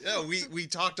 No, we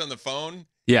talked on the phone.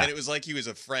 Yeah. And it was like he was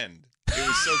a friend. It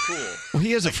was so cool. Well,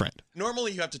 he is a friend.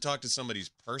 Normally, you have to talk to somebody's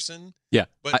person. Yeah,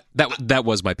 But that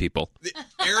was my people.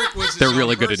 Eric was. They're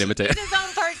really good at imitating. His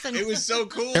own person. It was so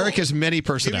cool. Eric has many He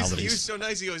personalities. was so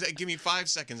nice. He goes, hey, "Give me 5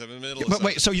 seconds. I'm in the middle of But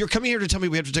wait, so you're coming here to tell me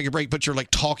we have to take a break, but you're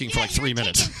like talking for like 3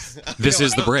 minutes. This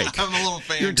is the break. I'm a little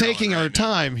fan. You're taking our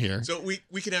time here. So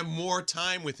we can have more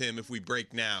time with him if we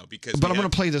break now because. But I'm going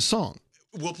to play this song.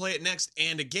 We'll play it next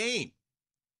and a game.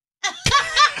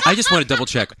 I just want to double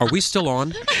check. Are we still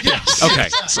on? Yes. Okay.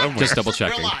 Somewhere. Just double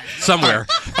checking. Somewhere.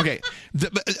 Okay.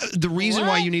 The reason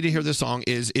why you need to hear this song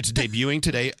is it's debuting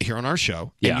today here on our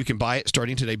show. Yeah. And you can buy it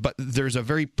starting today. But there's a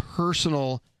very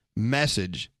personal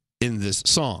message in this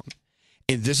song.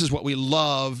 And this is what we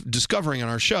love discovering on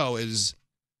our show is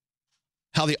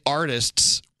how the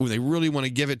artists, when they really want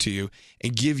to give it to you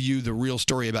and give you the real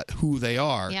story about who they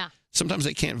are, sometimes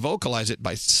they can't vocalize it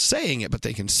by saying it, but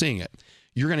they can sing it.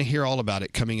 You're going to hear all about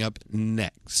it coming up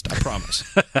next. I promise.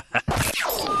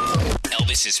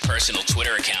 Elvis's personal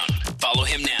Twitter account. Follow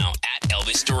him now at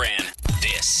Elvis Duran.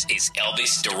 This is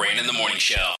Elvis Duran in the Morning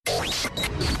Show.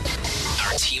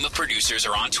 Our team of producers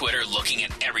are on Twitter looking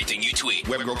at everything you tweet.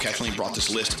 Web girl Kathleen brought this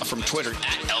list from Twitter.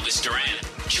 At Elvis Duran.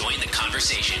 Join the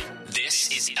conversation. This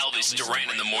is Elvis Duran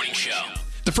in the Morning Show.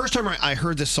 The first time I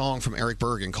heard this song from Eric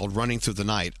Bergen called Running Through the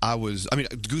Night,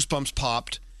 goosebumps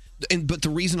popped. But the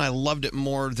reason I loved it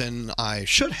more than I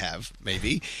should have,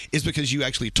 maybe, is because you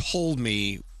actually told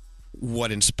me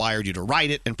what inspired you to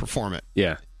write it and perform it.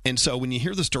 Yeah. And so when you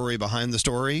hear the story behind the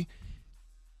story,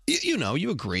 you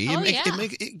agree.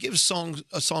 It gives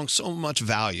a song so much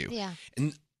value. Yeah.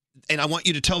 And I want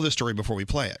you to tell this story before we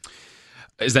play it.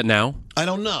 Is that now? I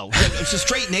don't know. It's a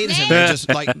Straight Nate is in there just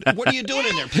like, what are you doing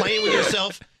in there? Playing with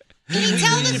yourself? Can you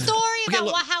tell the story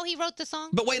about how he wrote the song?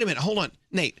 But wait a minute. Hold on.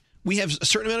 Nate, we have a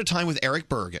certain amount of time with Eric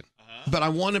Bergen, but I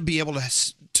want to be able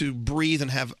to breathe and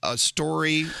have a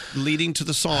story leading to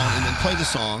the song and then play the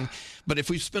song. But if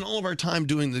we spend all of our time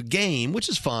doing the game, which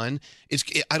is fun,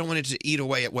 I don't want it to eat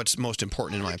away at what's most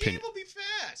important in my opinion. Will be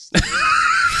fast.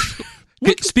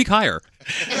 Speak higher.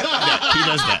 Yeah, he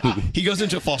does that. He goes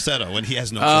into a falsetto when he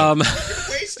has no clue.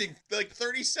 You're wasting like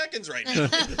 30 seconds right now.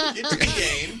 Get to the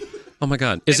game. Oh my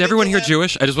God! Is everyone here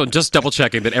Jewish? I just double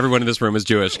checking that everyone in this room is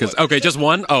Jewish. Because just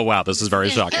one. Oh wow, this is very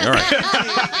shocking. All right.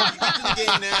 The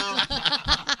game now.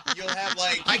 You'll have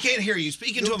like. I can't hear you.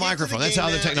 Speak into a microphone. That's how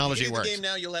the technology works. The game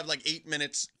now. You'll have like 8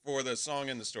 minutes for the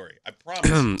song and the story. I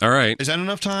promise. All right. Is that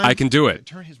enough time? I can do it.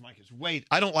 Turn his mic. Wait.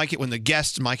 I don't like it when the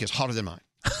guest's mic is hotter than mine.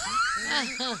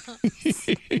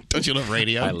 Don't you love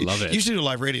radio? I love it. You should do a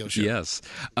live radio show. Yes.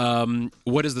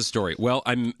 What is the story? Well,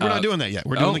 we're not doing that yet.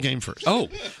 We're doing the game first. Oh.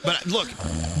 But look,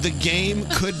 the game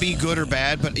could be good or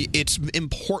bad, but it's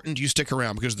important you stick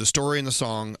around because the story and the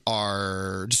song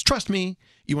are. Just trust me.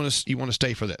 You want to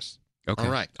stay for this. Okay.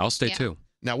 All right. I'll stay too.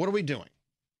 Now, what are we doing?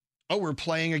 Oh, we're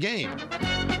playing a game.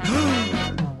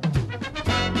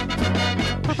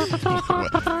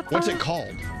 What's it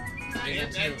called?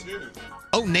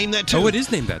 Oh, name that tune. Oh, it is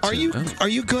named that tune. Are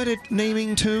you good at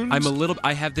naming tunes?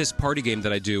 I have this party game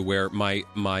that I do where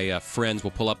my friends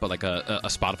will pull up like a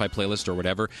Spotify playlist or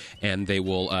whatever, and they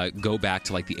will go back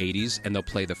to like the 80s, and they'll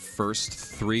play the first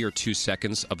 3 or 2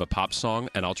 seconds of a pop song,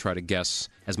 and I'll try to guess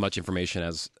as much information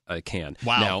as I can.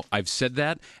 Wow. Now, I've said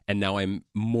that, and now I'm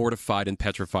mortified and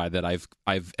petrified that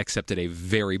I've accepted a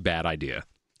very bad idea.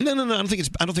 No. I don't think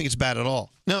it's bad at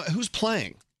all. Now, who's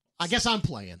playing? I guess I'm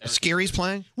playing. Scary's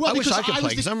playing? Well, I wish because I could I play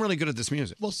was because I'm really good at this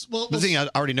music. Well, the thing, I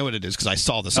already know what it is because I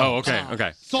saw the song. Oh,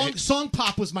 okay. Song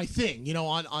pop was my thing,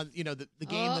 on the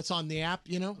game that's on the app,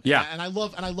 Yeah. And I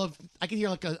love. I can hear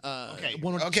like a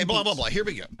one or two. Okay, blah, blah, blah. Here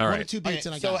we go. All right. 1 or 2 beats,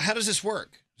 and I got So it. how does this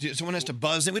work? Someone has to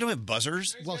buzz in. We don't have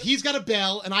buzzers. Well, he's got a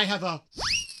bell, and I have a.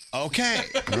 Okay.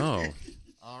 Oh.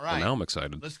 All right. now I'm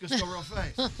excited. Let's just go real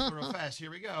fast.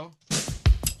 Here we go.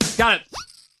 Got it.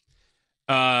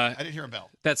 I didn't hear a bell.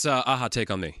 That's Aha, Take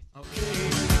On Me. You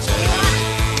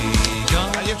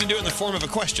have to do it in the form of a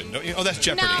question, don't you? Oh, that's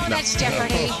Jeopardy. No, that's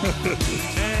Jeopardy.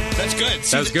 That's good.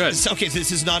 That was good. Okay,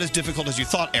 this is not as difficult as you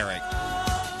thought, Eric.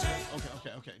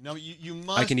 Okay. No, you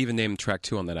must. I can even name track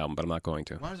 2 on that album, but I'm not going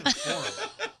to. Why is it horrible?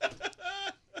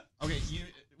 Okay,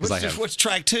 Because I have. what's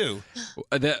track 2?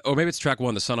 Or maybe it's track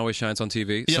 1, The Sun Always Shines on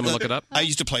TV. Someone look it up. I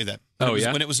used to play that.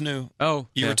 When it was new. Oh,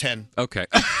 you yeah. were 10. Okay.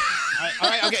 All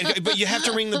right, okay, but you have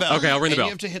to ring the bell. Okay, I'll ring the bell.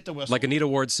 You have to hit the whistle. Like Anita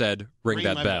Ward said, ring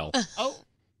that my bell. Oh,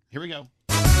 here we go.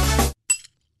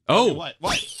 Oh. What?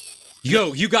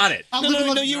 Yo, you got it.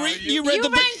 No, you rang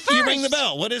the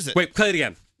bell. What is it? Wait, play it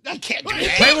again. I can't do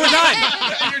that. Play one more time.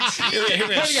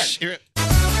 Here.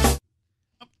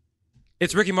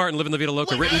 It's Ricky Martin, Livin' La Vida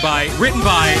Loca, written by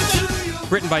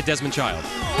Desmond Child.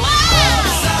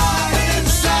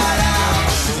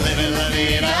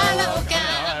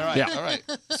 All right.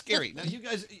 Scary. Now you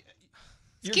guys,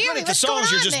 you're Scary, good at the what's going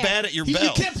songs. You're on just there? bad at your You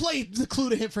bell. can't play the clue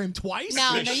to hit for him twice.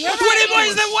 No, you're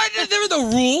What? There are the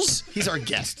rules. He's our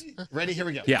guest. Ready? Here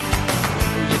we go. Yeah.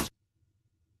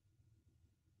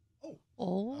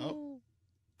 Oh.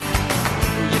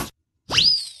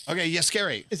 Okay, yes,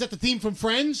 Scary. Is that the theme from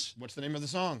Friends? What's the name of the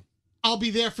song? I'll Be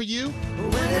There For You.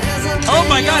 Oh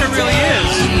my God, it really is.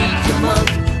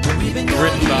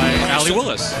 Written by Allie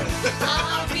Willis.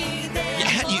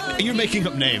 You're making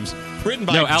up names. Written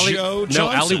by Joe Johnson. No,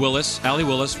 Allie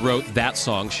Willis wrote that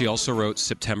song. She also wrote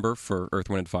September for Earth,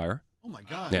 Wind, and Fire. Oh my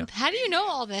God. Yeah. How do you know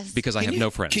all this? Because I have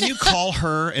no friends. Can you call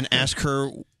her and ask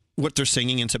her what they're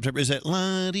singing in September? Is it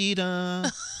la-di-da,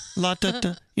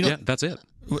 la-da-da? You know, Yeah, that's it.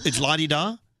 It's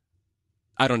la-di-da?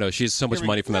 I don't know. She has so much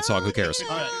money from that song. Who cares? All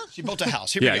right. She built a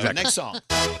house. Here we go. Exactly. Next song.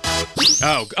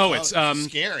 Oh, it's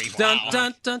scary. Dun, Wow.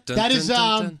 dun, dun, dun, That is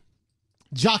dun, dun.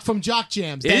 Jock from Jock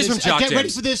Jams. It is from Jock Get ready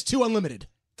Jams. for this, 2 Unlimited.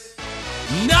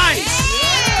 Nice.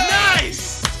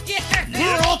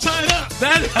 We're all tied up.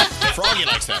 Froggy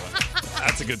likes that one.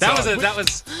 That's a good That song.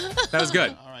 was good.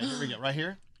 All right, here we go. Right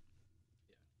here.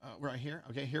 Right here.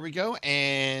 Okay, here we go.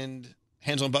 And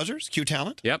hands on buzzers. Cue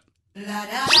talent. Yep.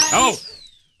 Oh,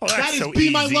 That is so Be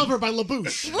My easy. Lover by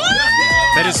LaBouche.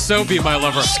 that is so Be My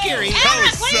Lover. Scary. That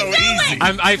was so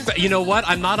easy. You know what?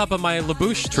 I'm not up on my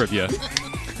LaBouche trivia.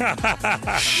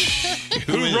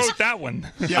 Who wrote that one?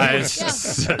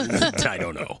 I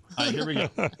don't know. All right, here we go.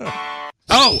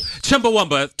 Oh,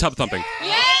 Chumbawamba, Tub Thumping. Wait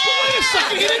a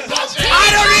second, he didn't buzz it. I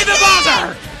don't need the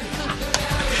buzzer.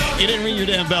 You didn't ring your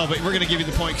damn bell, but we're going to give you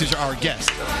the point because you're our guest.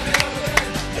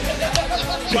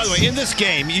 By the way, in this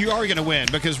game, you are going to win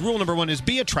because rule number 1 is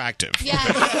be attractive. Yes.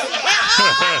 And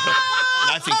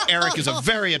I think Eric is a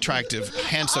very attractive,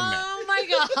 handsome man. Oh my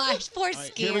gosh, poor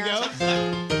Scare. Here we go.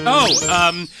 Oh,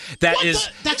 that is.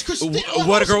 That's Christina.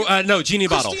 What a girl. No, Genie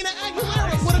Bottle. Christina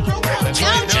Aguilera. What a girl. That's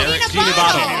right, Eric. Genie Need a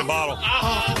Bottle. bottle.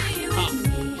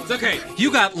 It's okay.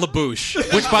 You got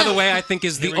LaBouche, which, by the way, I think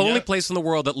is the Here we only go. place in the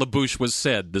world that LaBouche was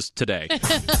said today.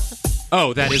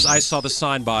 Oh, that is I Saw the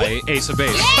Sign by Ace of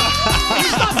Base.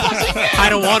 I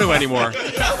don't want to anymore.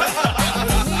 He's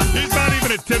not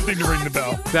even attempting to ring the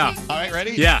bell. Yeah. All right,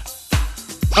 ready? Yeah.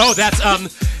 Oh, that's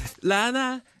La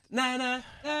na na na.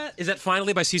 Is that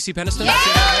Finally by CeCe Peniston?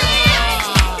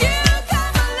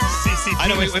 CC I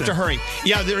know, we have to hurry.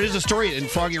 Yeah, there is a story, and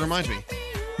Froggy reminds me.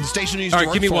 The station used All to right,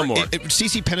 work give me for, one more.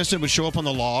 CC Peniston would show up on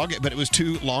the log, but it was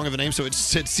too long of a name, so it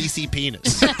said CC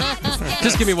Penis.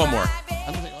 Just give me one more.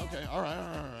 I don't think, okay, all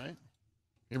right.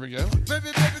 Here we go.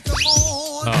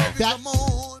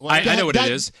 Oh. I know what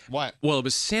it is. What? Well, it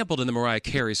was sampled in the Mariah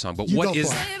Carey song, but You what go is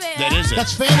for that? it. That is it.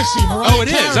 That's fantasy. Mariah Oh, it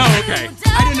is. Carey. Oh, okay.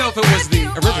 I didn't know if it was the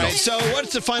All original. right, so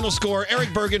what's the final score?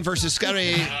 Eric Bergen versus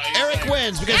Scary. Eric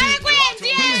wins because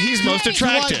he's most Do I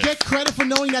attractive. get credit for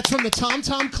knowing that's from the Tom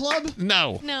Tom Club?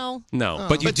 No. No. No,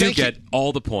 but you But do thank you. get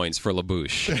all the points for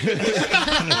LaBouche.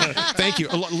 Thank you.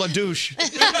 La douche.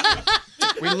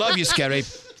 We love you, Scary.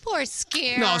 Poor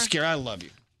Scare. No, Scary, I love you.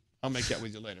 I'll make that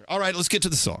with you later. All right, let's get to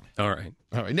the song. All right.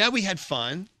 All right, now we had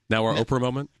fun. Now our Oprah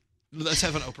moment? Let's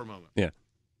have an Oprah moment. Yeah.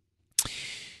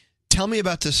 Tell me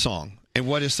about this song and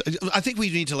what is. I think we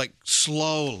need to like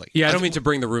slowly. Yeah, I don't mean to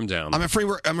bring the room down. I'm afraid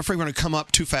we're going to come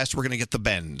up too fast. We're going to get the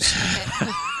bends.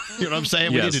 You know what I'm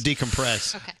saying? Yes. We need to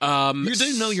decompress. You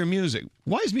do know your music.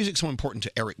 Why is music so important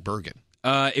to Eric Bergen?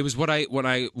 It was when I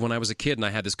was a kid and I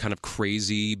had this kind of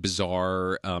crazy,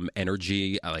 bizarre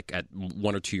energy. Like at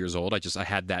 1 or 2 years old, I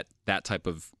had that type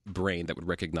of brain that would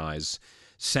recognize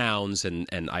sounds, and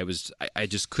I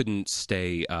just couldn't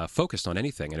stay focused on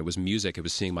anything. And it was music. It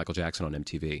was seeing Michael Jackson on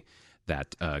MTV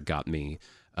that got me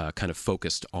kind of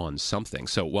focused on something.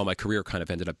 So while my career kind of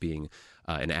ended up being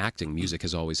in acting, music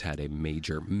has always had a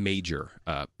major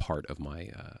part of my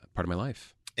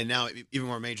life. And now, even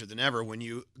more major than ever, when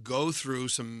you go through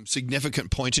some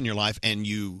significant points in your life and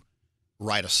you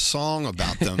write a song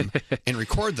about them and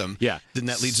record them, then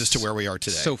that leads us to where we are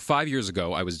today. So 5 years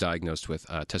ago, I was diagnosed with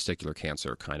testicular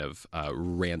cancer kind of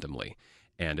randomly.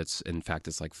 And it's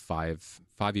like 5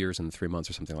 years and 3 months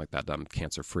or something like that. I'm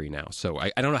cancer free now. So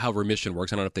I don't know how remission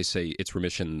works. I don't know if they say it's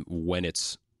remission when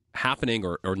it's happening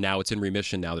or now it's in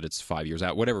remission now that it's 5 years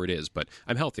out, whatever it is. But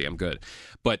I'm healthy. I'm good.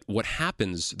 But what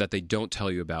happens that they don't tell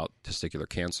you about testicular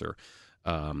cancer,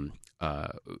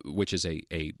 which is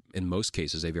in most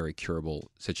cases, a very curable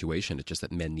situation. It's just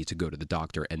that men need to go to the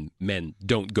doctor and men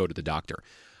don't go to the doctor.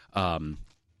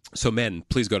 So men,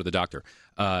 please go to the doctor.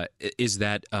 Is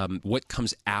that what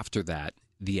comes after that,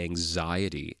 the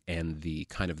anxiety and the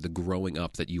kind of the growing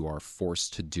up that you are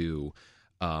forced to do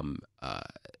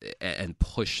and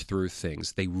push through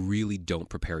things, they really don't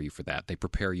prepare you for that. They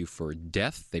prepare you for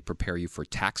death. They prepare you for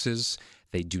taxes.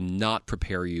 They do not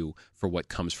prepare you for what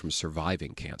comes from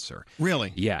surviving cancer.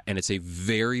 Really? Yeah, and it's a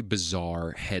very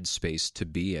bizarre headspace to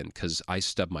be in because I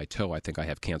stub my toe. I think I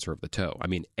have cancer of the toe. I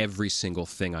mean, every single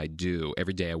thing I do,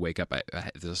 every day I wake up,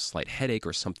 there's a slight headache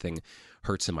or something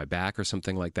hurts in my back or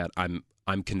something like that.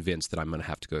 I'm convinced that I'm going to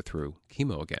have to go through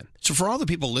chemo again. So for all the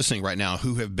people listening right now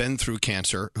who have been through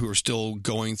cancer, who are still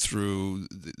going through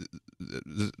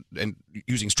and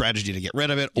using strategy to get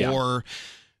rid of it, or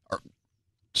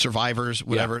survivors,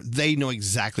 whatever, they know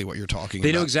exactly what you're talking about.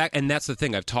 They know exactly, and that's the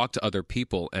thing. I've talked to other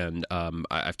people, and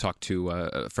I've talked to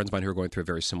friends of mine who are going through a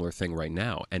very similar thing right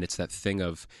now, and it's that thing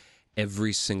of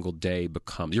every single day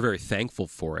becomes, you're very thankful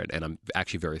for it, and I'm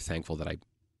actually very thankful that I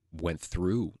went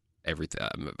through everything.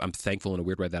 I'm thankful in a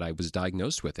weird way that I was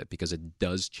diagnosed with it because it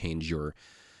does change your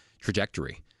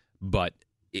trajectory, but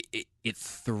it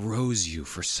throws you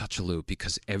for such a loop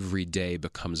because every day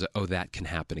becomes, oh, that can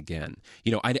happen again.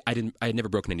 You know, I had never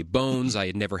broken any bones. I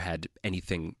had never had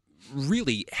anything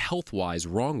really health-wise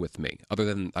wrong with me other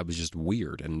than I was just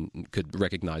weird and could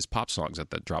recognize pop songs at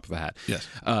the drop of a hat. Yes.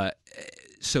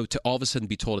 So to all of a sudden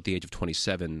be told at the age of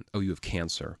 27, oh, you have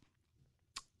cancer,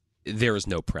 there is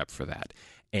no prep for that.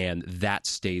 And that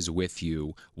stays with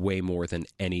you way more than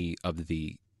any of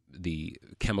the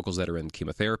chemicals that are in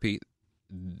chemotherapy.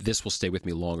 This will stay with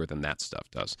me longer than that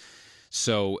stuff does.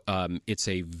 So it's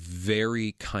a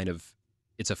very kind of,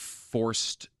 it's a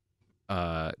forced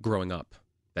growing up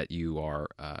that you are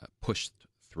pushed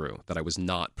through that I was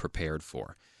not prepared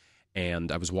for.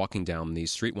 And I was walking down the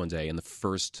street one day and the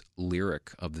first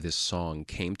lyric of this song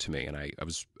came to me, and I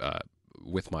was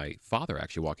with my father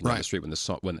actually walking down the street when the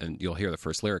song, and you'll hear the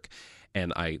first lyric,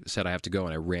 and I said I have to go,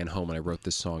 and I ran home and I wrote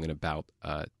this song in about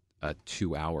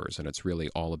 2 hours, and it's really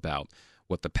all about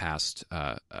what the past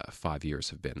 5 years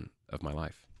have been of my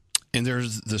life. And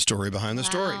there's the story behind the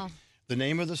story. The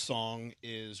name of the song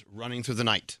is Running Through the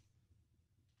Night.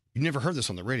 You've never heard this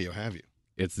on the radio, have you?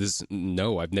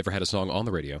 No, I've never had a song on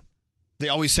the radio. They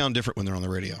always sound different when they're on the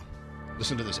radio.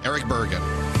 Listen to this, Eric Bergen.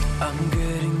 I'm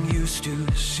getting used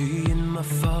to seeing my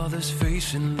father's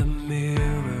face in the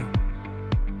mirror,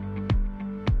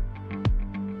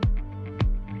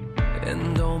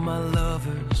 and all my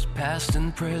lovers, past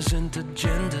and present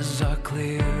agendas are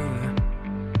clearer.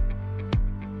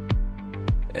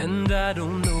 And I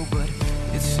don't know, but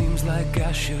it seems like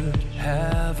I should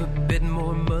have a bit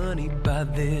more money by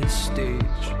this stage.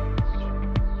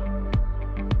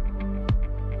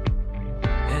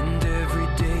 And every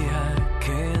day I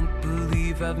can't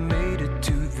believe I've made it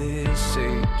to this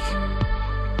age.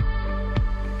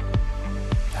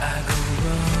 I go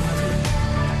running,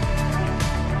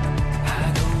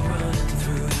 I go running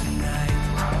through the night.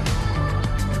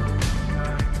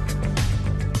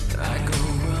 I go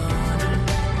running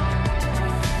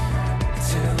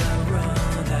till I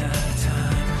run out of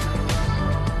time.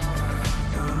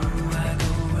 Ooh, I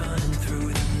go running through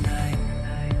the night.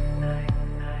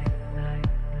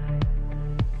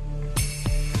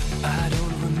 I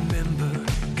don't remember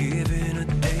giving a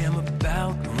damn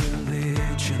about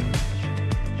religion,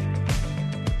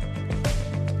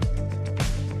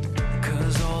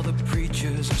 'cause all the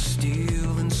preachers are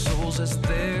stealing souls as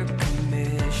their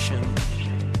commission.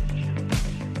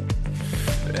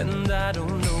 And I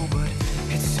don't know, but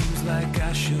it seems like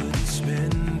I shouldn't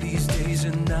spend these days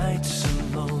and nights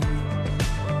alone.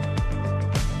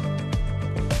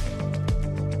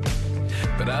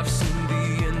 But I've seen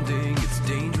the ending, it's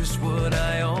dangerous what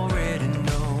I already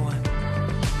know.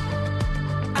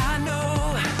 I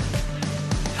know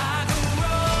I go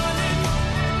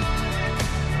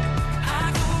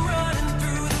running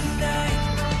through the night.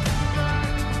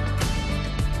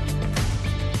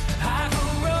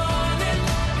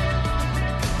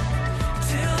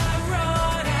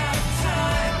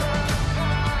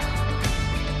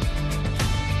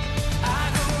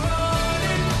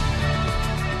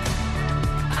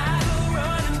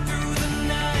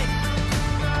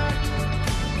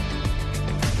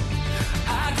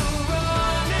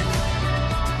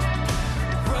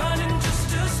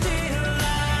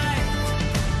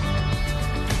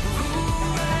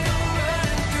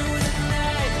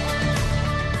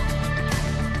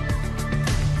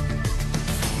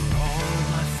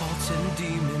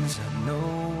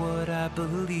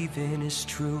 believe in is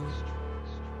true.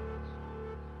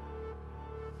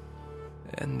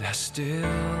 And I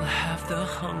still have the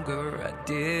hunger I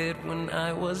did when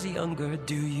I was younger.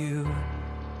 Do you?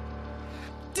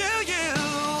 Do you?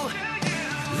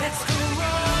 Let's go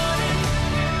running.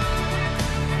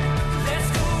 Let's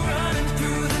go running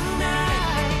through the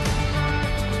night.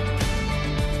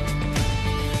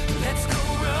 Let's go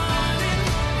running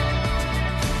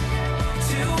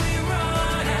till we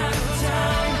run out of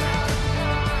time.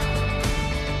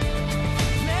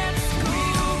 Let's go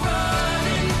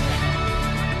running.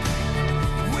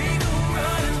 We go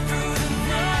running through the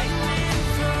night and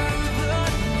through the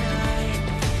night.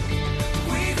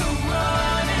 We go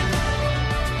running,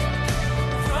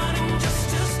 running just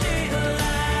to stay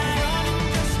alive,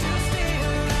 just to stay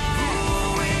alive. Ooh,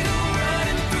 we go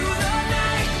running through the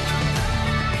night.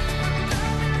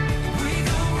 We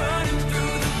go running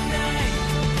through the night.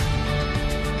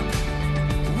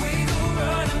 We go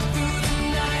running through the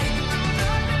night.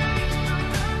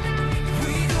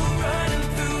 We go running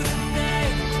through the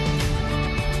night.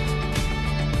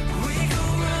 We go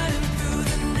running through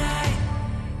the night.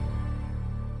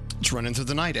 It's running through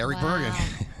the night. Eric Bergen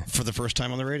for the first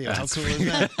time on the radio. How cool is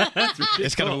that?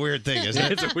 It's kind of a weird thing, isn't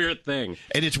it? It's a weird thing.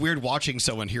 And it's weird watching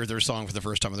someone hear their song for the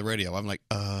first time on the radio. I'm like,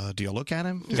 do you look at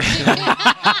him?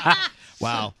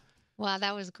 Wow. Wow,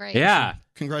 that was great. Yeah.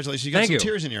 Congratulations. You got Thank some you.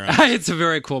 tears in your eyes. It's a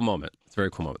very cool moment. It's a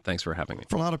very cool moment. Thanks for having me.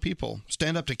 For a lot of people.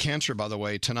 Stand Up to Cancer, by the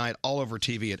way, tonight all over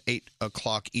TV at 8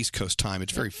 o'clock East Coast time.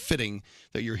 It's very fitting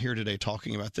that you're here today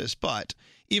talking about this. But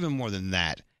even more than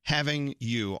that, having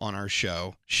you on our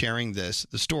show, sharing this,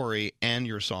 the story, and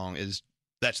your song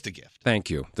that's the gift.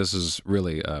 Thank you. This is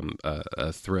really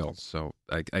a thrill. So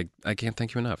I can't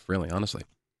thank you enough, really, honestly.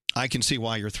 I can see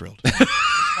why you're thrilled.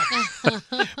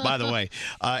 By the way,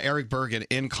 Eric Bergen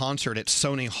in concert at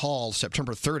Sony Hall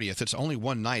September 30th. It's only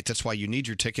one night. That's why you need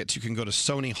your tickets. You can go to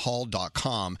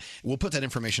sonyhall.com. We'll put that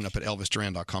information up at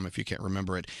elvisduran.com if you can't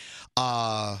remember it.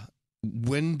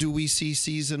 When do we see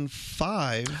season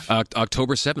 5?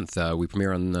 October 7th. We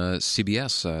premiere on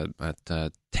CBS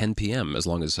at 10 p.m. as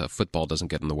long as football doesn't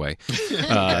get in the way. Is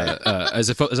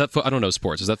that I don't know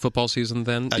sports. Is that football season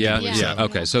then? Yeah.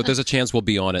 Okay, so there's a chance we'll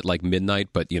be on at like midnight,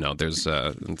 but there's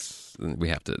we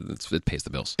have to. It pays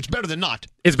the bills. It's better than not.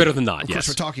 It's better than not. Of course, Yes.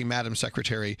 we're talking Madam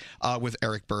Secretary with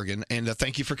Eric Bergen, and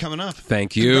thank you for coming up.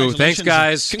 Thank you. Thanks,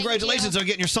 guys. Congratulations on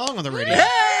getting your song on the radio.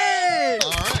 Hey!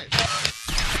 All right.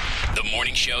 The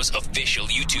morning show's official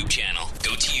YouTube channel.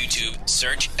 Go to YouTube,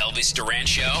 search Elvis Duran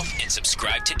Show, and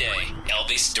subscribe today.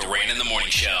 Elvis Duran in the Morning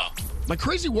Show. My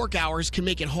crazy work hours can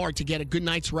make it hard to get a good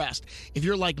night's rest. If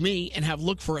you're like me and have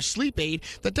looked for a sleep aid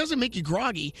that doesn't make you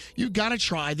groggy, you gotta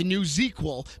try the new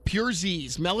ZzzQuil Pure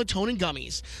Z's melatonin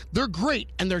gummies. They're great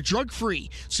and they're drug-free,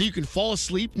 so you can fall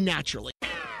asleep naturally.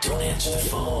 Don't answer the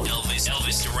phone.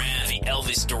 Elvis Duran, the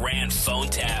Elvis Duran phone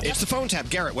tap. It's the phone tap.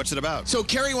 Garrett, what's it about? So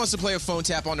Carrie wants to play a phone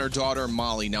tap on her daughter,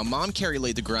 Molly. Now, Mom Carrie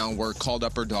laid the groundwork, called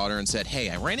up her daughter and said, hey,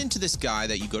 I ran into this guy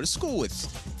that you go to school with,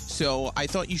 so I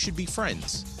thought you should be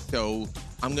friends. So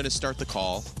I'm going to start the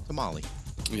call to Molly.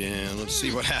 Yeah, let's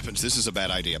see what happens. This is a bad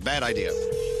idea. Bad idea.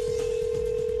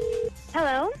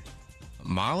 Hello,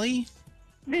 Molly?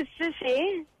 this is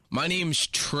she. My name's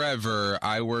Trevor.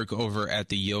 I work over at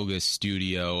the yoga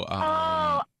studio.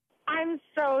 Oh, I'm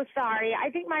so sorry. I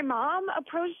think my mom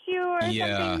approached you or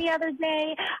Yeah. something the other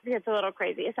day. It's a little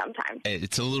crazy sometimes.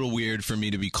 It's a little weird for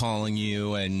me to be calling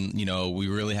you, and, we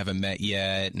really haven't met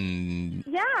yet, and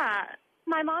Yeah.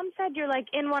 My mom said you're like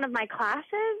in one of my classes.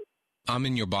 I'm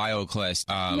in your bio class.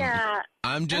 Yeah.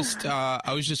 I'm just,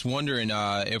 I was just wondering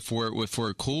if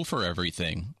we're cool for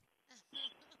everything.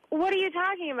 What are you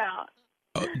talking about?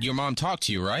 Your mom talked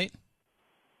to you, right?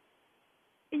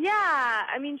 Yeah.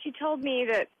 I mean, she told me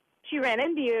that she ran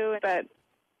into you, but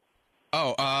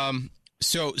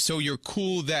So you're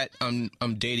cool that I'm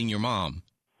dating your mom?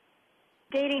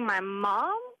 dating my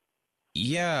mom?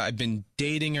 Yeah, I've been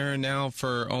dating her now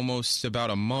for almost about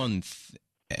a month,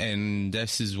 and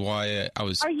this is why I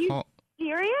was. Are you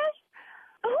serious?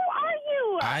 Who are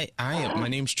you? I am. My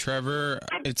name's Trevor.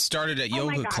 It started at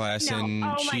yoga gosh, class, no. and Oh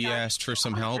my she gosh. asked for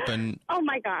some help, and Oh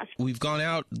my gosh. we've gone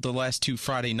out the last 2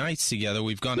 Friday nights together.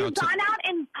 We've gone You've out to. gone out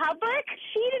in public?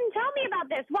 She didn't tell me about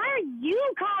this. Why are you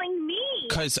calling me?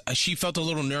 Because she felt a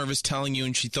little nervous telling you,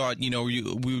 and she thought,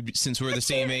 since we're the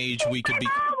same age, we could be.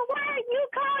 Why are you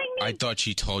calling me? I thought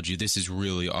she told you. This is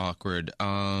really awkward.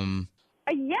 Yeah,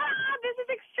 this is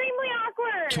extremely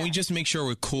awkward. Can we just make sure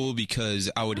we're cool?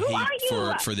 Because I would Who are hate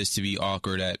you? for this to be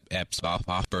awkward at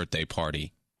Pop's birthday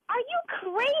party. Are you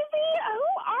crazy? Who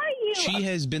are you? She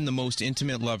has been the most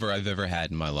intimate lover I've ever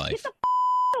had in my life. Get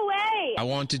the away. I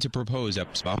wanted to propose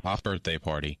at Spot's birthday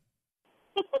party.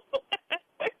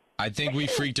 I think we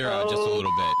freaked her out just a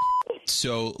little bit.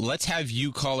 So let's have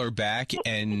you call her back,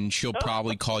 and she'll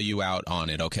probably call you out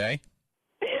on it, okay?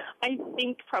 I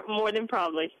think more than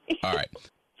probably. All right.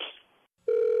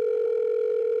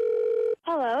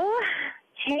 Hello?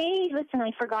 Hey, listen, I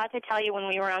forgot to tell you when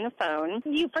we were on the phone.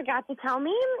 You forgot to tell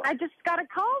me? I just got a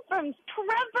call from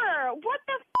Trevor. What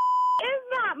the is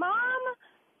that, Mom?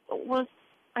 Well,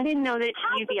 I didn't know that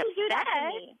you'd be upset at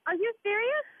me. Are you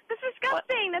serious? This is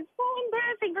disgusting. That's so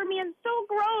embarrassing for me and so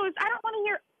gross. I don't want to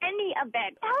hear any of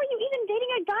it. How are you even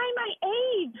dating a guy my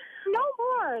age? No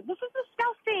more. This is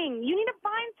disgusting. You need to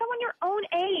find someone your own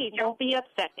age. Don't be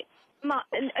upset. Mom,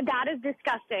 that is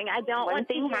disgusting. I don't want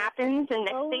thing happens and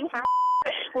next thing happens.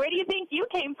 Where do you think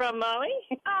you came from, Molly?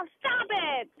 Oh, stop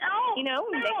it. Oh, you know,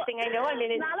 next thing I know, I'm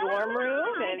in his dorm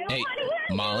room. And Hey,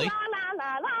 Molly?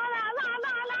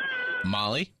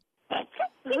 Molly?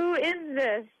 Who is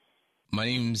this? My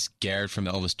name's Garrett from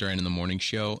Elvis Duran in the Morning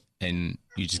Show, and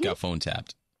you just got phone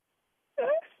tapped.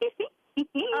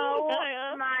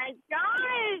 Oh, my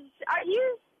gosh. Are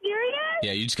you serious?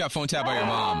 Yeah, you just got phone tapped by your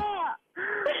mom.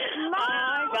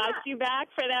 I got you back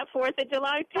for that 4th of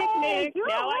July picnic.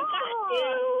 Now I got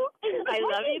you. I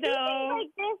love you, though.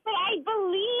 Like this, but I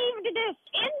believed this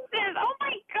instant. Oh,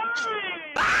 my God.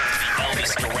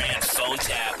 Elvis Duran phone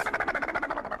tap.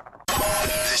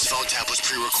 This phone tap was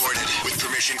pre-recorded with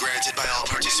permission granted by all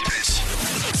participants.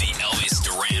 The Elvis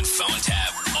Duran phone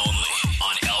tap only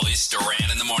on Elvis Duran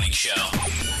in the Morning Show.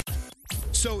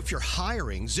 So if you're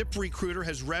hiring, ZipRecruiter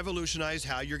has revolutionized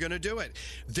how you're going to do it.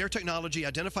 Their technology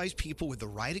identifies people with the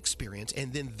right experience,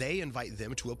 and then they invite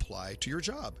them to apply to your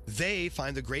job. They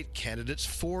find the great candidates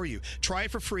for you. Try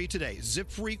it for free today.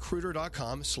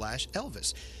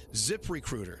 ZipRecruiter.com/Elvis.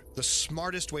 ZipRecruiter, the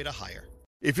smartest way to hire.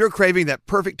 If you're craving that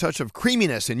perfect touch of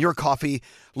creaminess in your coffee,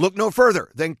 look no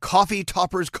further than Coffee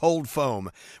Topper's Cold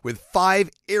Foam with 5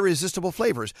 irresistible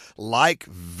flavors like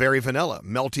very vanilla,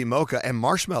 melty mocha, and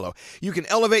marshmallow. You can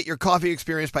elevate your coffee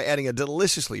experience by adding a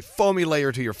deliciously foamy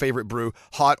layer to your favorite brew,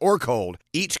 hot or cold.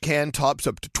 Each can tops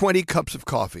up to 20 cups of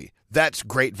coffee. That's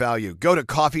great value. Go to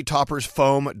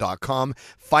coffeetoppersfoam.com,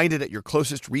 find it at your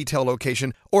closest retail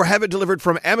location, or have it delivered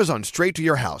from Amazon straight to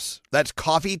your house. That's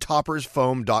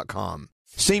coffeetoppersfoam.com.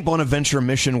 St. Bonaventure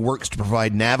Mission works to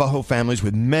provide Navajo families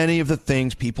with many of the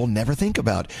things people never think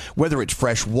about. Whether it's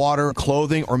fresh water,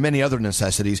 clothing, or many other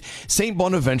necessities, St.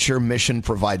 Bonaventure Mission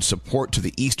provides support to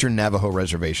the Eastern Navajo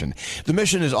Reservation. The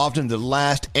mission is often the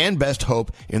last and best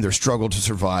hope in their struggle to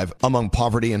survive among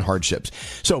poverty and hardships.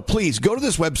 So please go to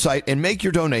this website and make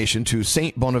your donation to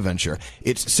St. Bonaventure.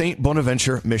 It's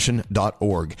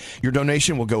stbonaventuremission.org. Your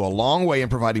donation will go a long way in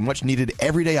providing much needed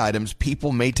everyday items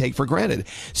people may take for granted.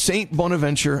 stbonaventuremission.org.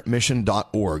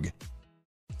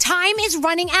 Time is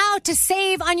running out to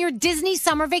save on your Disney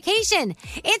summer vacation.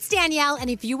 It's Danielle, and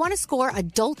if you want to score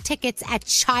adult tickets at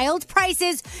child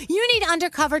prices, you need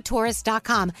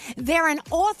UndercoverTourist.com. They're an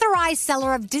authorized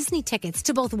seller of Disney tickets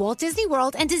to both Walt Disney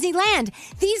World and Disneyland.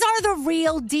 These are the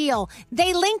real deal.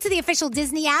 They link to the official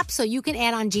Disney app so you can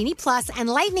add on Genie Plus and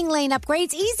Lightning Lane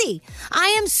upgrades easy. I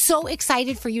am so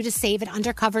excited for you to save at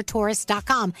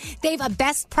UndercoverTourist.com. They have a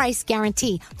best price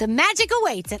guarantee. The magic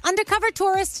awaits at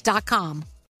UndercoverTourist.com.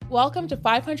 Welcome to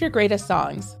 500 Greatest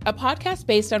Songs, a podcast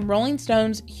based on Rolling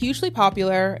Stone's hugely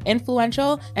popular,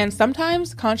 influential, and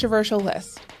sometimes controversial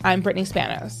list. I'm Brittany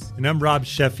Spanos. And I'm Rob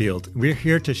Sheffield. We're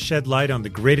here to shed light on the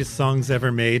greatest songs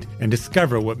ever made and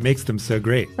discover what makes them so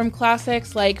great. From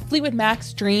classics like Fleetwood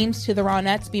Mac's Dreams to the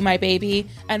Ronettes' Be My Baby,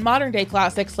 and modern-day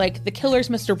classics like The Killer's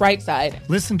Mr. Brightside.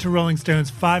 Listen to Rolling Stone's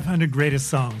 500 Greatest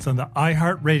Songs on the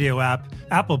iHeartRadio app,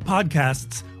 Apple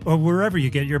Podcasts, or wherever you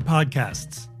get your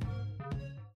podcasts.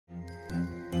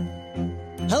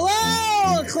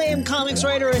 Hello, acclaimed comics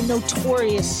writer and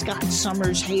notorious Scott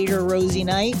Summers hater, Rosie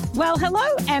Knight. Well, hello,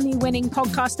 Emmy-winning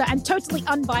podcaster and totally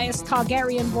unbiased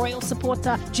Targaryen royal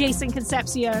supporter, Jason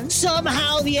Concepcion.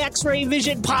 Somehow the X-Ray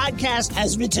Vision podcast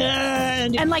has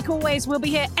returned. And like always, we'll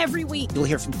be here every week. You'll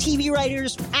hear from TV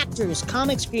writers, actors,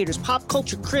 comics creators, pop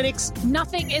culture critics.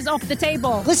 Nothing is off the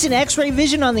table. Listen to X-Ray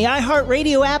Vision on the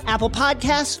iHeartRadio app, Apple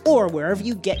Podcasts, or wherever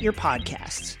you get your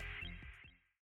podcasts.